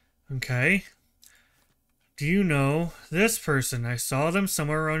 Okay. Do you know this person? I saw them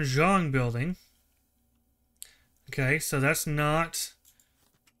somewhere around Zhang building. Okay, so that's not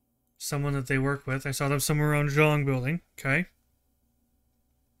someone that they work with. I saw them somewhere around Zhang building. Okay.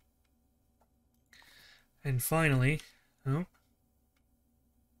 And finally, oh,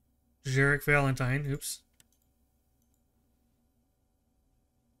 Jarek Valentine. Oops.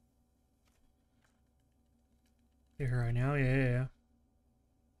 You're here right now? Yeah.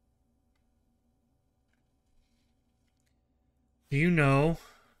 Do you know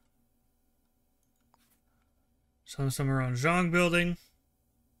somewhere around Zhang building?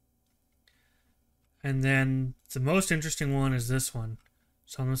 And then the most interesting one is this one.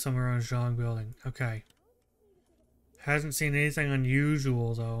 Someone somewhere on Zhang building. Okay. Hasn't seen anything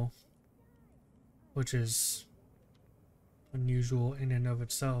unusual though. Which is unusual in and of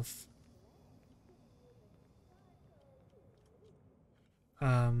itself.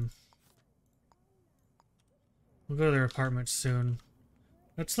 We'll go to their apartment soon.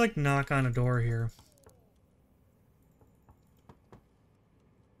 Let's like knock on a door here.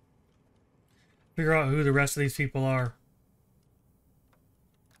 Figure out who the rest of these people are.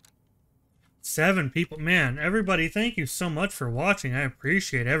 7 people. Man, everybody, thank you so much for watching. I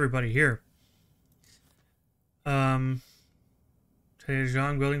appreciate everybody here. Today's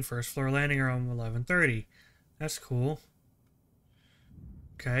Zhang building, first floor landing around 11:30. That's cool.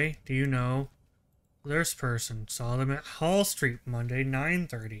 Okay, do you know this person? Saw them at Hall Street Monday,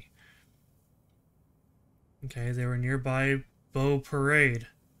 9:30. Okay, they were nearby Bow Parade.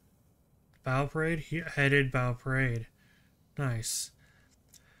 Bow Parade? He headed Bow Parade. Nice.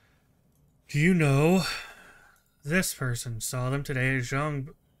 Do you know this person? Saw them today at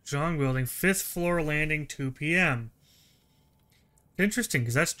Zhang building, 5th floor landing, 2 p.m. Interesting,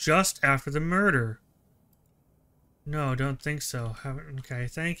 because that's just after the murder. No, don't think so. Okay,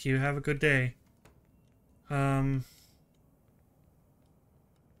 thank you. Have a good day.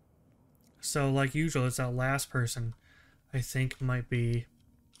 So, like usual, it's that last person I think might be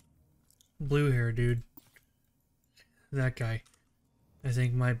blue hair dude. That guy. I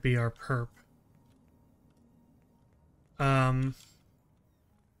think might be our perp.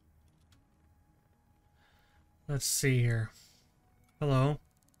 Let's see here. Hello.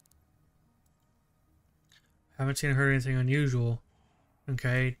 Haven't seen or heard anything unusual.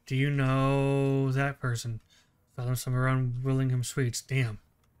 Okay, do you know that person? Saw them somewhere around Willingham Suites. Damn.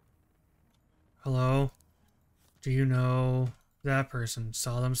 Hello? Do you know that person?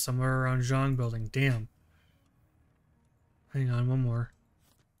 Saw them somewhere around Zhang building. Damn. Hang on, one more.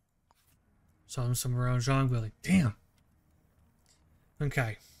 Saw them somewhere around Zhang building. Damn.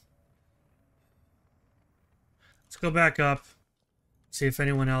 Okay. Let's go back up. See if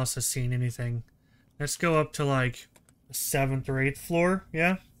anyone else has seen anything. Let's go up to like the 7th or 8th floor,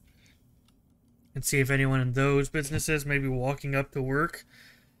 yeah? And see if anyone in those businesses, maybe walking up to work,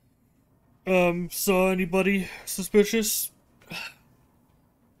 saw anybody suspicious.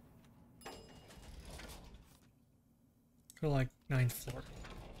 Go like 9th floor.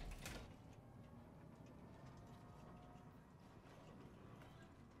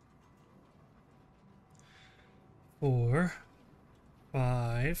 Four,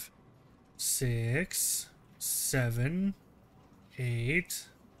 5, 6, 7, 8,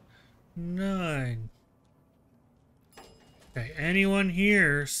 9. Okay, anyone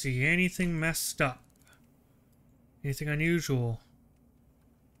here see anything messed up? Anything unusual?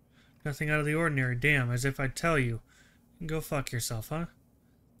 Nothing out of the ordinary. Damn, as if I'd tell you. Go fuck yourself, huh?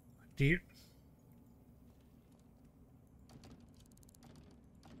 Do you...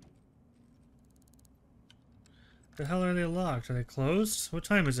 The hell are they locked? Are they closed? What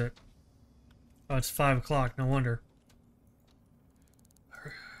time is it? Oh, it's 5 o'clock. No wonder.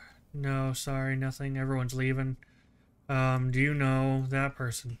 No, sorry, nothing. Everyone's leaving. Do you know that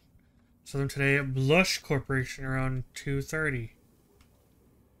person? Saw them today at Blush Corporation around 2:30.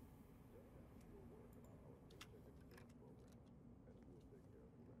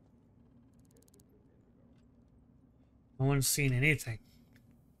 No one's seen anything.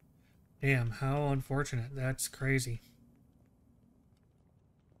 Damn, how unfortunate. That's crazy.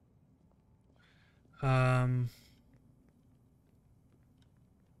 How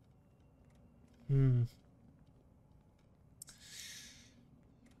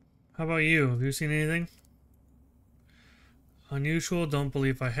about you? Have you seen anything? Unusual, don't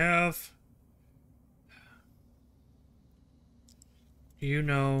believe I have. Do you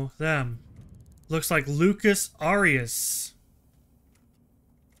know them? Looks like Lucas Arias.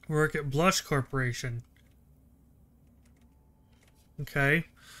 Work at Blush Corporation. Okay.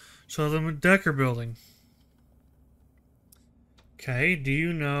 So them at Decker Building. Okay, do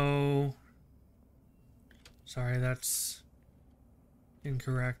you know... Sorry, that's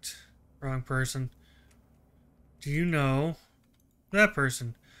incorrect. Wrong person. Do you know that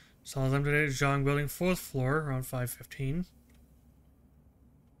person? Saw them today at Zhang Building, 4th floor, around 5:15.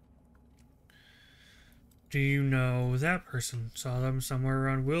 Do you know that person? Saw them somewhere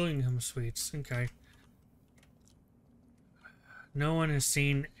around Willingham Suites. Okay. No one has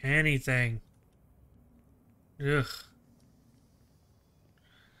seen anything. Ugh.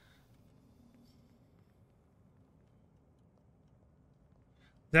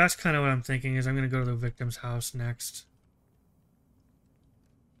 That's kind of what I'm thinking, is I'm going to go to the victim's house next.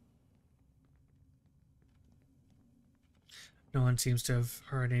 No one seems to have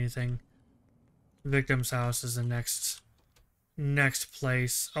heard anything. Victim's house is the next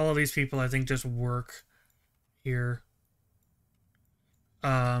place. All of these people, I think, just work here.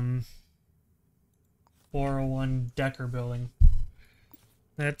 401 Decker building.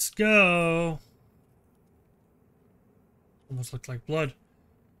 Let's go. Almost looked like blood.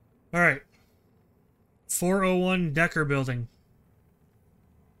 All right. 401 Decker building.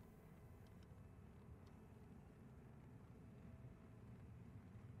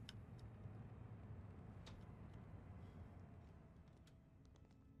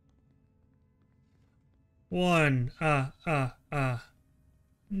 One,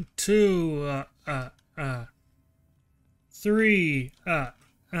 two, three,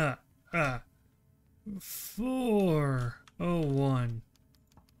 401.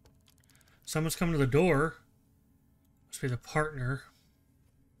 Someone's coming to the door. Must be the partner.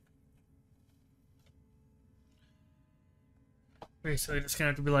 Basically, just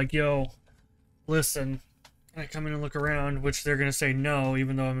gonna have to be like, yo, listen, can I come in and look around? Which they're gonna say no,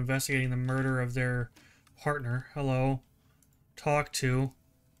 even though I'm investigating the murder of their partner. Hello. Talk to.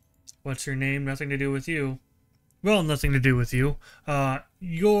 What's your name? Nothing to do with you. Well, nothing to do with you.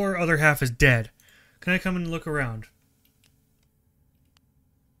 Your other half is dead. Can I come in and look around?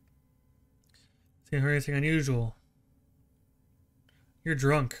 See, heard anything unusual? You're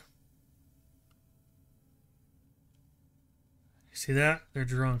drunk. You see that? They're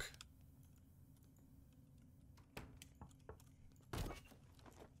drunk.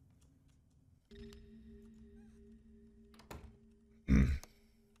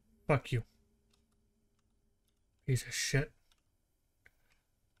 Fuck you. Piece of shit.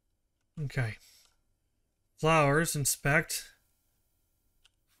 Okay. Flowers, inspect.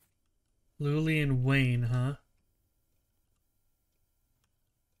 Luli and Wayne, huh?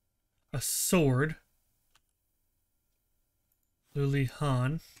 A sword. Luli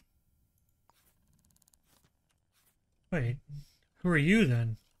Han. Wait, who are you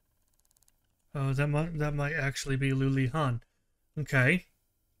then? Oh, that might actually be Luli Han. Okay.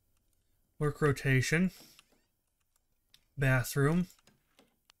 Work rotation. Bathroom.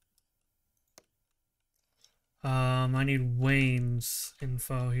 I need Wayne's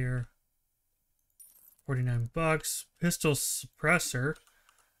info here. 49 bucks. Pistol suppressor. It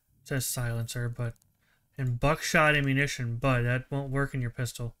says silencer, but... And buckshot ammunition, but that won't work in your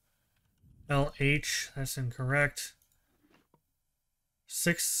pistol. LH, that's incorrect.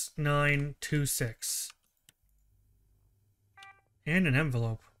 6926. And an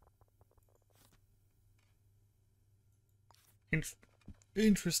envelope.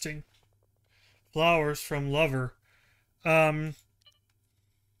 Interesting. Flowers from Lover.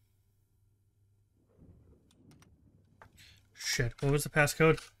 Shit, what was the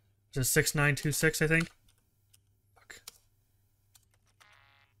passcode? Was it 6926, I think? Fuck.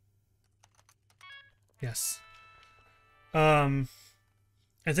 Yes. I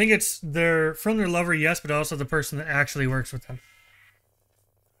think it's from their lover, yes, but also the person that actually works with them.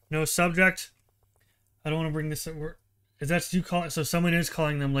 No subject. I don't want to bring this at work. If that's you call it, so someone is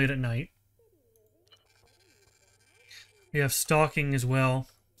calling them late at night. We have stalking as well.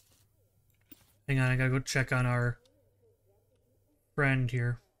 Hang on, I gotta go check on our friend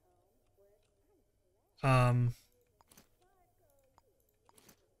here. I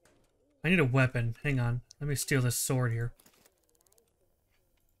need a weapon. Hang on. Let me steal this sword here.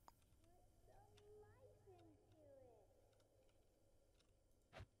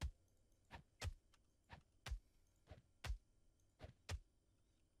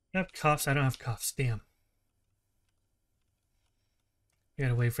 I have cuffs. I don't have cuffs. Damn. I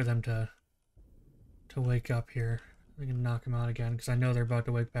gotta wait for them to wake up here. I can knock them out again because I know they're about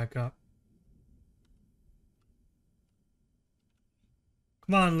to wake back up.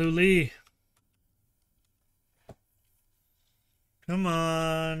 Come on, Luli. Come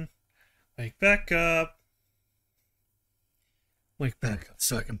on. Wake back up. Wake back up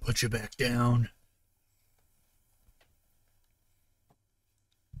so I can put you back down.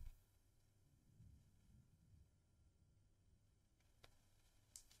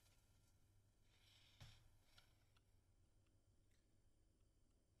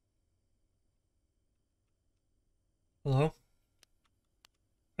 Hello?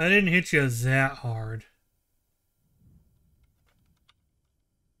 I didn't hit you that hard.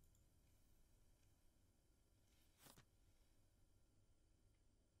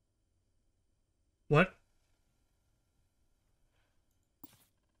 What?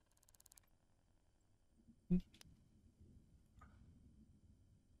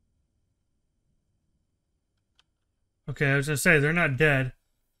 Okay, I was gonna say, they're not dead.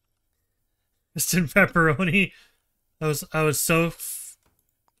 Just in pepperoni. I was so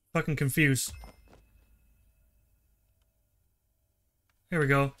fucking confused. There we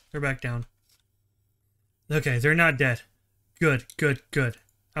go. They're back down. Okay, they're not dead. Good, good, good.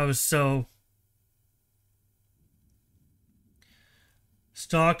 I was so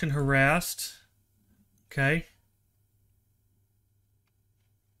stalked and harassed. Okay.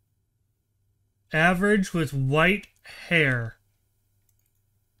 Average with white hair.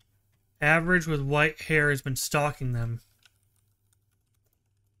 Average with white hair has been stalking them.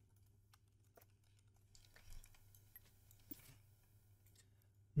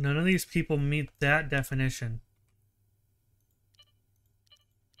 None of these people meet that definition.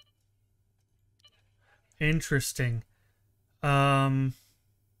 Interesting.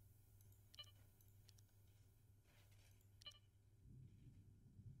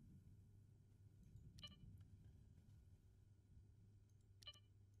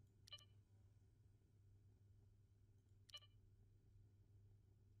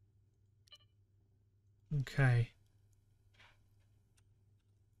 Okay.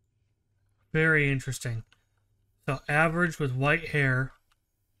 Very interesting. So average with white hair.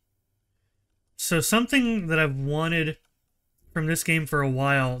 So something that I've wanted from this game for a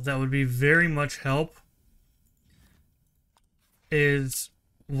while that would be very much help is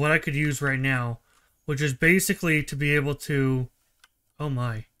what I could use right now, which is basically to be able to... Oh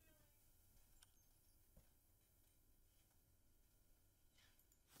my.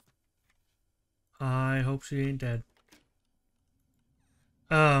 I hope she ain't dead.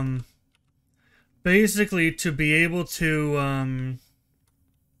 Basically to be able to,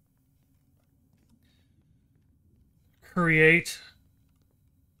 create,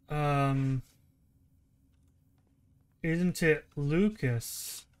 isn't it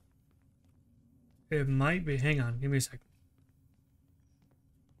Lucas? It might be. Hang on, give me a sec.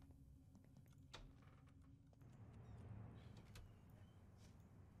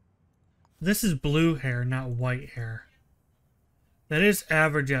 This is blue hair, not white hair. That is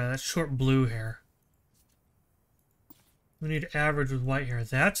average, yeah, that's short blue hair. We need average with white hair.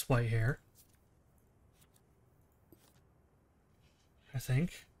 That's white hair. I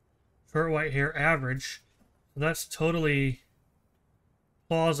think. Short white hair, average. So that's totally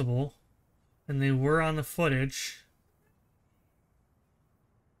plausible. And they were on the footage.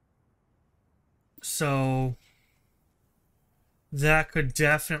 So that could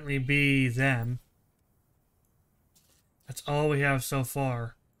definitely be them. That's all we have so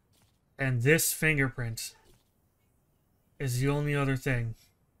far. And this fingerprint is the only other thing.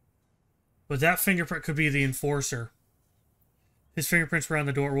 But that fingerprint could be the enforcer. His fingerprints were on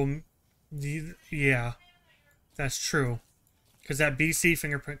the door. Well, yeah, that's true. Because that BC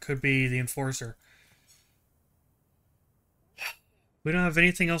fingerprint could be the enforcer. We don't have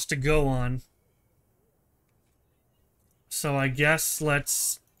anything else to go on. So I guess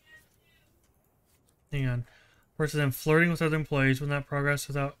let's... Hang on. Reports of them flirting with other employees will not progress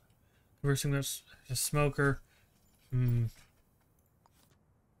without conversing with a smoker.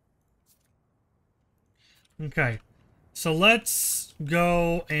 Okay. So let's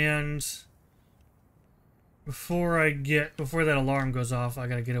go and... Before that alarm goes off, I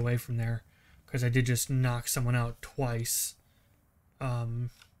gotta get away from there. Because I did just knock someone out twice.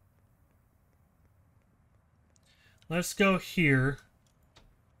 Let's go here.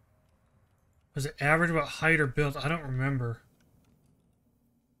 Was it average about height or build? I don't remember.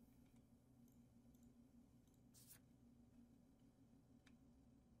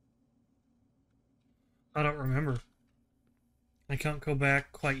 I don't remember. I can't go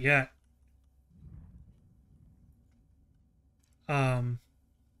back quite yet. Who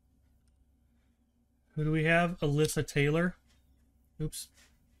do we have? Alyssa Taylor. Oops.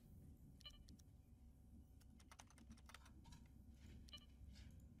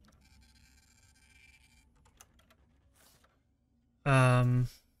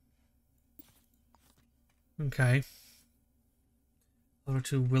 Okay. Over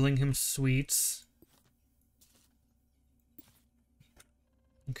to Willingham Suites.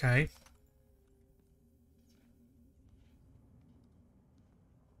 Okay.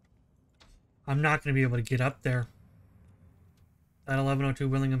 I'm not going to be able to get up there. That 1102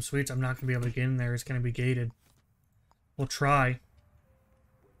 Willingham Suites, I'm not going to be able to get in there. It's going to be gated. We'll try.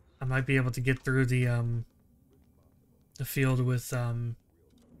 I might be able to get through the field with,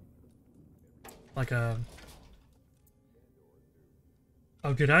 like a...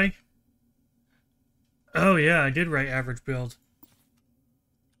 Oh, did I? Oh, yeah, I did write average build.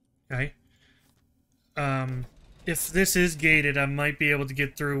 Okay. If this is gated, I might be able to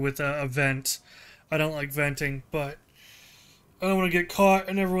get through with a vent. I don't like venting, but I don't want to get caught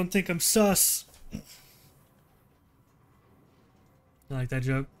and everyone think I'm sus. You like that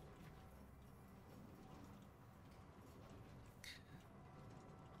joke?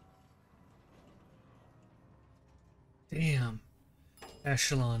 Damn.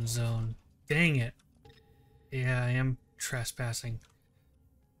 Echelon zone. Dang it. Yeah, I am trespassing.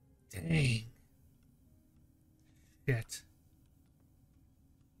 Dang. Shit.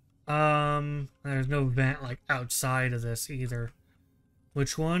 There's no vent like outside of this either.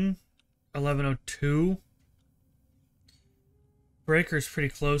 Which one? 1102? Breaker's pretty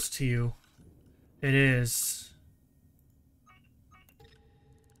close to you. It is.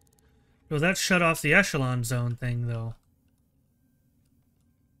 Well, that shut off the echelon zone thing, though.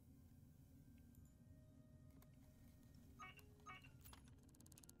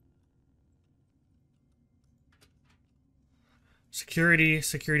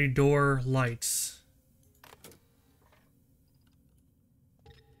 Security door lights.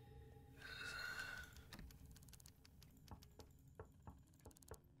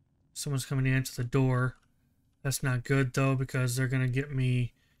 Someone's coming to answer the door. That's not good, though, because they're going to get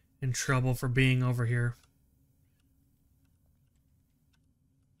me in trouble for being over here.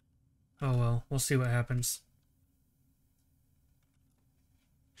 Oh well, we'll see what happens.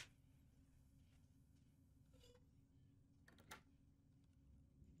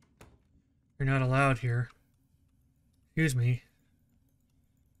 You're not allowed here. Excuse me.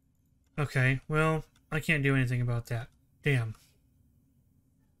 Okay, well, I can't do anything about that. Damn.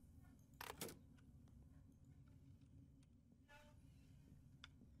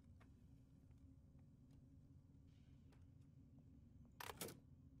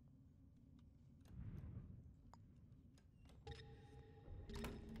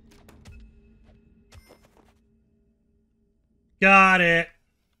 Got it.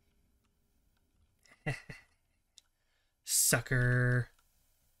 Sucker.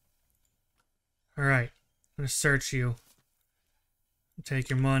 Alright. I'm gonna search you. Take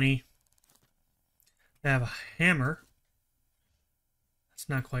your money. I have a hammer. That's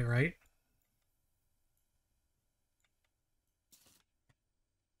not quite right.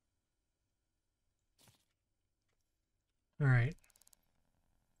 Alright.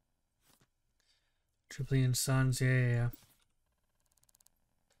 Triplean Sons, yeah.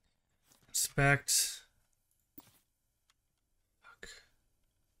 Inspect. Fuck.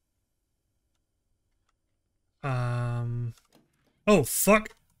 Oh, fuck.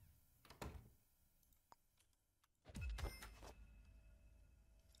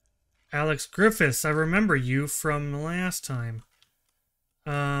 Alex Griffiths, I remember you from the last time.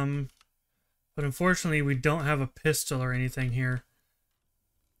 But unfortunately we don't have a pistol or anything here.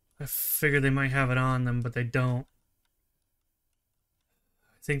 I figured they might have it on them, but they don't.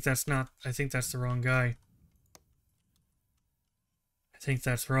 I think that's the wrong guy. I think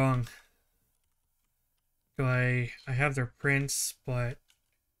that's wrong. I have their prints, but...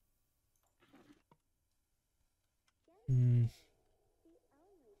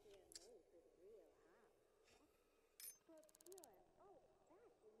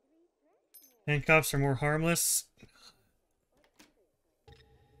 Handcuffs are more harmless.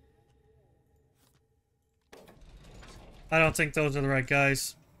 I don't think those are the right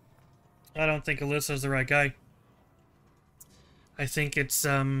guys. I don't think Alyssa's the right guy. I think it's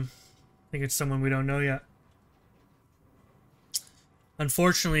someone we don't know yet.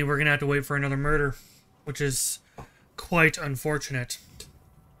 Unfortunately, we're gonna have to wait for another murder, which is quite unfortunate.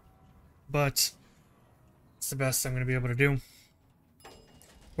 But it's the best I'm gonna be able to do.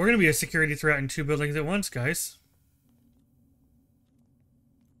 We're gonna be a security threat in 2 buildings at once, guys.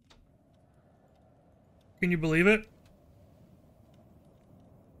 Can you believe it?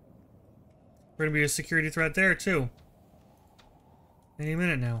 We're gonna be a security threat there, too. Any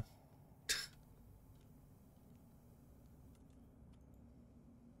minute now.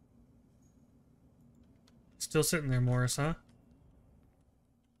 Still sitting there, Morris, huh?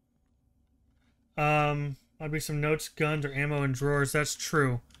 Might be some notes, guns, or ammo in drawers. That's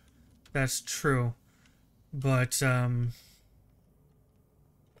true. That's true. But, I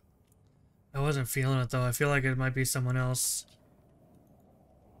wasn't feeling it, though. I feel like it might be someone else.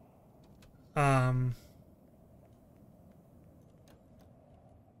 For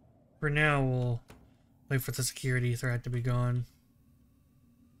now, we'll wait for the security threat to be gone.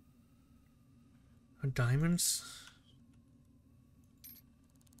 Diamonds?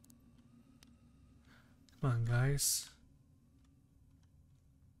 Come on, guys.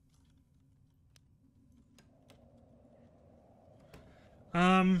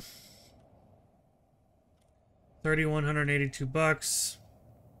 $3,182.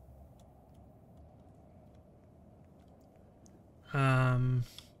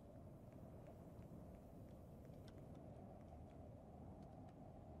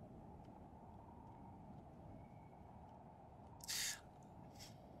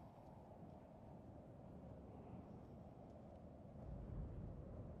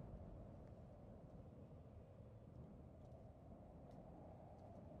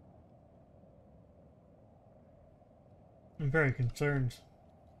 I'm very concerned.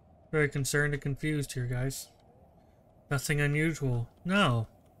 Very concerned and confused here, guys. Nothing unusual. No.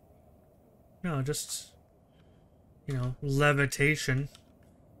 No, just, you know, levitation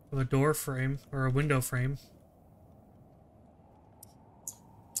of a door frame or a window frame.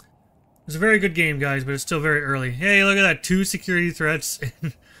 It's a very good game, guys, but it's still very early. Hey, look at that. 2 security threats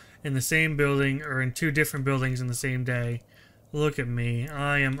in the same building, or in 2 different buildings in the same day. Look at me.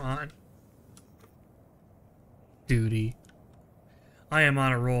 I am on duty. I am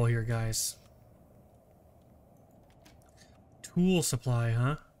on a roll here, guys. Tool supply,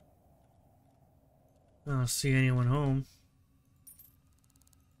 huh? I don't see anyone home.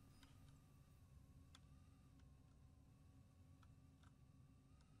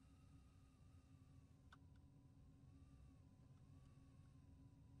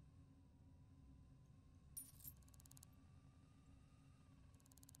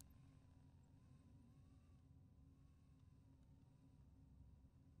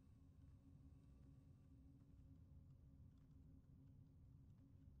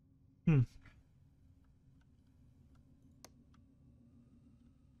 Hmm.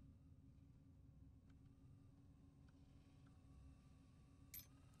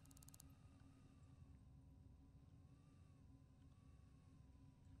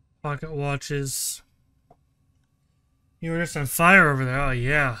 Pocket watches. You were just on fire over there. Oh,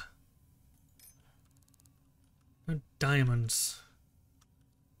 yeah. Diamonds.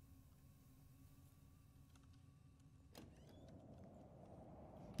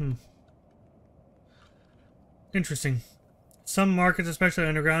 Hmm. Interesting. Some markets, especially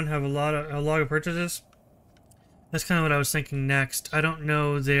underground, have a log of purchases. That's kind of what I was thinking next. I don't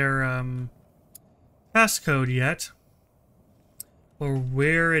know their passcode yet, or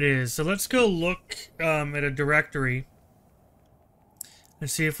where it is. So let's go look at a directory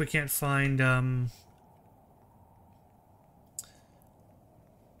and see if we can't find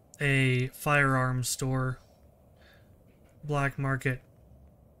a firearms store, black market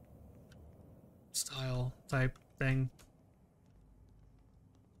style type thing.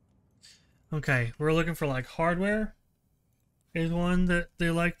 Okay, we're looking for like hardware is one that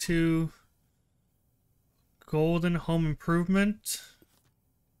they like to. Golden home improvement.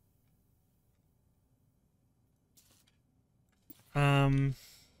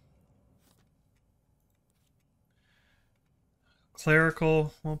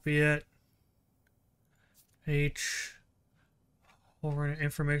 Clerical won't be it. H. Over an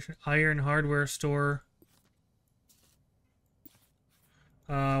information. Iron hardware store.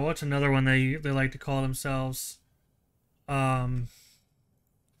 What's another one they like to call themselves?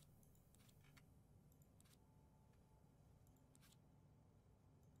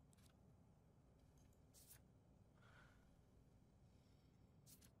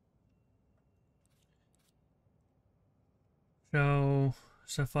 Show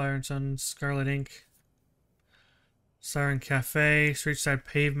Sapphire and Sun, Scarlet Ink, Siren Cafe, Streetside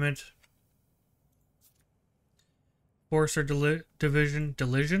Pavement, Forcer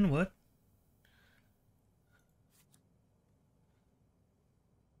Division, what?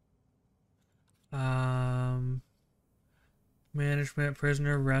 Management,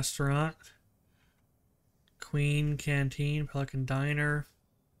 Prisoner, Restaurant, Queen Canteen, Pelican Diner.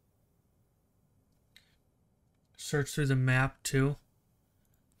 Search through the map too.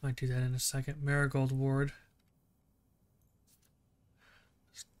 Might do that in a second. Marigold Ward.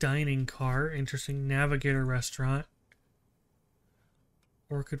 Dining car. Interesting. Navigator Restaurant.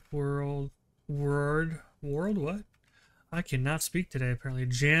 Orchid World. World what? I cannot speak today apparently.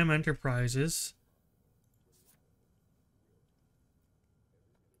 Jam Enterprises.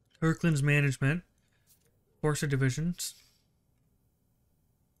 Kirkland's Management. Forcer Divisions.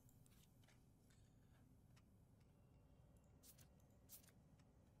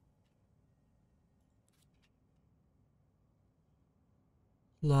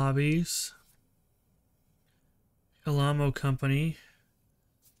 Lobbies. Alamo Company.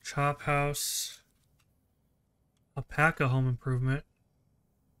 Chop House. Alpaca Home Improvement.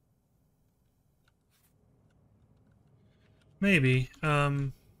 Maybe.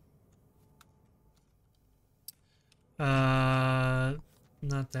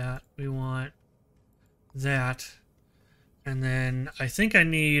 Not that. We want that. And then I think I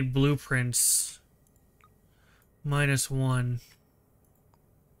need blueprints. -1.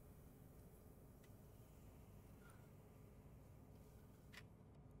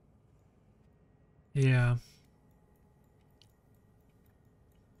 Yeah.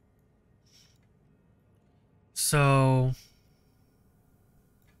 So,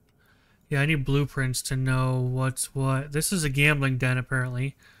 yeah, I need blueprints to know what's what. This is a gambling den,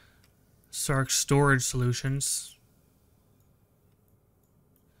 apparently. Sark Storage Solutions.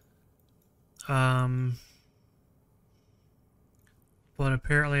 But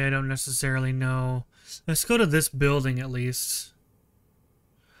apparently I don't necessarily know. Let's go to this building at least.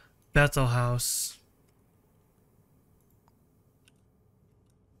 Bethel House.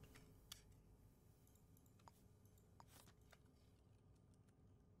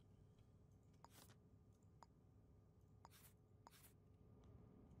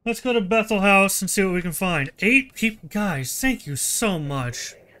 Let's go to Bethel House and see what we can find. 8 people. Guys, thank you so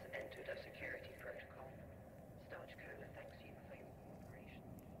much.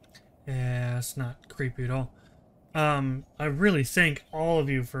 Yeah, it's not creepy at all. I really thank all of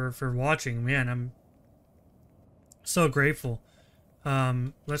you for watching. Man, I'm so grateful.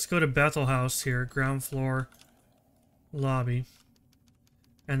 Let's go to Bethel House here, ground floor lobby.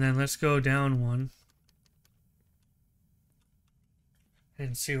 And then let's go down one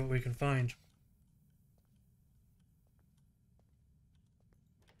and see what we can find.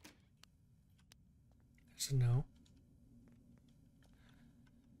 That's a no.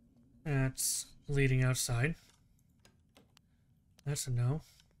 That's leading outside. That's a no.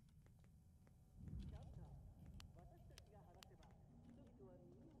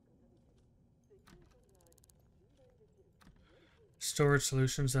 Storage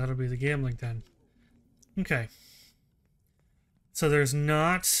solutions, that'll be the gambling den. Okay. So there's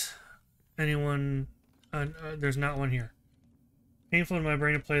not anyone, there's not one here. Painful in my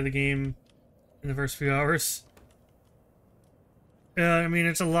brain to play the game in the first few hours. I mean,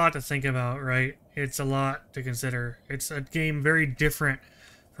 it's a lot to think about, right? It's a lot to consider. It's a game very different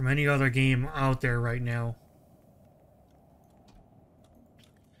from any other game out there right now.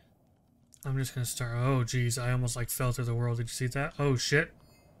 I'm just gonna start. Oh, geez, I almost like fell through the world. Did you see that? Oh, shit.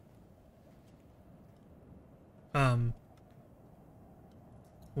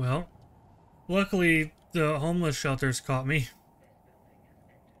 Well, luckily the homeless shelters caught me.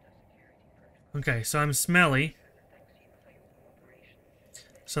 Okay, so I'm smelly.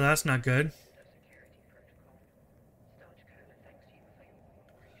 So that's not good.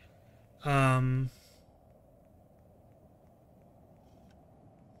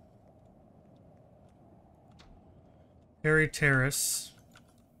 Harry Terrace.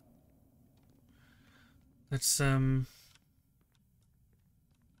 Let's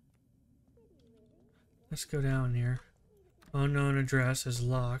go down here. Unknown address is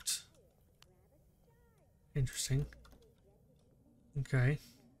locked. Interesting. Okay.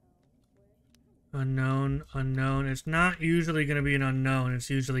 Unknown, unknown. It's not usually going to be an unknown. It's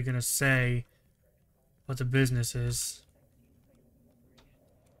usually going to say what the business is.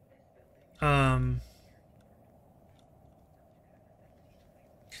 I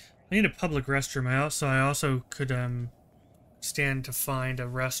need a public restroom. I also could stand to find a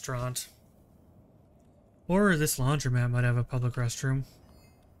restaurant. Or this laundromat might have a public restroom.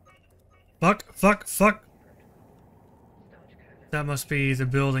 Fuck. That must be the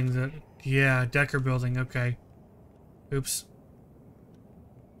building that... Yeah, Decker building, okay. Oops.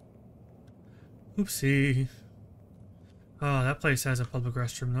 Oopsie. Oh, that place has a public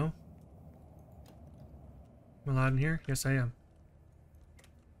restroom, though. Am I allowed in here? Yes, I am.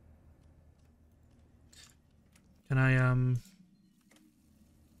 Can I,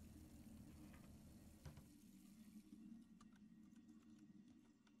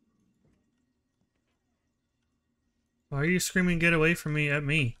 Why are you screaming get away from me at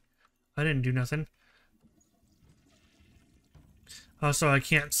me? I didn't do nothing. Also, I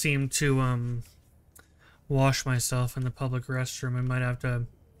can't seem to, wash myself in the public restroom. I might have to,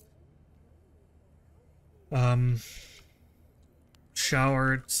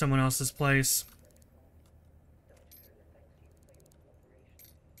 shower at someone else's place.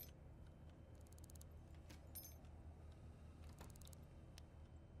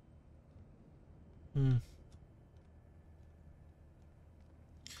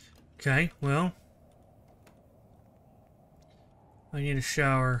 Okay, well, I need a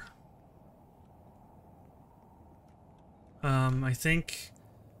shower. I think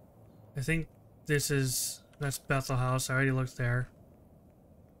that's Bethel House. I already looked there.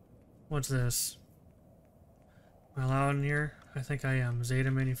 What's this? Am I allowed in here? I think I am. Zeta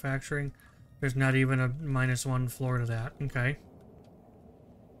Manufacturing. There's not even a -1 floor to that. Okay.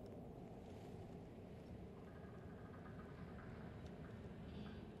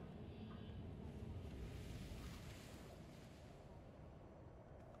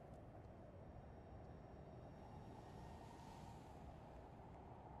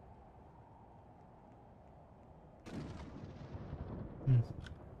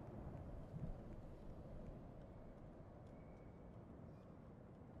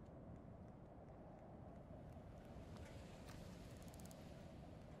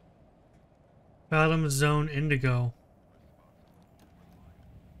 Fathom Zone Indigo.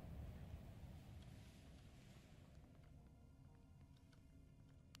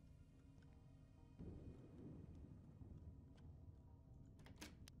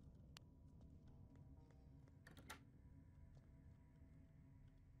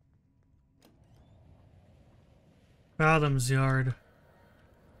 Fathom's Yard.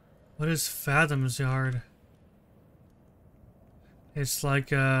 What is Fathom's Yard? It's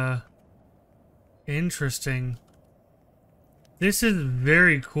like, interesting. This is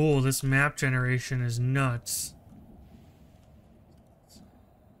very cool. This map generation is nuts.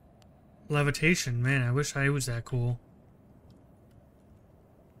 Levitation. Man, I wish I was that cool.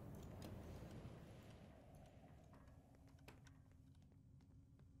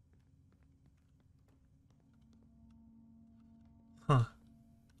 Huh.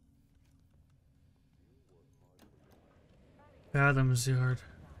 Fathom's Yard.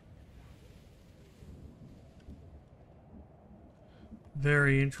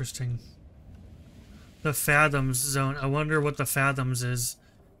 Very interesting. The Fathoms Zone. I wonder what the Fathoms is.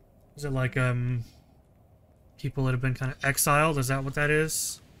 Is it like, people that have been kind of exiled? Is that what that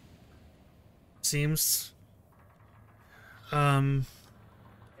is? Seems. So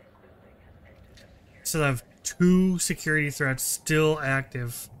I have 2 security threats still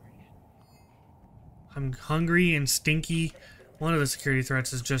active. I'm hungry and stinky. One of the security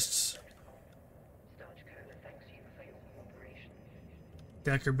threats is just...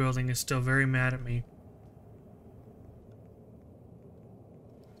 Decker building is still very mad at me.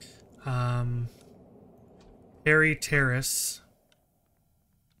 Perry Terrace.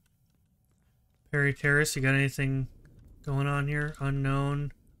 Perry Terrace, you got anything going on here?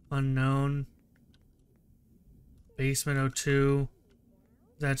 Unknown. Unknown. Basement 02.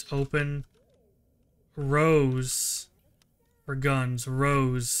 That's open. Rose. For guns.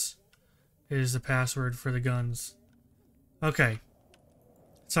 Rose is the password for the guns. Okay.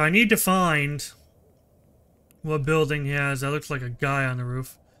 So I need to find what building has. That looks like a guy on the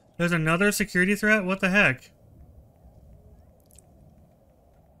roof. There's another security threat? What the heck?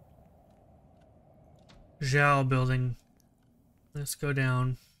 Zhao building. Let's go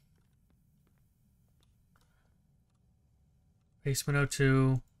down. Basement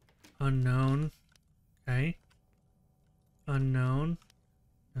 02. Unknown. Okay. Unknown.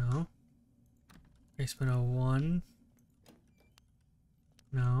 No. Basement 01.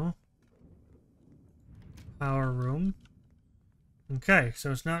 No. Power room. Okay,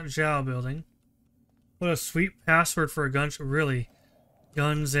 so it's not Zhao building. What a sweet password for a gun. Really.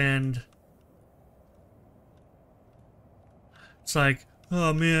 Guns and... It's like,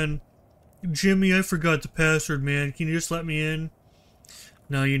 oh man, Jimmy, I forgot the password, man. Can you just let me in?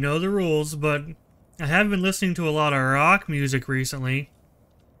 No, you know the rules, but I have been listening to a lot of rock music recently.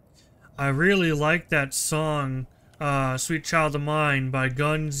 I really like that song, Sweet Child of Mine by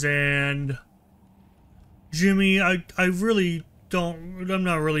Guns and... Jimmy, I really don't... I'm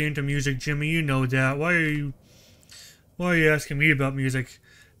not really into music, Jimmy. You know that. Why are you asking me about music?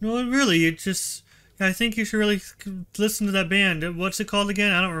 No, really, it just... I think you should really listen to that band. What's it called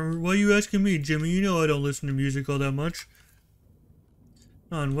again? I don't remember. Why are you asking me, Jimmy? You know I don't listen to music all that much.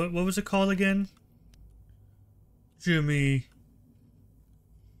 On what was it called again? Jimmy.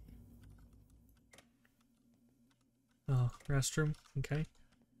 Oh, restroom. Okay.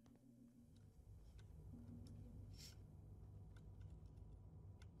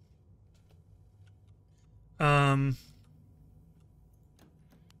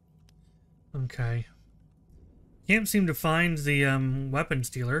 Okay. Can't seem to find the weapons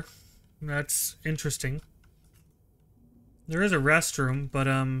dealer. That's interesting. There is a restroom, but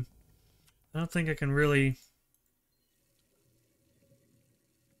I don't think I can really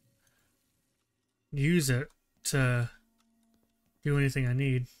use it to do anything I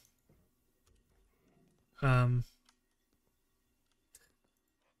need.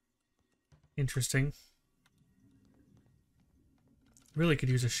 Interesting. Really could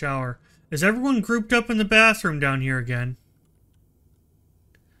use a shower. Is everyone grouped up in the bathroom down here again?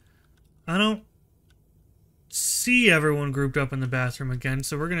 I don't see everyone grouped up in the bathroom again,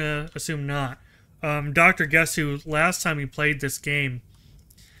 so we're gonna assume not. Dr. Guess Who, last time we played this game,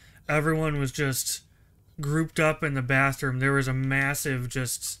 everyone was just grouped up in the bathroom. There was a massive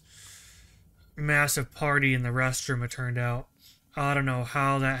party in the restroom, it turned out. I don't know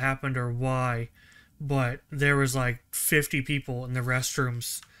how that happened or why, but there was like 50 people in the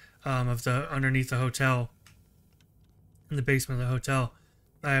restrooms of the underneath the hotel, in the basement of the hotel.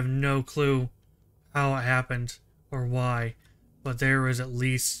 I have no clue how it happened or why, but there was at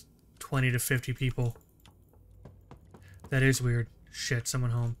least 20 to 50 people. That is weird. Shit, someone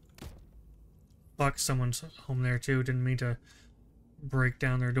home. fuck, someone's home there too. Didn't mean to break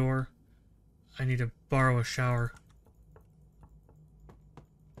down their door. I need to borrow a shower.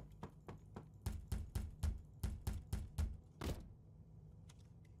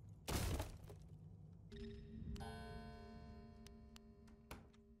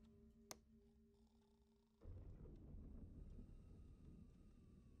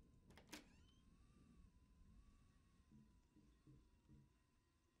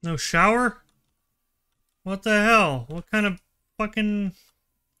 No shower? What the hell? What kind of fucking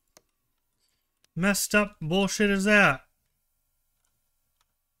messed up bullshit is that?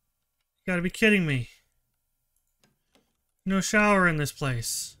 You gotta be kidding me. No shower in this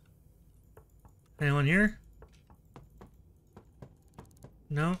place. Anyone here?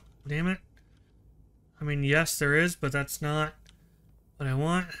 No? Damn it. I mean, yes, there is, but that's not what I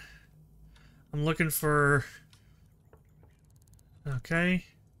want. I'm looking for... Okay.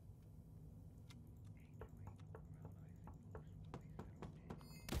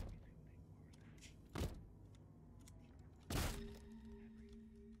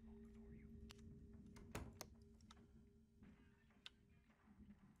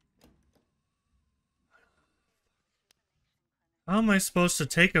 How am I supposed to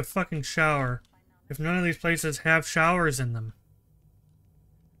take a fucking shower if none of these places have showers in them?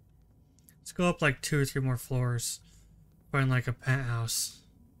 Let's go up like 2 or 3 more floors. Find like a penthouse.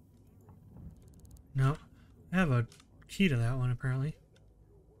 No. I have a key to that one apparently.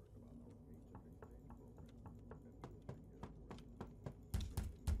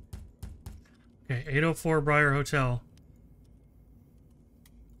 Okay, 804 Briar Hotel.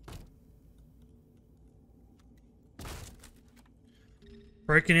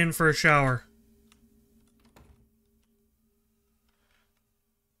 Breaking in for a shower.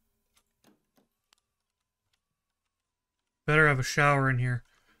 Better have a shower in here.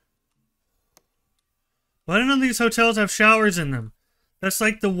 Why do none of these hotels have showers in them? That's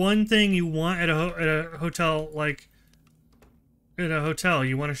like the one thing you want at a hotel, like... At a hotel,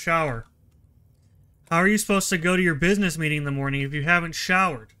 you want a shower. How are you supposed to go to your business meeting in the morning if you haven't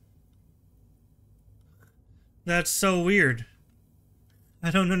showered? That's so weird. I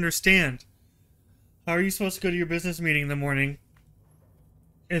don't understand. How are you supposed to go to your business meeting in the morning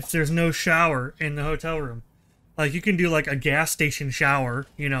if there's no shower in the hotel room? Like, you can do, like, a gas station shower,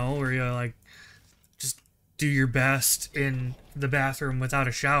 you know, where you, like, just do your best in the bathroom without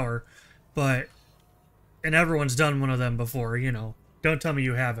a shower. But, and everyone's done one of them before, you know. Don't tell me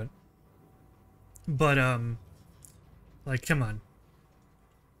you haven't. But, like, come on.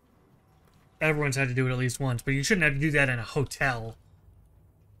 Everyone's had to do it at least once, but you shouldn't have to do that in a hotel.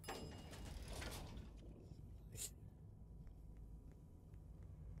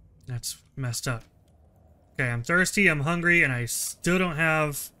 That's messed up. Okay, I'm thirsty, I'm hungry, and I still don't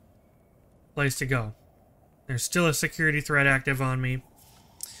have a place to go. There's still a security threat active on me.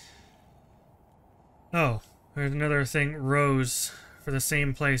 Oh, there's another thing, Rose, for the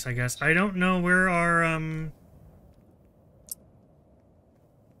same place, I guess. I don't know where our,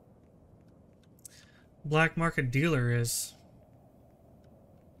 black market dealer is.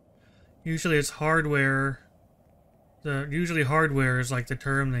 Usually it's hardware. Usually hardware is like the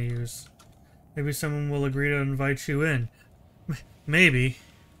term they use. Maybe someone will agree to invite you in. Maybe.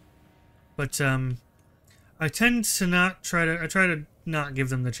 But, I tend to not try to... I try to not give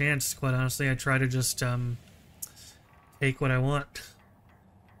them the chance, quite honestly. I try to just, take what I want.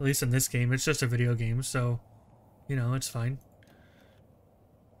 At least in this game. It's just a video game, so... You know, it's fine.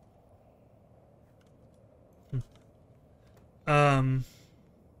 I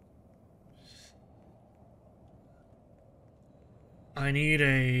need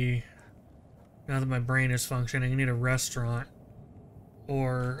a... Now that my brain is functioning, I need a restaurant.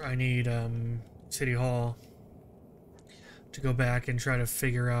 Or I need, City Hall. To go back and try to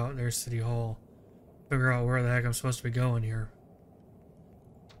figure out their City Hall. Figure out where the heck I'm supposed to be going here.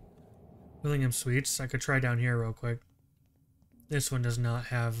 Willingham Suites. I could try down here real quick. This one does not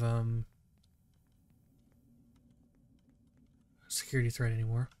have, security threat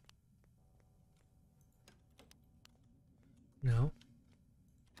anymore. No.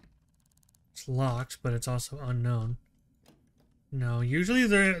 It's locked, but it's also unknown. No, usually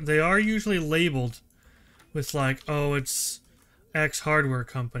they are usually labeled with like, oh, it's X hardware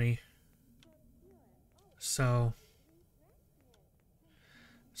company. So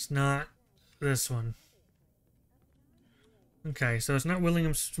it's not this one. Okay, so it's not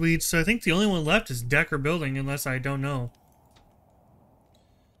Willingham Suites. So I think the only one left is Decker Building, unless I don't know.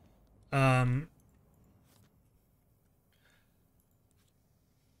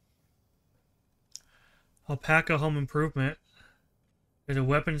 Alpaca Home Improvement There's a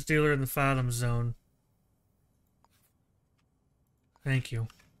weapons dealer in the Fathom Zone. Thank you.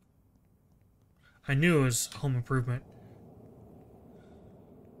 I knew it was home improvement.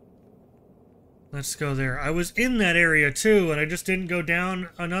 Let's go there. I was in that area too, and I just didn't go down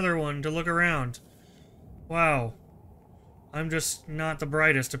another one to look around. Wow. I'm just not the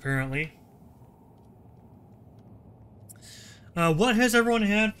brightest, apparently. What has everyone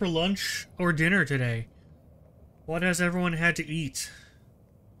had for lunch or dinner today? What has everyone had to eat?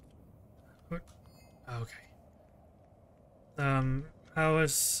 What? Okay. How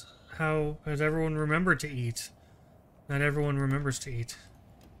has everyone remembered to eat? Not everyone remembers to eat.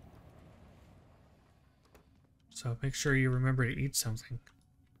 So make sure you remember to eat something,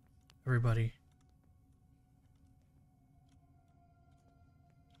 everybody.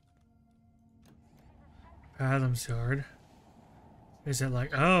 Fathom's Yard. Is it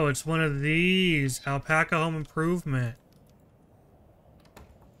like, oh, it's one of these. Alpaca Home Improvement.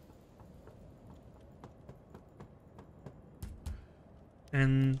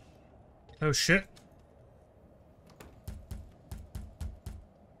 And, oh shit.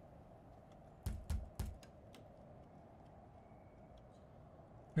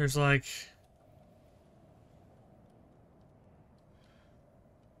 There's like...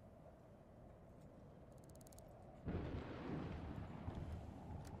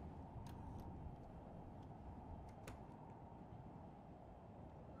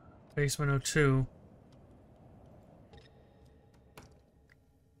 Basement 02.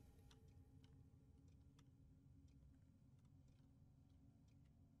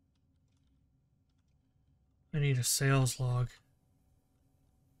 I need a sales log.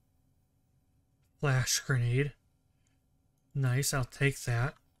 Flash grenade. Nice, I'll take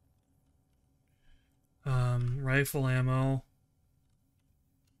that. Rifle ammo.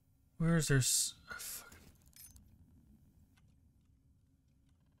 Where is there...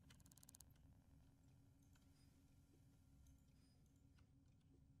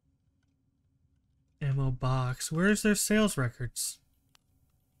 Ammo box. Where's their sales records?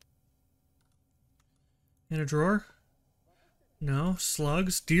 In a drawer? No.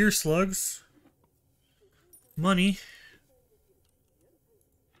 Slugs. Deer slugs. Money.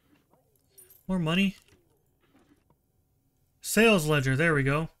 More money. Sales ledger. There we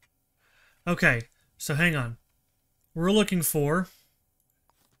go. Okay. So hang on. We're looking for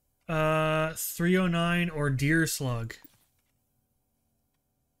 309 or deer slug.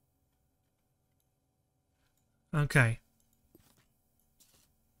 Okay.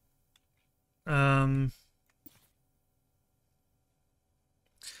 Oh,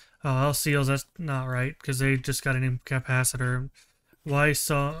 LCOs, that's not right, because they just got an incapacitor. Why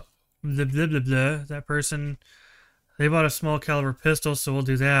saw... Blah, blah, blah, blah. That person... They bought a small caliber pistol, so we'll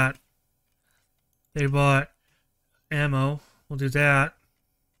do that. They bought ammo. We'll do that.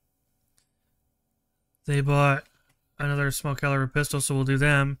 They bought another small caliber pistol, so we'll do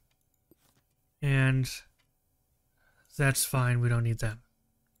them. And... That's fine, we don't need them.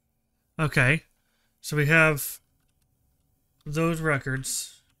 Okay. So we have... those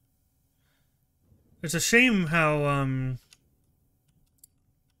records. It's a shame how,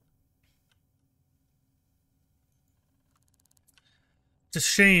 it's a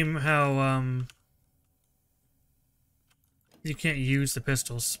shame how, you can't use the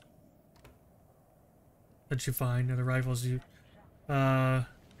pistols that you find, or the rifles you, I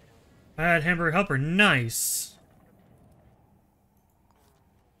had hamburger helper, nice!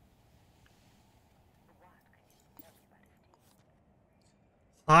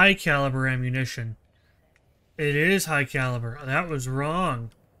 High caliber ammunition. It is high caliber. That was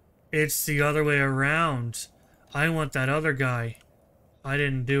wrong. It's the other way around. I want that other guy. I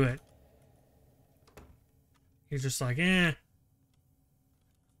didn't do it. He's just like, eh.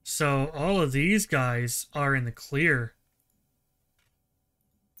 So all of these guys are in the clear.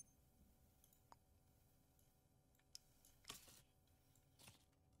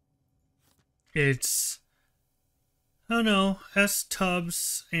 It's... oh no, S.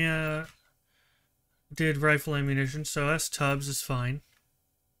 Tubbs did rifle ammunition, so S. Tubbs is fine.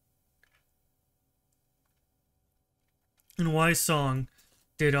 And Y. Song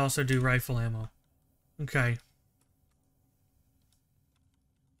did also do rifle ammo. Okay.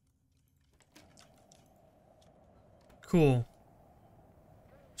 Cool.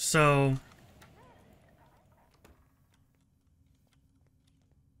 So...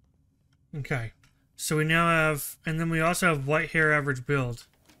 okay. So we now have... and then we also have white hair average build.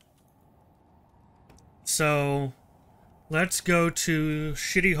 So... let's go to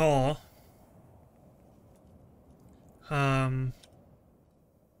Shitty Hall.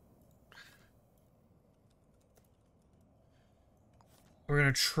 We're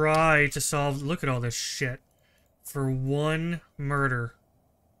gonna try to solve... Look at all this shit. For one murder.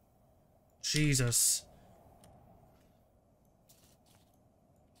 Jesus.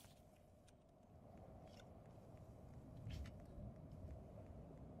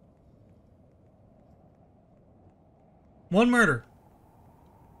 One murder.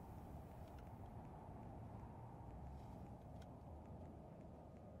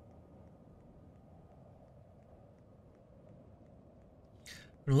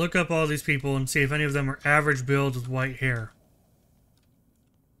 I'm gonna look up all these people and see if any of them are average build with white hair.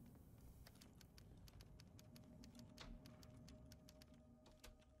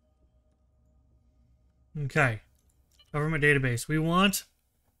 Okay. Government database. We want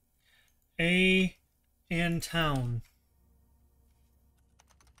A and town.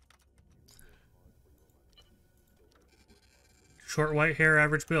 Short white hair,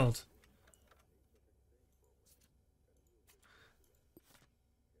 average build.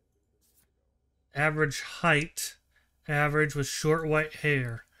 Average height, average with short white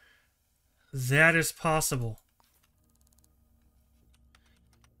hair. That is possible.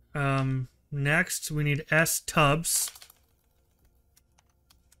 Next, we need S Tubbs.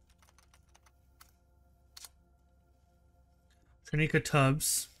 Tranika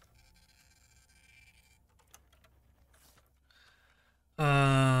Tubbs.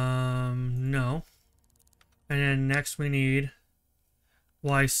 No. And then next we need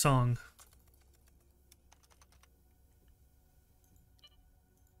Y Song.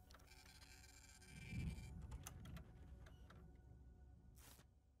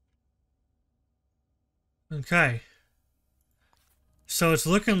 Okay. So it's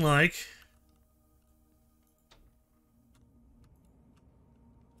looking like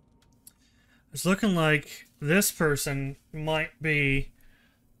this person might be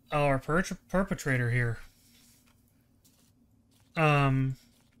our perpetrator here.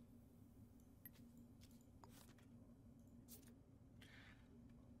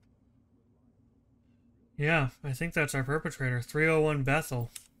 Yeah, I think that's our perpetrator. 301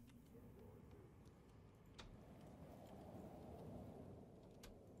 Bethel.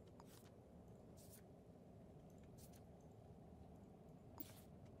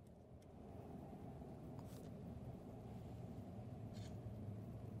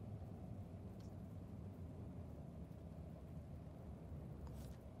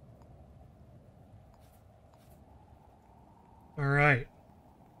 All right.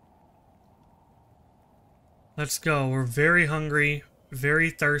 Let's go. We're very hungry,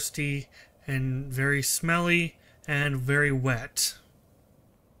 very thirsty, and very smelly, and very wet.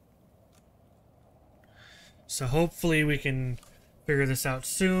 So hopefully we can figure this out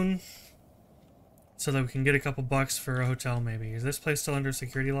soon, so that we can get a couple bucks for a hotel maybe. Is this place still under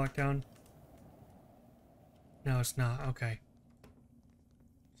security lockdown? No, it's not. Okay.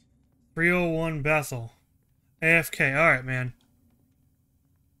 301 Bethel. AFK. Alright, man.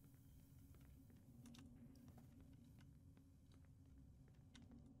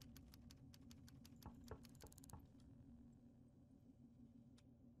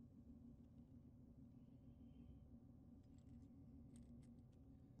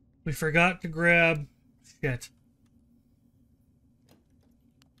 We forgot to grab... Shit.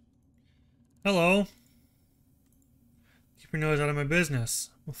 Hello. Keep your nose out of my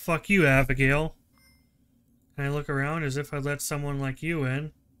business. Well, fuck you, Abigail. Can I look around as if I'd let someone like you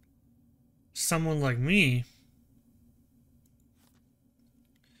in? Someone like me?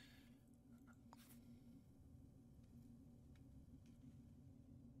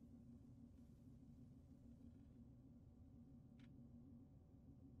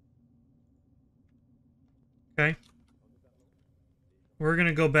 Okay. We're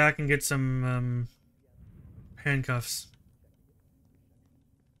gonna go back and get some, handcuffs.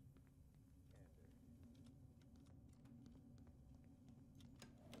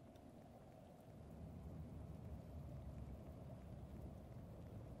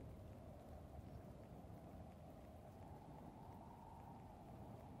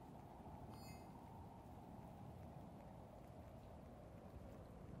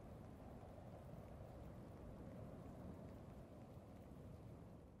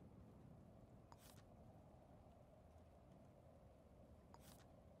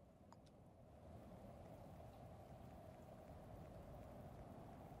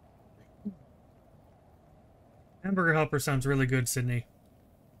 Hamburger helper sounds really good, Sydney.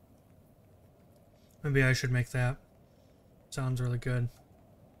 Maybe I should make that. Sounds really good.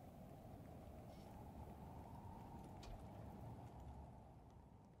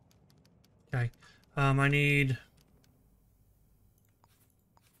 Okay. I need...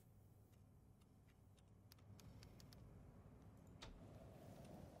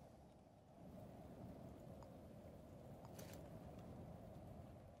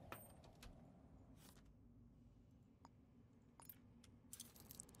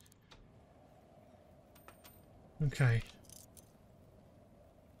 Okay.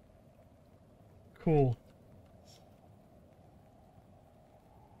 Cool.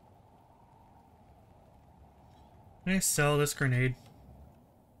 Can I sell this grenade?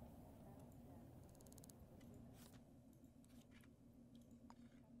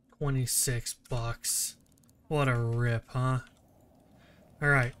 $26. What a rip, huh?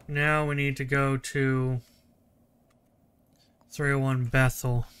 Alright, now we need to go to 301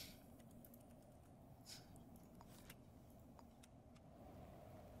 Bethel.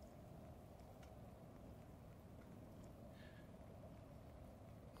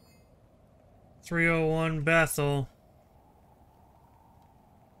 .301 Bethel.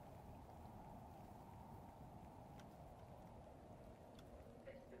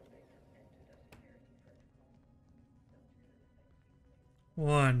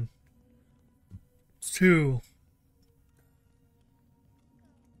 One, two,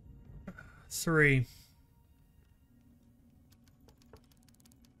 three.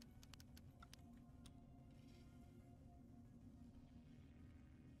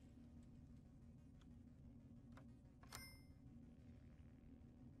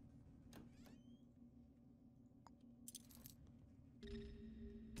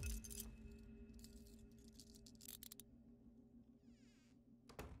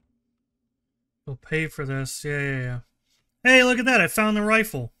 We'll pay for this. Yeah. Hey, look at that. I found the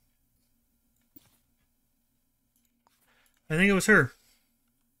rifle. I think it was her.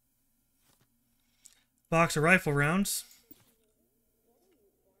 Box of rifle rounds.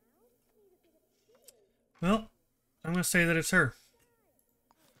 Well, I'm going to say that it's her.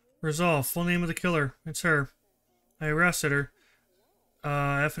 Resolve. Full name of the killer. It's her. I arrested her.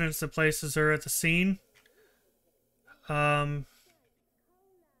 Evidence that places her at the scene.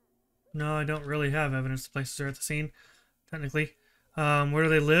 No, I don't really have evidence that places her at the scene, technically. Where do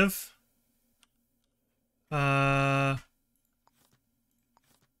they live?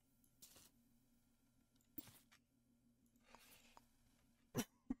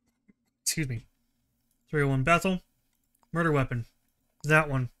 Excuse me. 301 Bethel. Murder weapon. That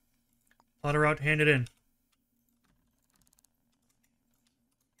one. Plot her out, hand it in.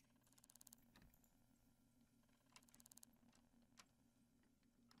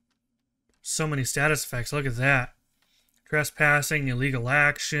 So many status effects. Look at that. Trespassing, illegal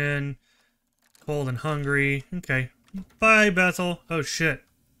action, cold and hungry. Okay. Bye, Bethel. Oh, shit.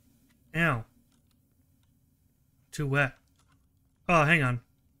 Ow. Too wet. Oh, hang on.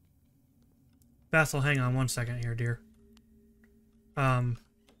 Bethel, hang on one second here, dear. Hang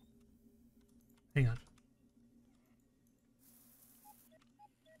on.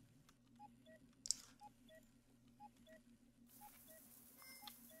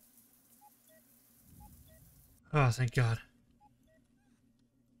 Oh, thank God.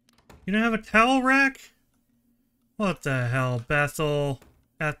 You don't have a towel rack? What the hell, Bethel?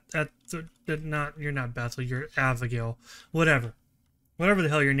 You're not Bethel, you're Abigail. Whatever. Whatever the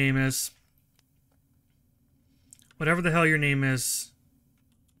hell your name is. Whatever the hell your name is.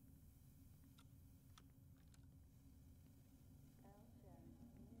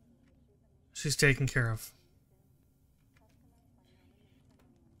 She's taken care of.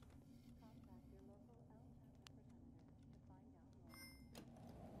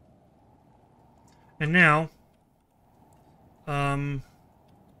 And now, let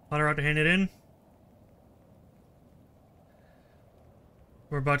her out to hand it in.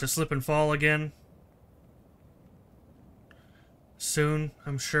 We're about to slip and fall again. Soon,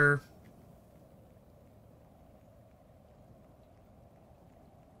 I'm sure.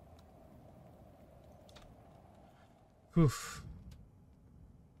 Oof.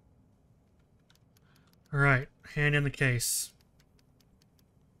 Alright, hand in the case.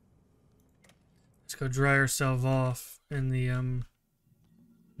 Let's go dry ourselves off in the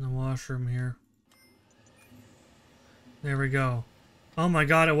washroom here. There we go. Oh my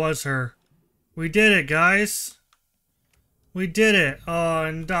God, it was her. We did it, guys. We did it. Oh,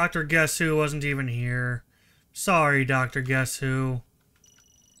 and Dr. Guess Who wasn't even here. Sorry, Dr. Guess Who.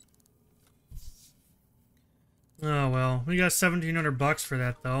 Oh well, we got $1,700 for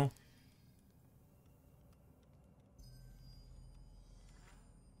that though.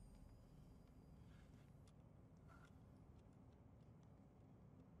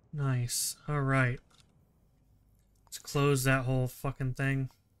 Nice. Alright. Let's close that whole fucking thing.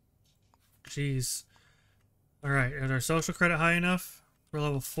 Jeez. Alright, is our social credit high enough? We're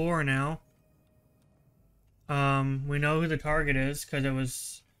level 4 now. We know who the target is, because it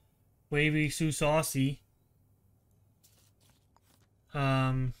was Wavy Sue Saucy.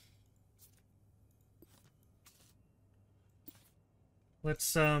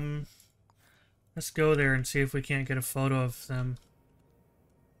 Let's Let's go there and see if we can't get a photo of them.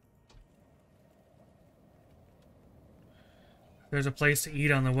 If there's a place to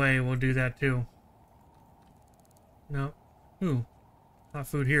eat on the way, we'll do that too. No. Ooh. Hot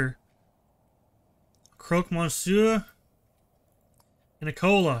food here. Croque Monsieur and a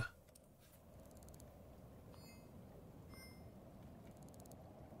cola.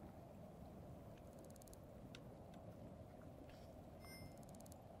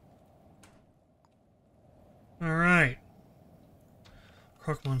 Alright.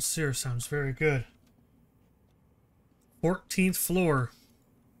 Croque Monsieur sounds very good. 14th floor.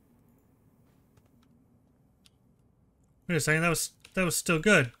 Wait a second, that was still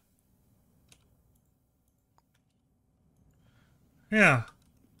good. Yeah.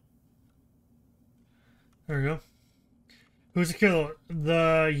 There we go. Who's the killer? It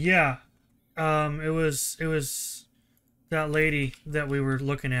was that lady that we were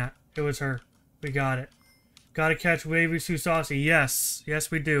looking at. It was her. We got it. Gotta catch Wavy Sue Saucy. Yes.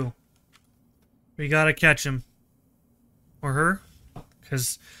 Yes, we do. We gotta catch him. Or her.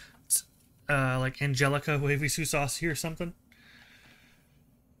 Because it's, like Angelica Wavy Sue Saucy or something.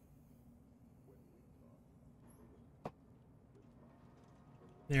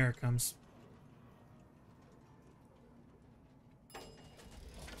 There it comes.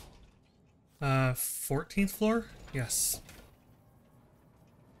 Uh, 14th floor? Yes.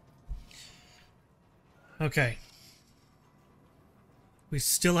 Okay. We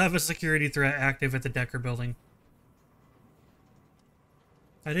still have a security threat active at the Decker building.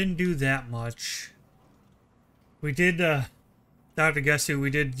 I didn't do that much. We did, Dr. Guess Who, we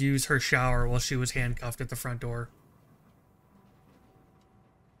did use her shower while she was handcuffed at the front door.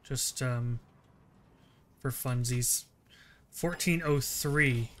 Just, for funsies.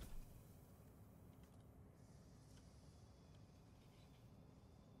 1403.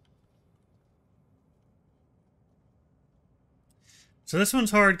 So this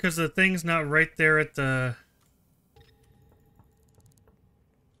one's hard because the thing's not right there at the...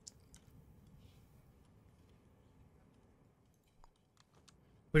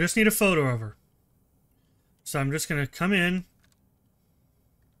 We just need a photo of her. So I'm just going to come in.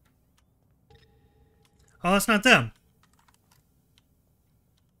 Oh, that's not them.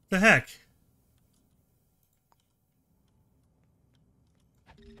 The heck?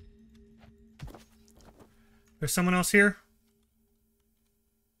 There's someone else here?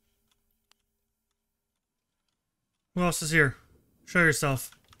 Who else is here? Show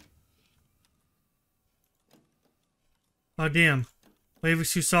yourself. Oh, damn. Wavy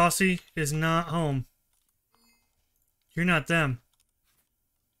Sue Saucy is not home. You're not them.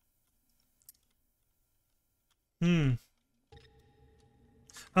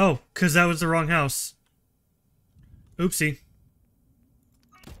 Oh, because that was the wrong house. Oopsie.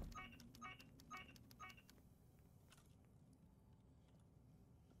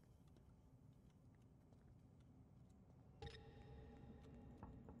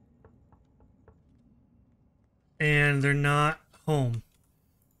 And they're not home.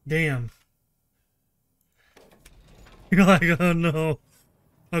 Damn. You're like, oh no.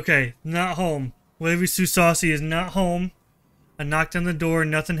 Okay, not home. Wavy Sue Saucy is not home. I knocked on the door,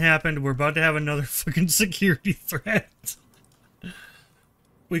 nothing happened. We're about to have another fucking security threat.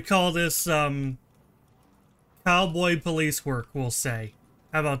 We call this, cowboy police work, we'll say.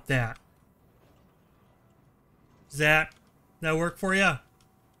 How about that? Does that work for you?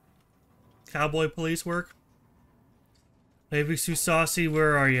 Cowboy police work? Wavy Sue Saucy,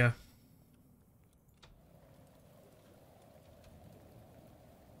 where are you?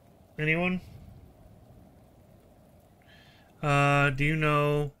 Anyone? Do you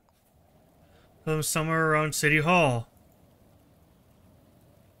know somewhere around City Hall?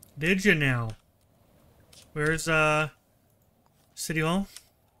 Did you now? Where's, City Hall?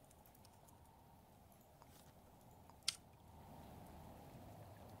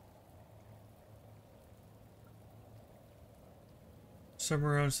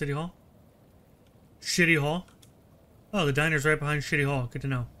 Somewhere around City Hall? Shitty Hall? Oh, the diner's right behind Shitty Hall. Good to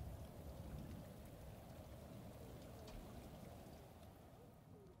know.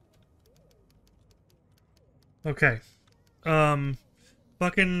 Okay.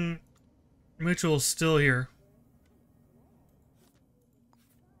 Fucking Mitchell's still here.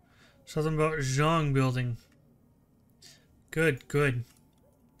 Something about Zhang building. Good, good.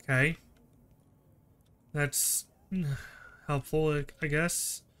 Okay. That's helpful, I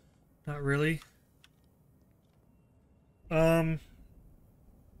guess. Not really.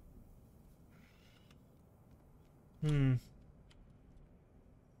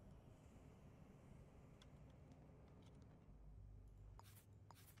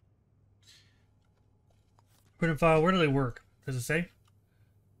 Print file, where do they work? Does it say?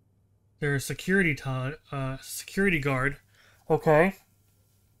 They're a security guard. Okay.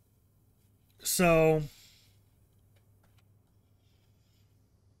 So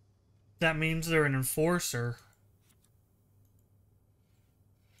that means they're an enforcer.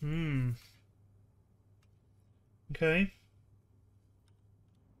 Okay.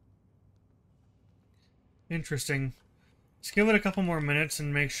 Interesting. Let's give it a couple more minutes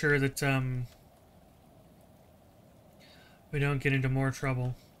and make sure that we don't get into more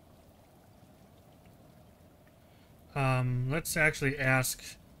trouble. Let's actually ask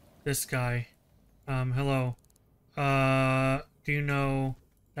this guy. Hello. Do you know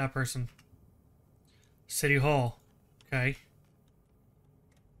that person? City Hall. Okay.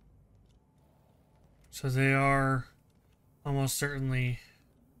 So they are almost certainly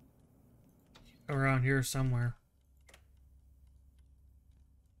around here somewhere.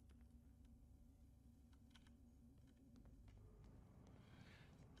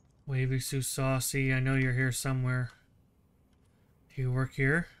 Wavy Sue Saucy, I know you're here somewhere. Do you work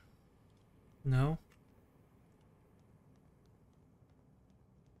here? No?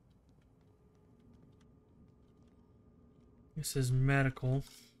 This is medical.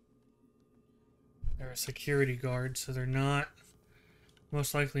 They're a security guard, so they're not,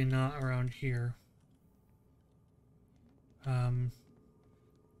 most likely not around here.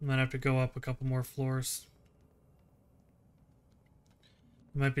 Might have to go up a couple more floors.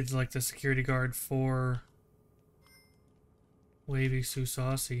 It might be like the security guard for Wavy Sue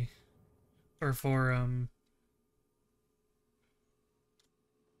Saucy. Or for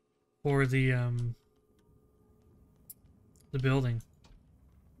the building.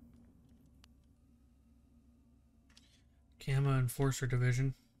 Gamma Enforcer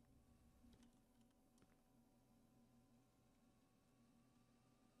Division.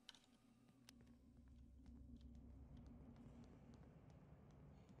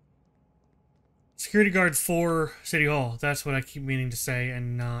 Security guard for City Hall. That's what I keep meaning to say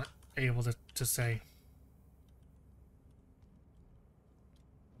and not able to say.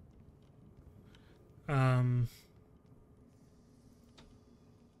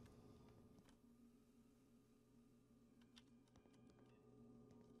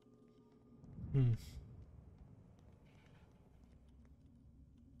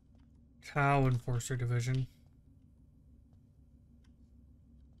 Cow Enforcer Division.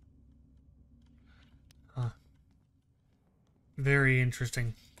 Huh. Very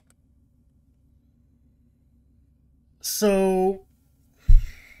interesting. So,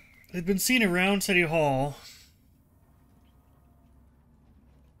 they've been seen around City Hall.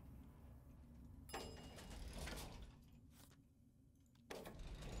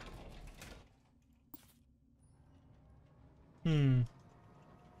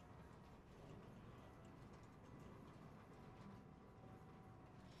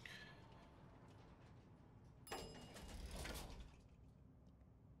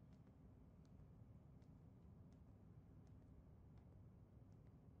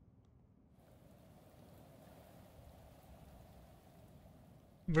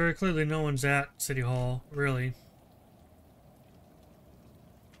 Very clearly no one's at City Hall, really.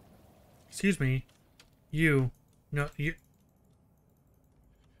 Excuse me. You. No, you.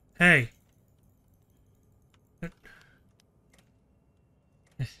 Hey.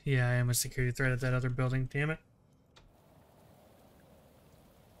 Yeah, I am a security threat at that other building, damn it.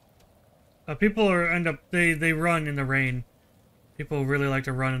 People they run in the rain. People really like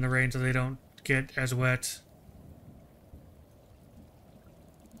to run in the rain so they don't get as wet.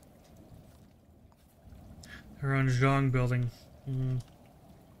 They're on Zhang building.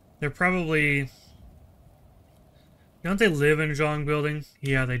 They're probably... Don't they live in Zhang building?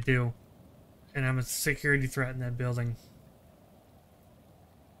 Yeah, they do. And I'm a security threat in that building.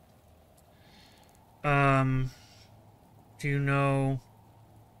 Do you know...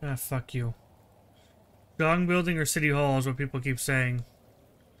 Ah, fuck you. Zhang building or City Hall is what people keep saying.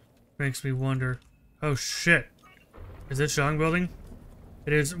 Makes me wonder. Oh, shit. Is it Zhang building?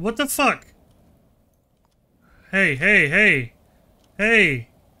 It is. What the fuck? Hey, hey, hey. Hey.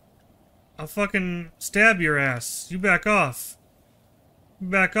 I'll fucking stab your ass. You back off.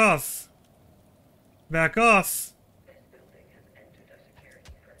 Back off. Back off. This building has entered a security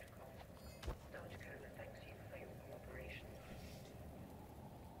protocol. Dodge Coma thanks you for your cooperation.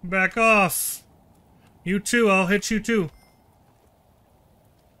 Back off. You too, I'll hit you too.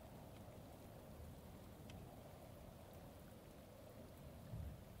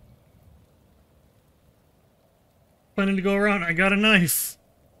 Planning to go around. I got a knife.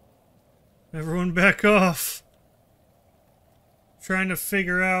 Everyone back off. Trying to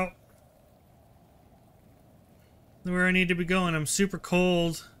figure out where I need to be going. I'm super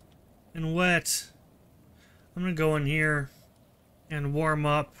cold and wet. I'm gonna go in here and warm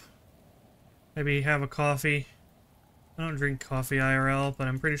up. Maybe have a coffee. I don't drink coffee IRL, but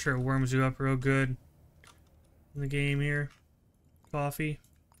I'm pretty sure it warms you up real good in the game here. Coffee.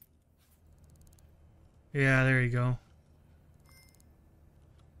 Yeah, there you go.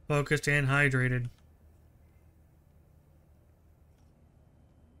 Focused and hydrated.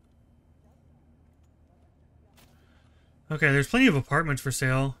 Okay, there's plenty of apartments for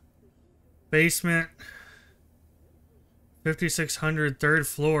sale. Basement. 5,600 third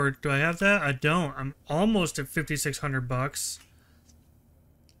floor. Do I have that? I don't. I'm almost at 5,600 bucks.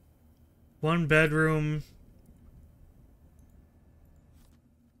 One bedroom.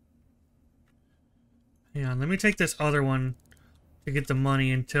 Hang on, let me take this other one to get the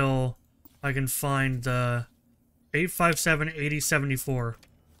money until I can find the 857-8074.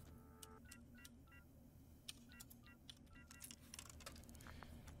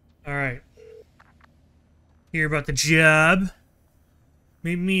 Alright. Hear about the job.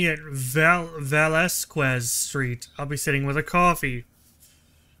 Meet me at Velasquez Street. I'll be sitting with a coffee.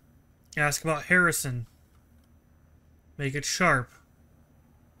 Ask about Harrison. Make it sharp.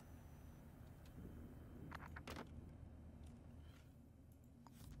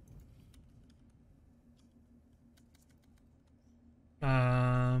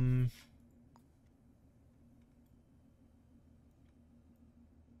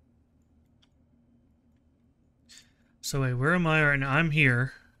 So wait, where am I right now? I'm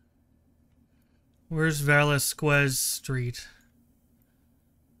here. Where's Velasquez Street?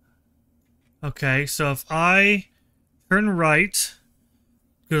 Okay, so if I turn right,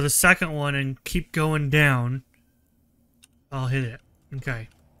 go to the second one and keep going down, I'll hit it. Okay.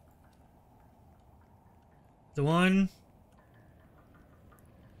 The one,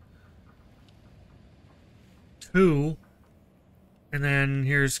 two, and then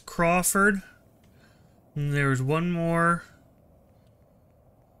here's Crawford. And there's one more.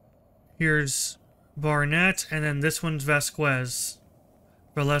 Here's Barnett, and then this one's Velasquez.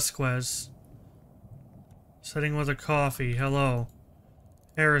 Sitting with a coffee. Hello.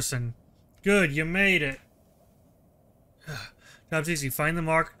 Harrison. Good, you made it. Job's easy. Find the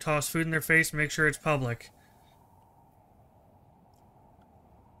mark, toss food in their face, make sure it's public.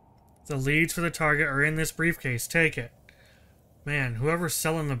 The leads for the target are in this briefcase. Take it. Man, whoever's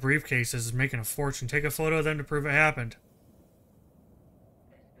selling the briefcases is making a fortune. Take a photo of them to prove it happened.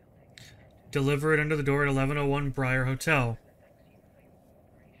 Deliver it under the door at 1101 Briar Hotel.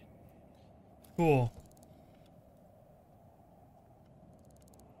 Cool.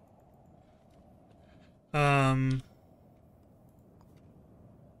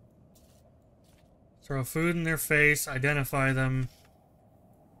 Throw food in their face, identify them.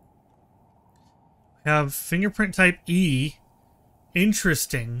 Have fingerprint type E.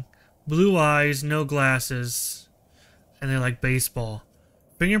 Interesting. Blue eyes, no glasses. And they like baseball.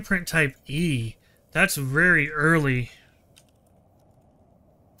 Fingerprint type E. That's very early.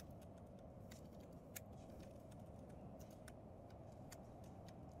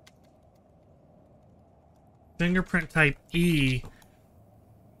 Fingerprint type E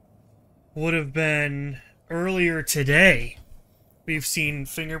would have been earlier today. We've seen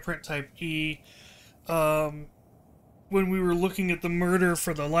fingerprint type E when we were looking at the murder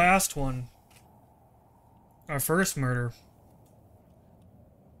for the last one. Our first murder.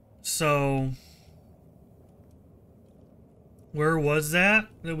 So, where was that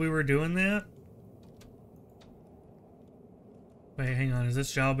we were doing that? Wait, hang on. Is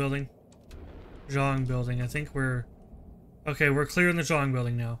this Zhao building? Zhang building. I think we're... Okay, we're clear in the Zhang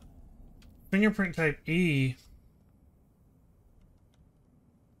building now. Fingerprint type E.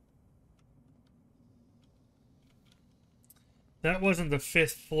 That wasn't the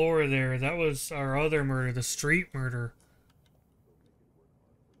 5th floor there. That was our other murder, the street murder.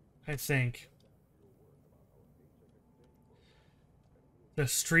 I think. The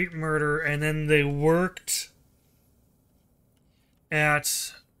street murder, and then they worked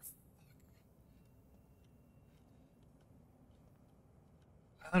at...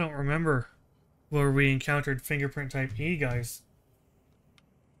 I don't remember where we encountered fingerprint type E, guys.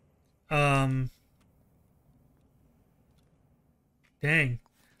 Dang.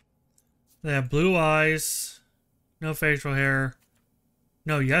 They have blue eyes, no facial hair.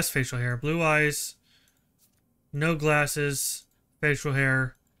 No, yes, facial hair. Blue eyes, no glasses, facial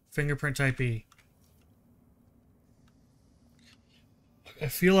hair, fingerprint type E. I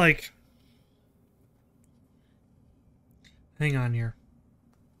feel like... Hang on here.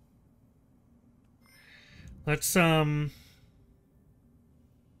 Let's go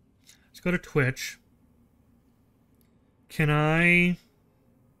to Twitch. Can I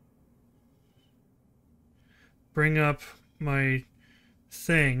bring up my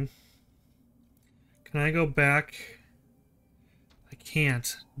thing? Can I go back? I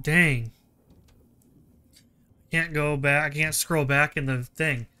can't. Dang. Can't go back. I can't scroll back in the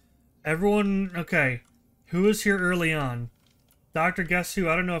thing. Everyone, okay. Who was here early on? Dr. Guess Who?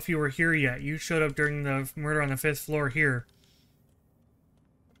 I don't know if you were here yet. You showed up during the murder on the 5th floor here.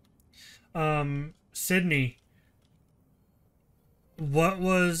 Sydney. What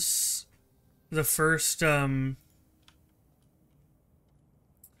was the first murder?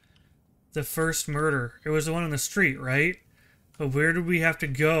 It was the one on the street, right? But where did we have to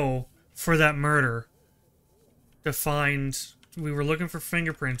go for that murder? To find... We were looking for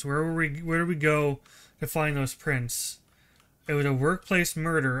fingerprints. Where did we go to find those prints? It was a workplace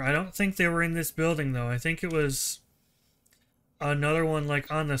murder. I don't think they were in this building, though. I think it was another one,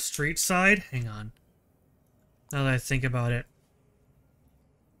 like, on the street side. Hang on. Now that I think about it.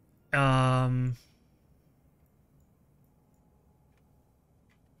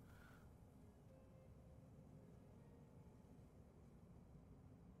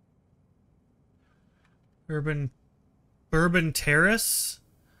 Bourbon Terrace?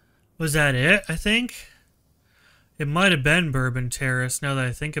 Was that it, I think? It might have been Bourbon Terrace, now that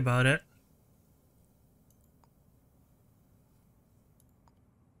I think about it.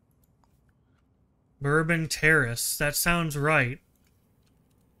 Bourbon Terrace. That sounds right.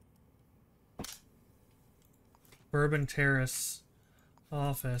 Bourbon Terrace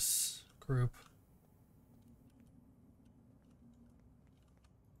office group.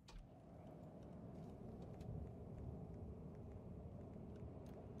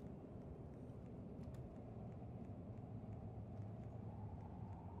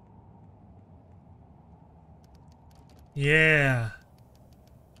 Yeah.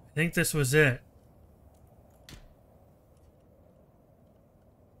 I think this was it.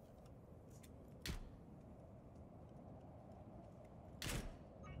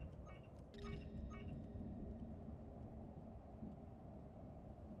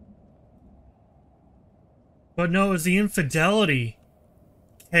 But no, it was the infidelity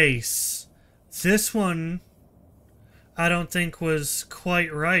case. This one, I don't think was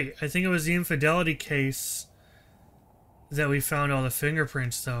quite right. I think it was the infidelity case that we found all the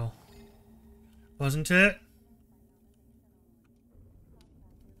fingerprints, though. Wasn't it?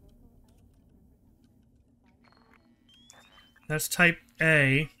 That's type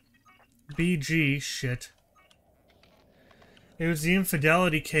A. BG, shit. It was the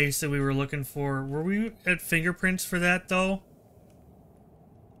infidelity case that we were looking for. Were we at fingerprints for that, though?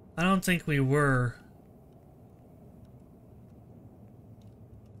 I don't think we were.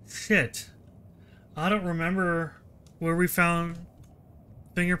 Shit. I don't remember where we found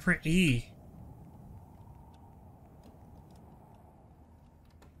fingerprint E.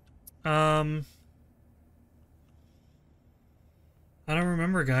 I don't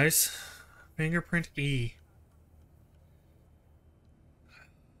remember, guys. Fingerprint E.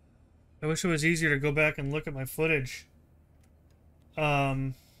 I wish it was easier to go back and look at my footage.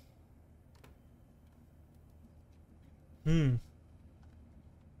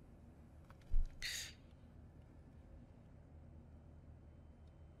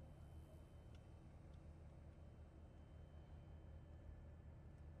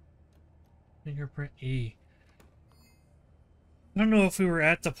 Fingerprint E. I don't know if we were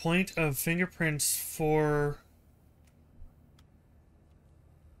at the point of fingerprints for...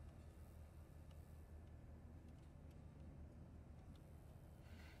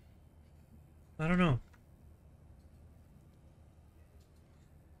 I don't know.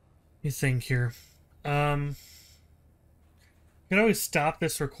 You think here. You can always stop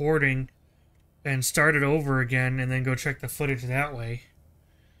this recording and start it over again and then go check the footage that way.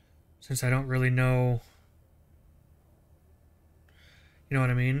 Since I don't really know... You know what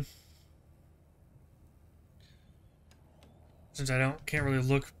I mean? Since I can't really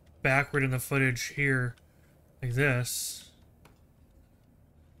look backward in the footage here like this.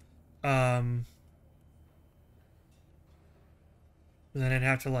 Then I'd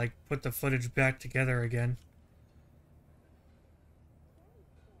have to like put the footage back together again.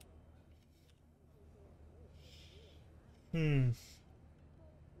 I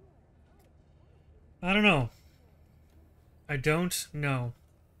don't know. I don't know.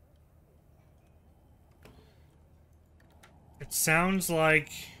 It sounds like...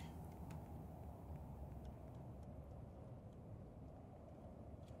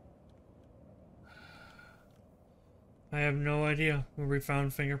 I have no idea where we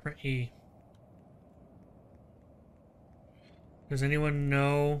found fingerprint E. Does anyone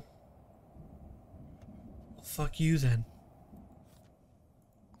know? Well, fuck you then.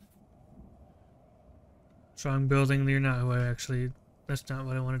 Strong building, you're not who I actually... That's not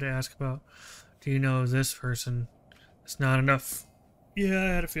what I wanted to ask about. Do you know this person? It's not enough. Yeah, I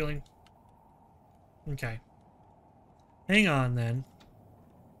had a feeling. Okay. Hang on, then.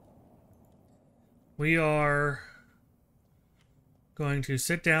 We are going to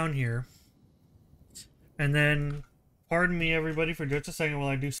sit down here. And then, pardon me, everybody, for just a second while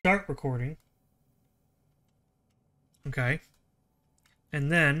I do start recording. Okay.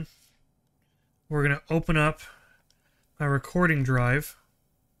 And then, we're going to open up my recording drive.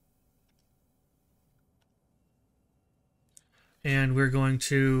 And we're going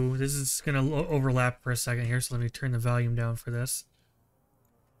to... This is going to overlap for a second here, so let me turn the volume down for this.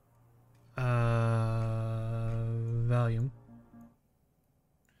 Volume.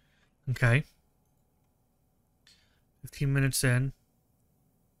 Okay. 15 minutes in.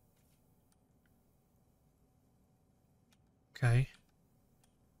 Okay.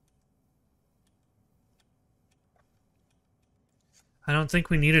 I don't think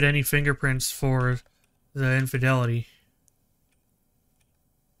we needed any fingerprints for the infidelity.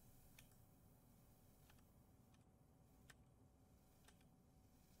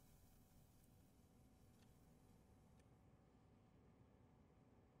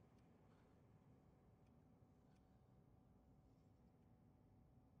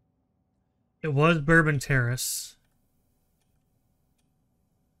 It was Bourbon Terrace.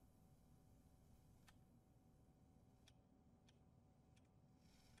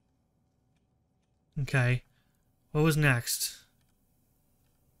 Okay. What was next?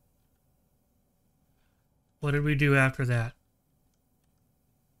 What did we do after that?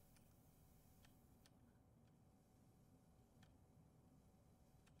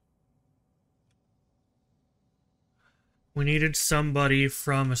 We needed somebody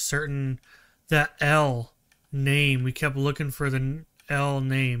from a certain... That L name. We kept looking for the L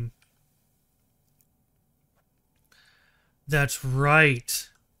name. That's right.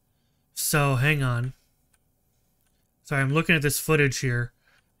 So, hang on. Sorry, I'm looking at this footage here.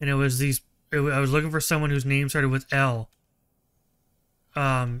 And it was these... I was looking for someone whose name started with L.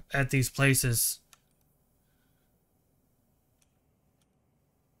 At these places.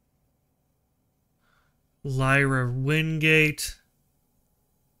 Lyra Wingate.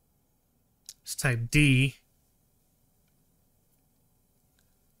 Let's type D.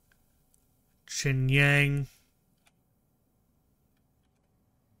 Chin Yang.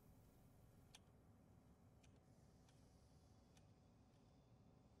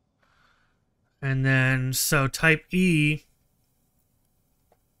 And then, so type E.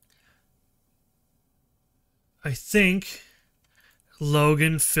 I think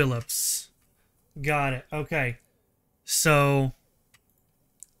Logan Phillips. Got it. Okay. So,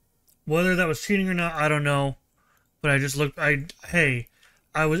 whether that was cheating or not, I don't know. But I just looked. I'm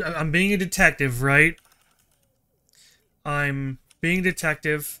being a detective, right? I'm being a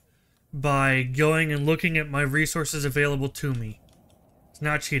detective by going and looking at my resources available to me. It's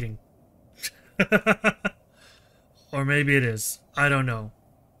not cheating. Or maybe it is. I don't know.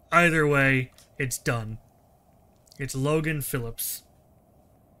 Either way, it's done. It's Logan Phillips.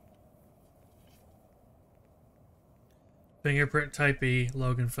 Fingerprint type E,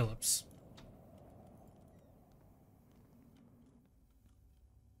 Logan Phillips.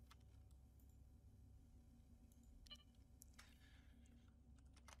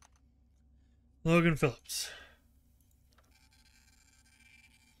 Logan Phillips.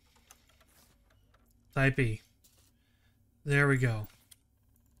 Type E. There we go.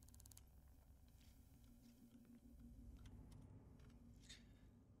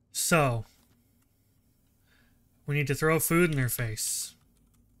 So, we need to throw food in their face.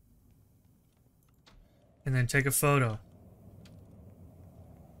 And then take a photo.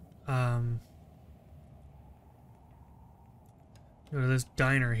 Go to this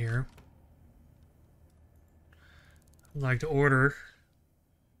diner here. I'd like to order.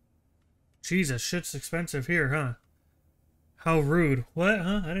 Jesus, shit's expensive here, huh? How rude. What,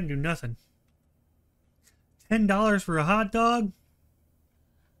 huh? I didn't do nothing. $10 for a hot dog?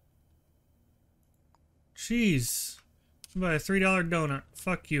 Jeez. Buy a $3 donut.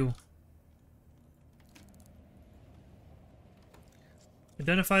 Fuck you.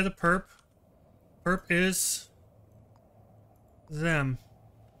 Identify the perp. Perp is them.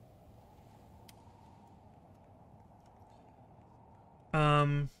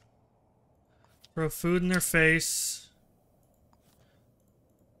 Throw food in their face.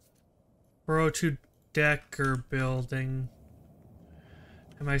 Burrow to Decker building.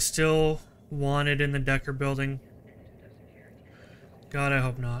 Am I still wanted in the Decker building? God, I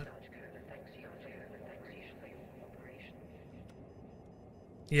hope not.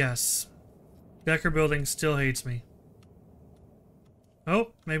 Yes. Decker building still hates me.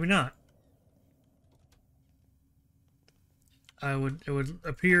 Oh, maybe not. It would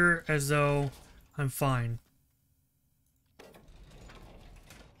appear as though I'm fine.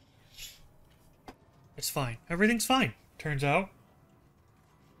 It's fine. Everything's fine, turns out.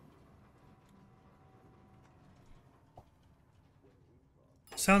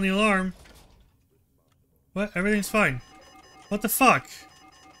 Sound the alarm. What? Everything's fine. What the fuck?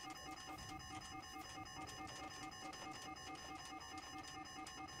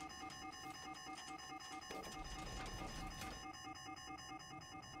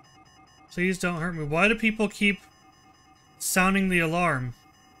 Please don't hurt me. Why do people keep sounding the alarm?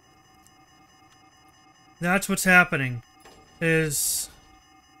 That's what's happening. Is...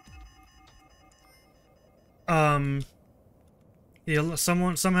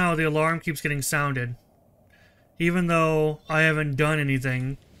 somehow the alarm keeps getting sounded. Even though I haven't done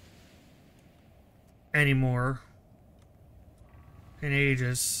anything anymore in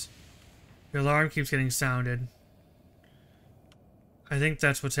ages. The alarm keeps getting sounded. I think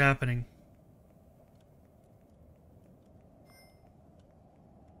that's what's happening.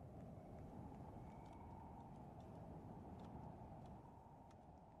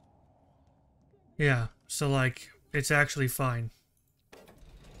 Yeah, so like, it's actually fine.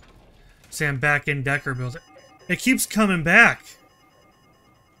 Say I'm back in Decker building. It keeps coming back!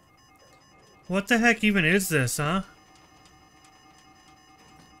 What the heck even is this, huh?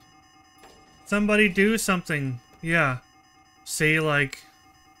 Somebody do something. Yeah. Say like...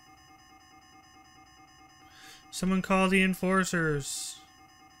 Someone call the enforcers.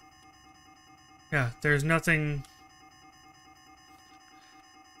 Yeah, there's nothing...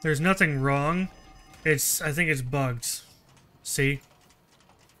 There's nothing wrong. I think it's bugged. See?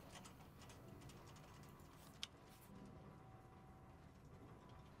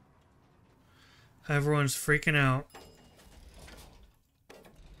 Everyone's freaking out.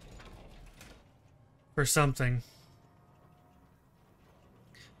 For something.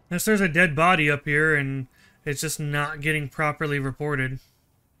 Unless there's a dead body up here and it's just not getting properly reported.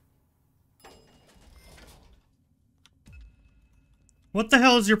 What the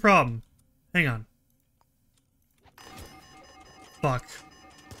hell is your problem? Hang on. Fuck.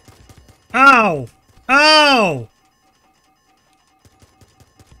 Ow! Ow!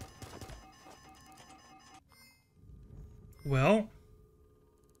 Well.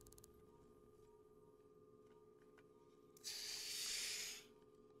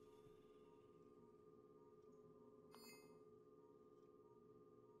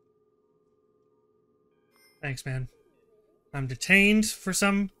 Thanks, man. I'm detained for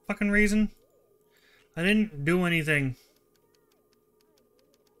some fucking reason. I didn't do anything.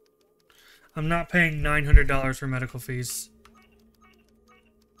 I'm not paying $900 for medical fees.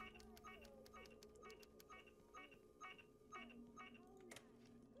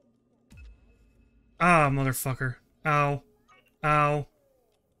 Ah, motherfucker. Ow. Ow.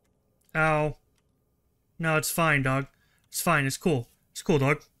 Ow. No, it's fine, dog. It's fine. It's cool. It's cool,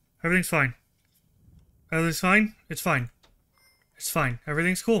 dog. Everything's fine. Everything's fine? It's fine. It's fine.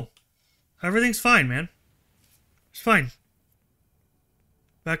 Everything's cool. Everything's fine, man. It's fine.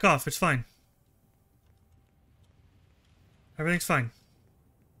 Back off. It's fine. Everything's fine.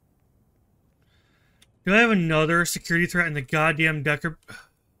 Do I have another security threat in the goddamn Decker...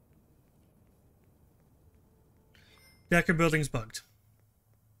 Decker building's bugged.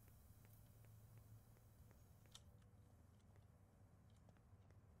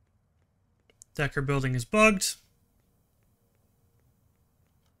 Decker building is bugged.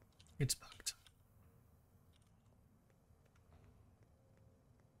 It's bugged.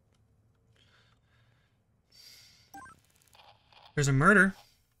 There's a murder.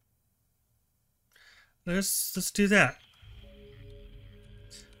 Let's do that.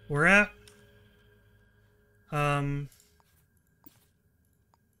 We're at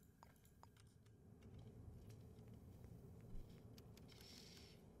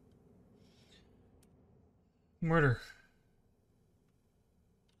murder.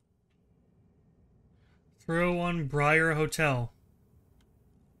 301 Briar Hotel.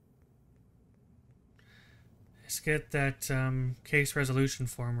 Let's get that case resolution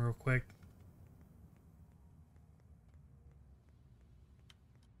form real quick.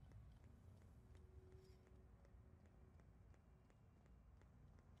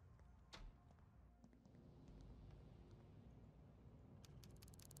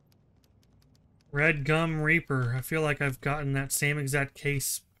 Red Gum Reaper. I feel like I've gotten that same exact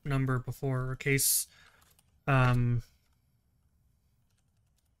case number before, or case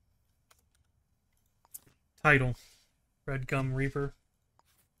title. Red Gum Reaper.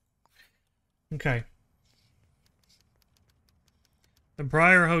 Okay. The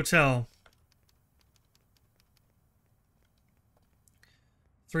Briar Hotel.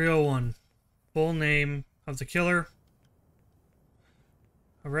 301. Full name of the killer.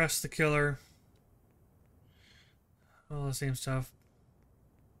 Arrest the killer. All the same stuff.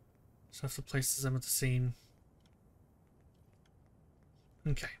 Stuff that places them at the scene.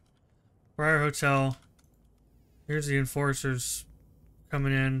 Okay. Briar Hotel. Here's the enforcers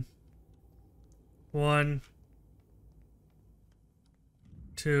coming in. 1,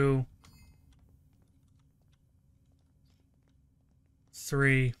 2,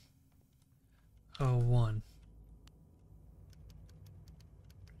 3, 01.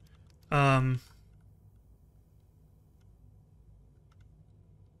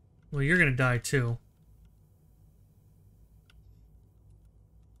 Well, you're gonna die too.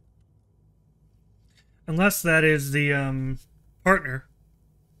 Unless that is the, partner.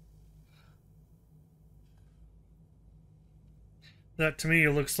 That to me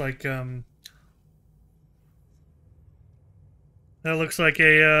looks like, that looks like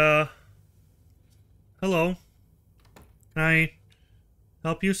a, hello. Can I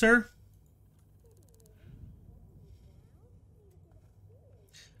help you, sir?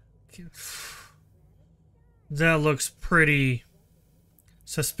 That looks pretty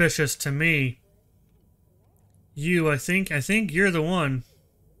suspicious to me. You, I think you're the one.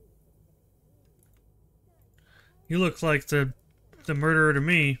 You look like the murderer to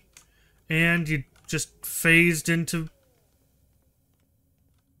me. And you just phased into...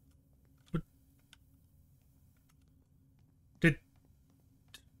 What?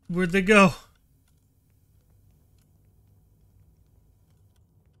 Where'd they go?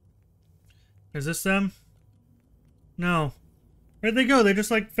 Is this them? No. Where'd they go? They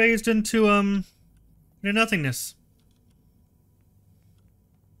just like phased into nothingness.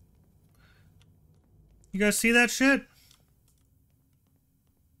 You guys see that shit?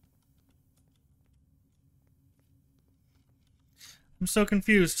 I'm so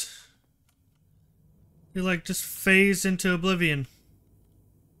confused. You like just phased into oblivion.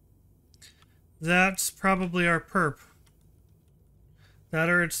 That's probably our perp. That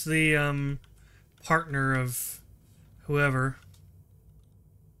or it's the partner of whoever.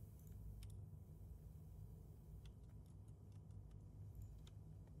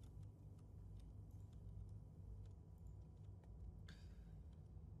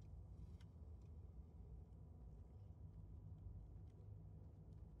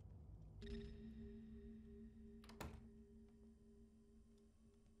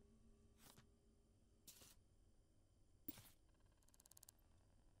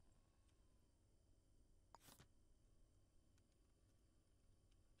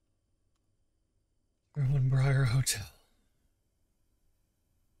 One Briar Hotel.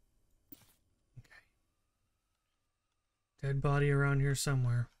 Okay. Dead body around here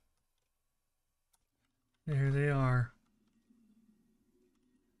somewhere. There they are.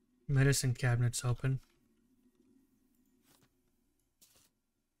 Medicine cabinet's open.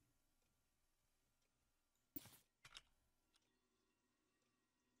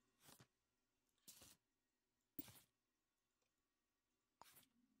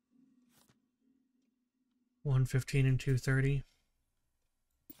 $115 and $230.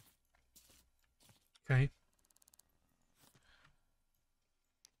 Okay.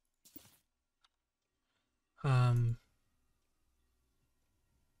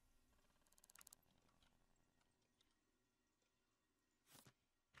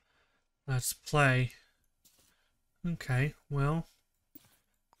 Let's play. Okay, well,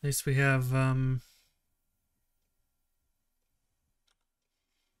 at least we have, at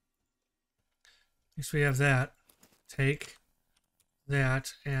least we have that. Take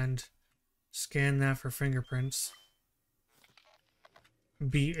that and scan that for fingerprints.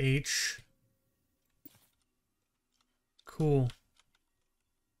 BH. Cool.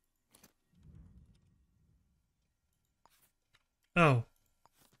 Oh.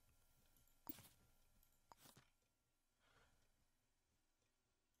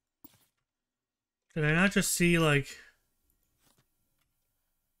 Did I not just see, like,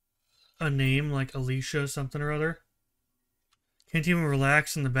 a name like Alicia something or other? Can't even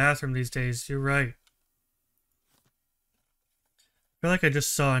relax in the bathroom these days. You're right. I feel like I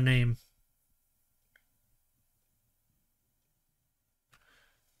just saw a name.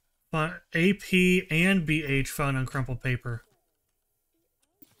 AP and BH found on crumpled paper.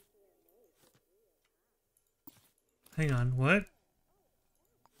 Hang on, what?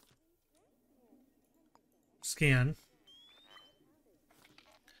 Scan.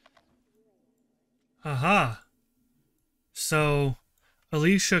 Aha. So,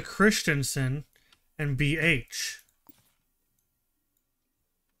 Alicia Christensen and BH.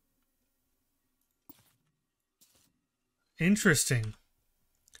 Interesting.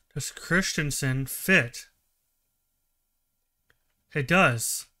 Does Christensen fit? It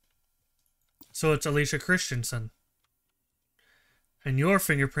does. So it's Alicia Christensen. And your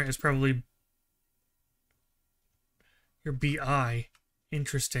fingerprint is probably your BI.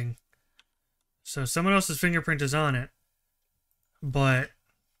 Interesting. So someone else's fingerprint is on it. But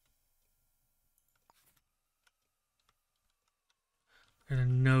there's a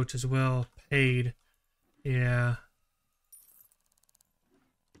note as well. Paid. Yeah.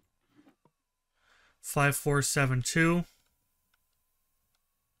 5472.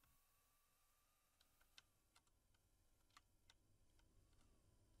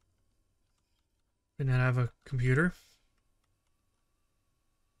 Did not have a computer.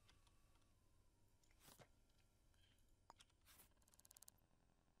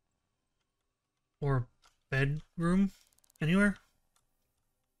 Or bedroom? Anywhere?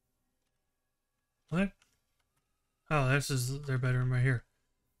 What? Oh, this is their bedroom right here.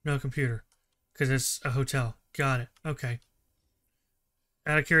 No computer. Because it's a hotel. Got it. Okay.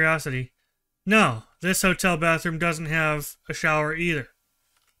 Out of curiosity. No, this hotel bathroom doesn't have a shower either.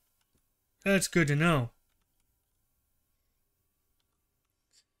 That's good to know.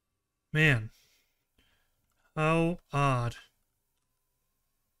 Man. How odd.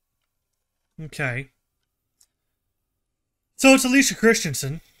 Okay. So it's Alicia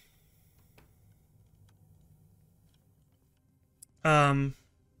Christensen.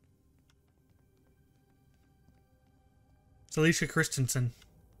 It's Alicia Christensen.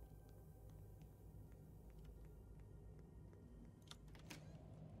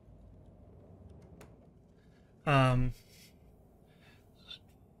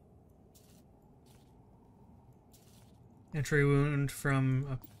 Entry wound from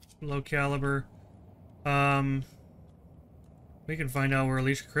a low caliber. We can find out where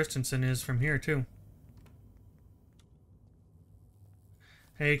Alicia Christensen is from here, too.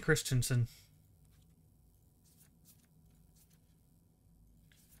 Hey, Christensen.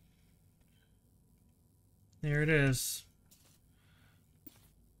 There it is.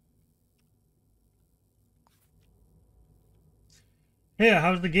 Yeah,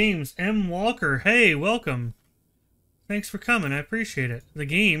 how's the games? M. Walker, hey, welcome. Thanks for coming, I appreciate it. The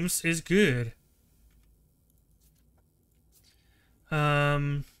games is good.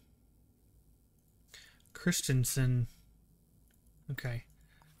 Christensen. Okay.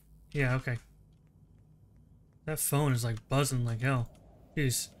 Yeah, okay. That phone is like buzzing like hell.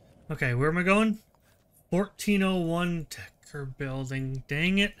 Jeez. Okay, where am I going? 1401 Decker Building.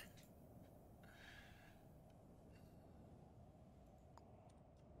 Dang it.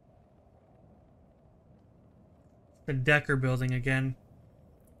 The Decker Building again.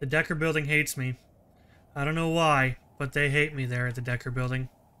 The Decker Building hates me. I don't know why, but they hate me there at the Decker Building.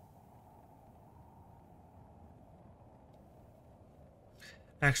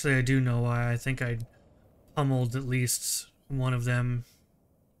 Actually, I do know why. I think I pummeled at least one of them.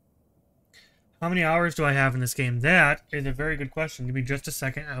 How many hours do I have in this game? That is a very good question. Give me just a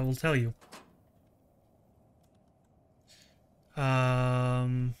second. I will tell you.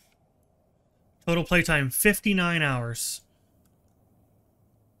 Total playtime, 59 hours.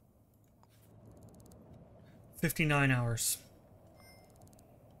 59 hours.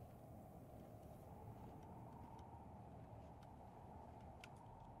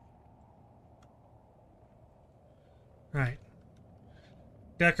 Right.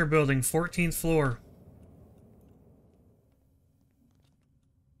 Decker Building, 14th floor.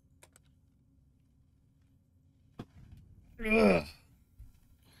 Ugh.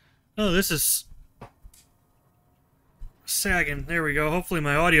 Oh, this is sagging. There we go. Hopefully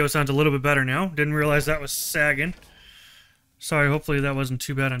my audio sounds a little bit better now. Didn't realize that was sagging. Sorry, hopefully that wasn't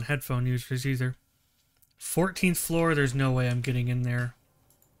too bad on headphone users either. 14th floor, there's no way I'm getting in there.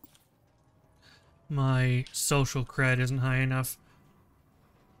 My social cred isn't high enough.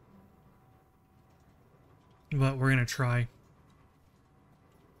 But we're gonna try.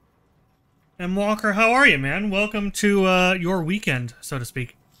 And Walker, how are you, man? Welcome to your weekend, so to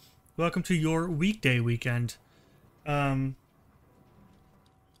speak. Welcome to your weekday weekend.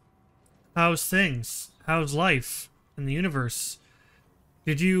 How's things? How's life in the universe?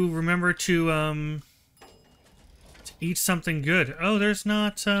 Did you remember to eat something good? Oh, there's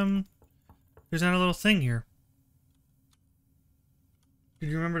not a little thing here. Did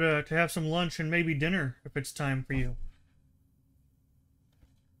you remember to have some lunch and maybe dinner if it's time for you?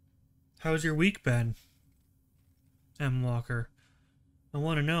 How's your week been? M. Walker. I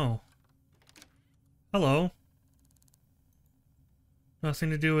want to know. Hello.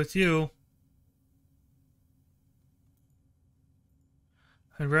 Nothing to do with you.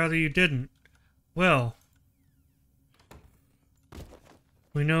 I'd rather you didn't. Well,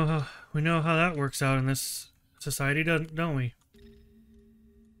 we know how that works out in this society, don't we?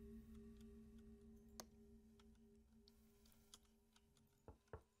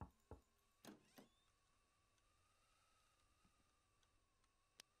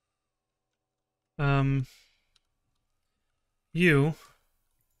 You.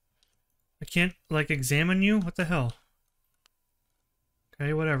 I can't, like, examine you? What the hell?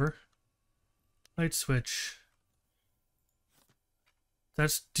 Okay, whatever. Light switch.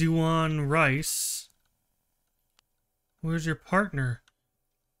 That's Duan Rice. Where's your partner?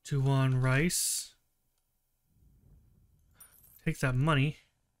 Duan Rice. Take that money.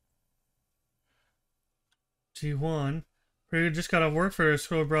 G1. Just gotta work for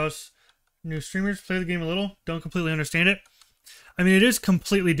scroll browse new streamers. Play the game a little. Don't completely understand it. I mean, it is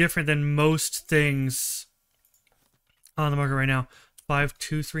completely different than most things on the market right now.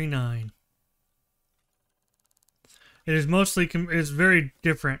 5239. It is mostly, it's very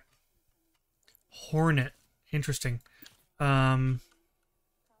different. Hornet. Interesting. Yeah,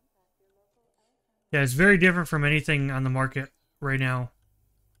 it's very different from anything on the market right now.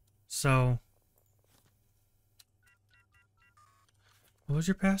 So, what was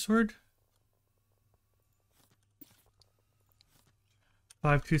your password?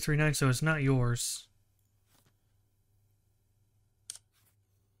 5239, so it's not yours.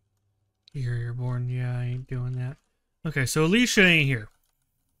 You're born. Yeah, I ain't doing that. Okay, so Alicia ain't here.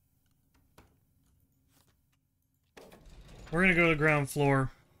 We're gonna go to the ground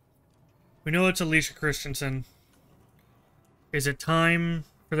floor. We know it's Alicia Christensen. Is it time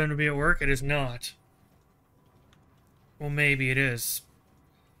for them to be at work? It is not. Well, maybe it is.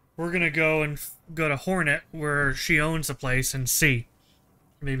 We're gonna go and go to Hornet, where she owns the place, and see.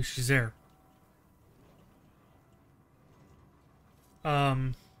 Maybe she's there.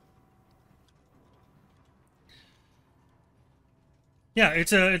 Yeah,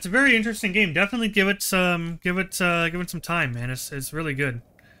 it's a very interesting game. Definitely give it some time, man. It's really good.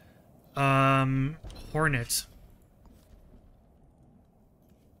 Hornet.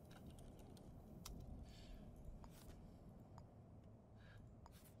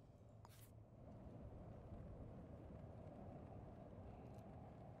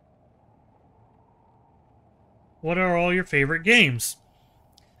 What are all your favorite games?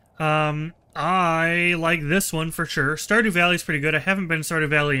 I like this one for sure. Stardew Valley's pretty good. I haven't been Stardew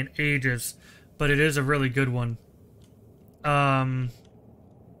Valley in ages, but it is a really good one.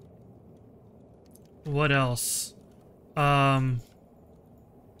 What else? Let's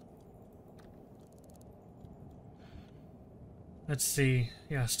see.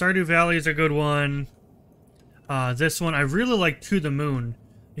 Yeah, Stardew Valley is a good one. This one, I really like To the Moon.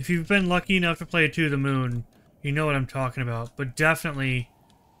 If you've been lucky enough to play To the Moon, you know what I'm talking about. But definitely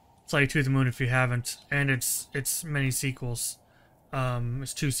play To the Moon if you haven't. And it's many sequels.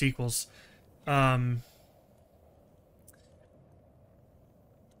 It's 2 sequels. Let's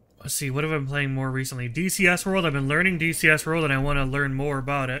see, what have I been playing more recently? DCS World. I've been learning DCS World and I want to learn more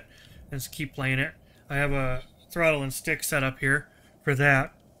about it. And just keep playing it. I have a throttle and stick set up here for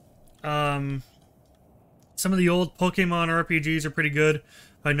that. Some of the old Pokemon RPGs are pretty good.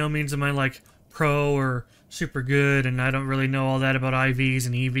 By no means am I like pro or super good, and I don't really know all that about IVs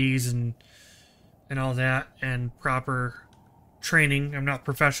and EVs and all that, and proper training. I'm not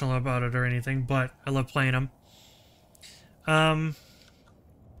professional about it or anything, but I love playing them.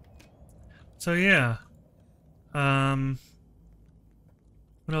 So yeah. What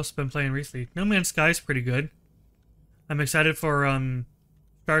else have I been playing recently? No Man's Sky's pretty good. I'm excited for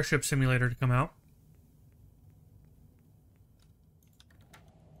Starship Simulator to come out.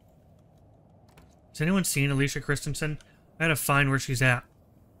 Has anyone seen Alicia Christensen? I gotta find where she's at.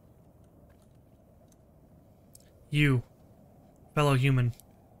 You, fellow human.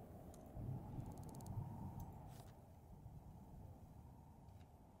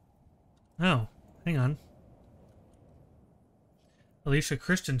 Oh, hang on. Alicia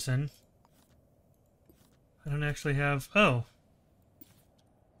Christensen. I don't actually have... Oh.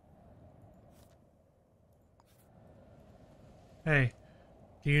 Hey,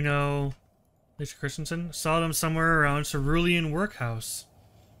 do you know Alicia Christensen? Saw them somewhere around Cerulean Workhouse.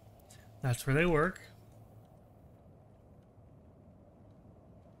 That's where they work.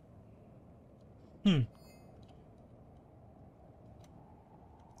 Yeah,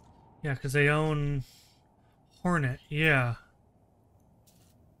 because they own Hornet. Yeah.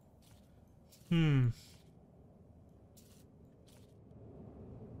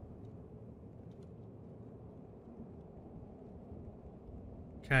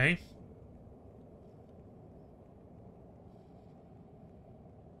 Okay.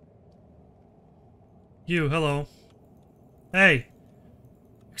 You, hello. Hey.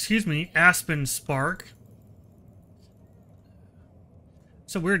 Excuse me, Aspen Spark.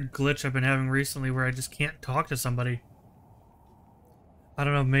 It's a weird glitch I've been having recently where I just can't talk to somebody. I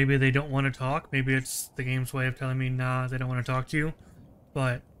don't know, maybe they don't want to talk. Maybe it's the game's way of telling me, nah, they don't want to talk to you.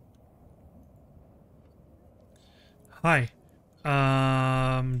 But... Hi.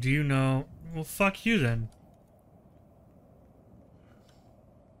 Do you know... Well, fuck you then.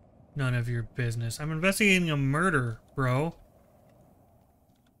 None of your business. I'm investigating a murder, bro.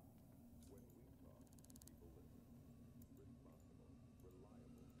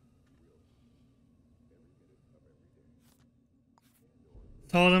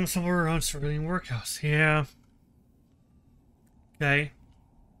 Told them somewhere around civilian workhouse. Yeah. Okay.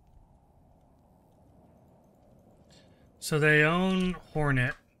 So they own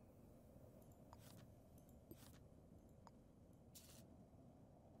Hornet.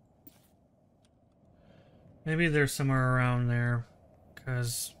 Maybe they're somewhere around there,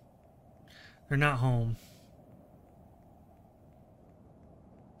 because they're not home.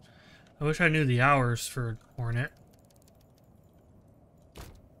 I wish I knew the hours for Hornet.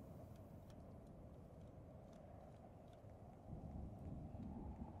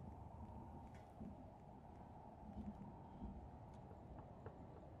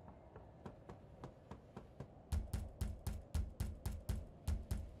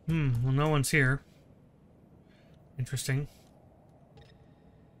 Well, no one's here. Interesting.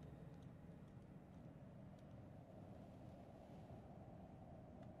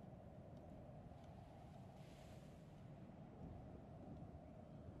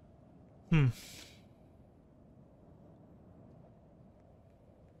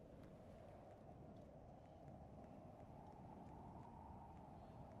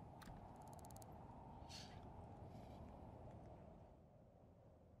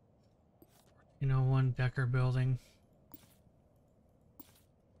 You know, one-decker building.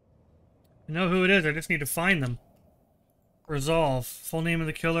 I know who it is, I just need to find them. Resolve. Full name of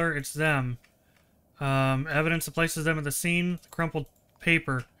the killer, it's them. Evidence that places them at the scene, crumpled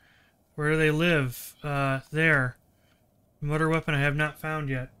paper. Where do they live? There. Motor weapon I have not found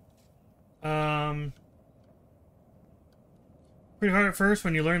yet. Pretty hard at first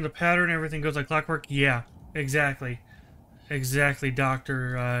when you learn the pattern, everything goes like clockwork. Yeah, exactly. Exactly,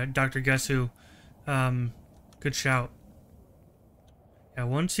 Dr. Guess Who. Good shout. Yeah,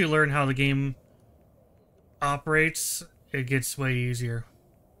 once you learn how the game operates, it gets way easier.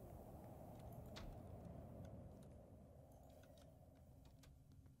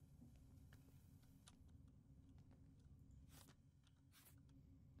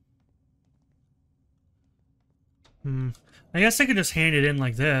 I guess I could just hand it in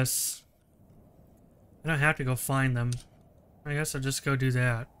like this. I don't have to go find them. I guess I'll just go do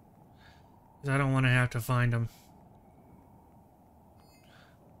that. Because I don't want to have to find them.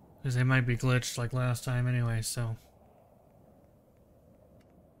 Because they might be glitched like last time anyway, so...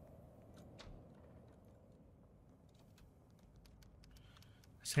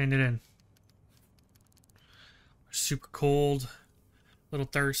 Just hand it in. Super cold. A little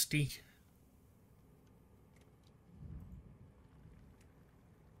thirsty.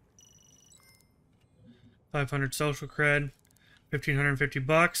 $500 social cred.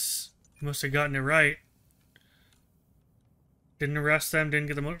 $1,550. You must have gotten it right. Didn't arrest them, didn't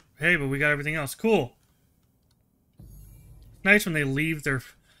get them... Hey, but we got everything else. Cool. Nice when they leave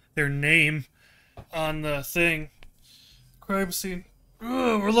their name on the thing. Crime scene.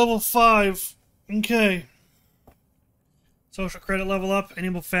 Ugh, we're level 5. Okay. Social credit level up.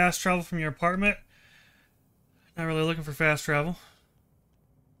 Enable fast travel from your apartment. Not really looking for fast travel.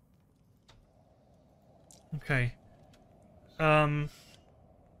 Okay.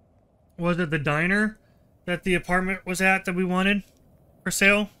 Was it the diner that the apartment was at that we wanted for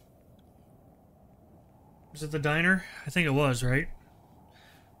sale? Was it the diner? I think it was, right?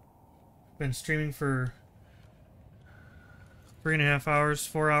 Been streaming for 3.5 hours,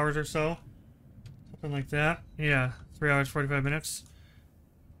 4 hours or so. Something like that. Yeah, 3 hours, 45 minutes.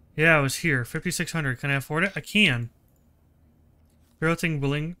 Yeah, I was here. 5,600. Can I afford it? I can.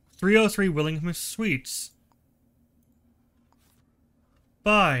 303 Willingham Suites.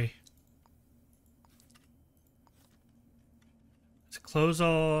 Buy. Let's close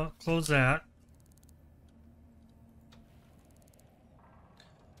that.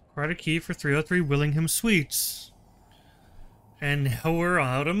 Write a key for 303 Willingham Suites. And now we're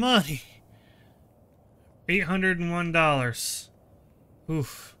out of money. $801.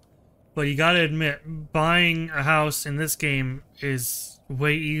 Oof. But you gotta admit, buying a house in this game is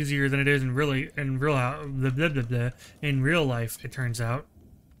way easier than it is in real life, it turns out.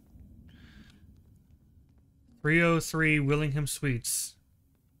 303 Willingham Suites.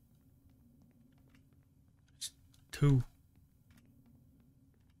 2.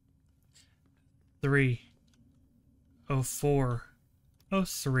 3. 04.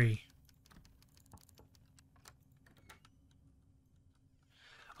 03.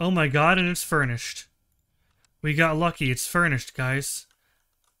 Oh my god, and it's furnished. We got lucky, it's furnished, guys.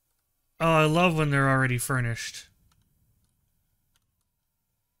 Oh, I love when they're already furnished.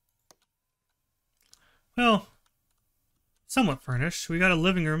 Well, somewhat furnished. We got a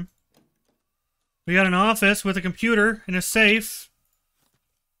living room. We got an office with a computer and a safe.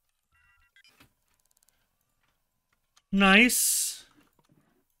 Nice.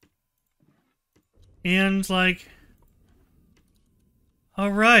 And, like...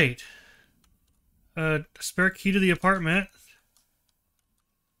 Alright. A spare key to the apartment.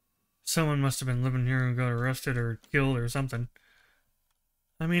 Someone must have been living here and got arrested or killed or something.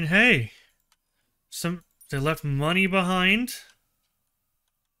 I mean, hey. They left money behind.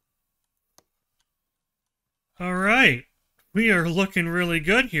 Alright. We are looking really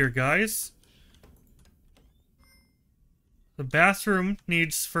good here, guys. The bathroom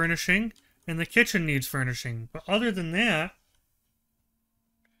needs furnishing, and the kitchen needs furnishing. But other than that,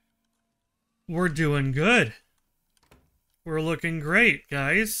 we're doing good. We're looking great,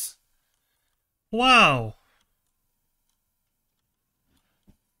 guys. Wow.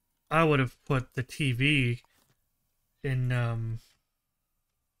 I would have put the TV in,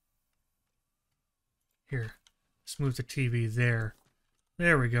 here. Let's move the TV there.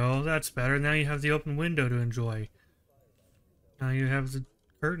 There we go. That's better. Now you have the open window to enjoy. Now you have the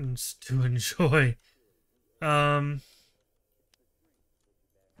curtains to enjoy. Food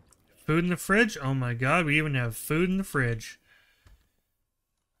in the fridge? Oh my god, we even have food in the fridge.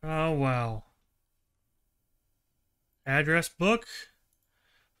 Oh wow. Address book.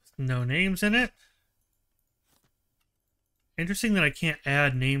 No names in it. Interesting that I can't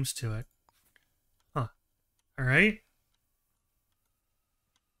add names to it. Huh. Alright.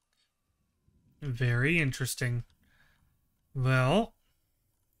 Very interesting. Well,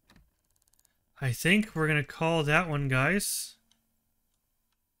 I think we're gonna call that one, guys.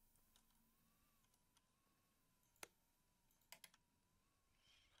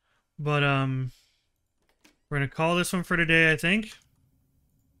 But, we're gonna call this one for today, I think.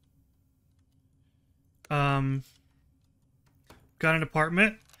 Got an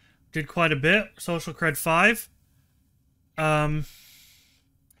apartment. Did quite a bit. Social cred 5.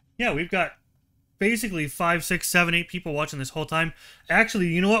 Yeah, we've got basically 5, 6, 7, 8 people watching this whole time. Actually,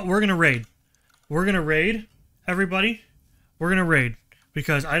 you know what? We're gonna raid. We're gonna raid, everybody. We're gonna raid.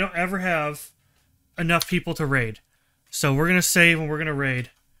 Because I don't ever have enough people to raid. So we're gonna save and we're gonna raid.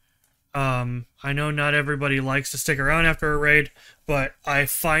 I know not everybody likes to stick around after a raid, but I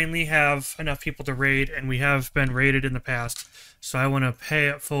finally have enough people to raid, and we have been raided in the past, so I want to pay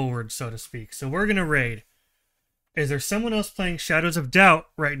it forward, so to speak. So we're going to raid. Is there someone else playing Shadows of Doubt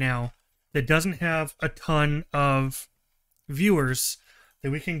right now that doesn't have a ton of viewers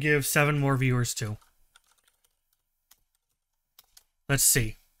that we can give 7 more viewers to? Let's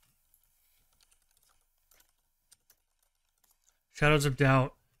see. Shadows of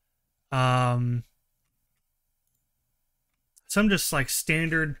Doubt. Some just like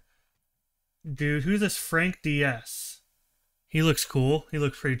standard dude. Who's this Frank DS? He looks cool. He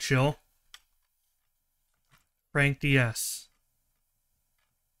looks pretty chill. Frank DS.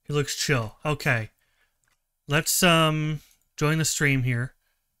 He looks chill. Okay. Let's join the stream here.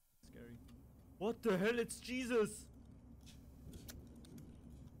 Scary. What the hell? It's Jesus.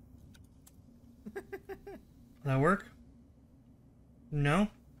 Will that work? No?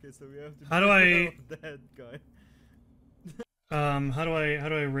 Okay, so we have to How do I- out that guy. How do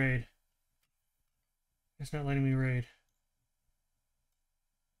I raid? It's not letting me raid.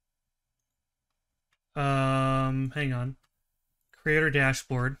 Hang on. Creator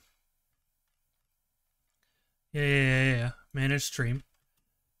dashboard. Yeah. Manage stream.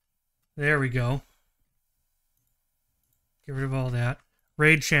 There we go. Get rid of all that.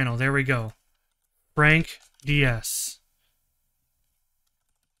 Raid channel. There we go. Frank DS.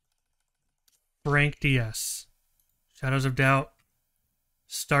 Frank DS. Shadows of Doubt.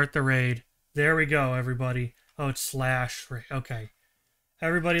 Start the raid. There we go, everybody. Oh, it's slash. Okay.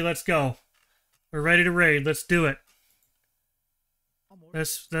 Everybody, let's go. We're ready to raid. Let's do it.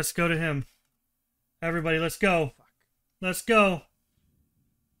 Let's go to him. Everybody, let's go. Let's go.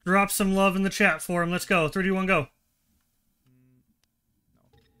 Drop some love in the chat for him. Let's go. 3, 2, 1, go.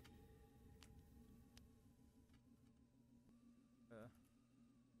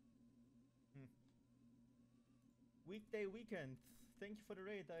 Weekday Weekend. Thank you for the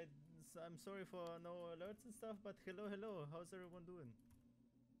raid. I'm sorry for no alerts and stuff, but hello, hello. How's everyone doing?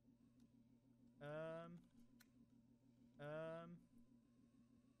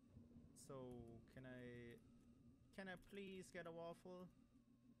 So can I please get a waffle?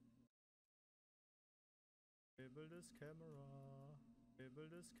 Dribble this camera. Dribble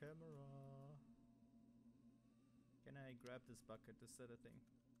this camera. Can I grab this bucket? Is that a thing?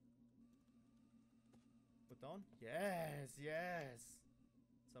 Put down? Yes, yes.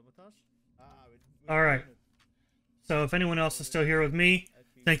 Sabotage? All right. So if anyone else is still here with me,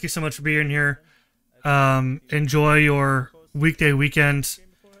 thank you so much for being here. Enjoy your weekday weekend.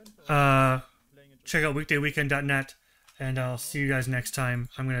 Check out weekdayweekend.net, and I'll see you guys next time.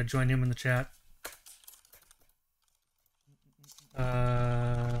 I'm going to join him in the chat.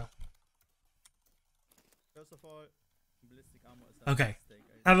 First of all, ballistic armor is Okay.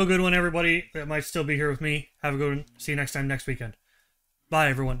 Have a good one, everybody that might still be here with me. Have a good one. See you next time next weekend. Bye,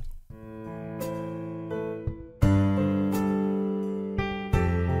 everyone.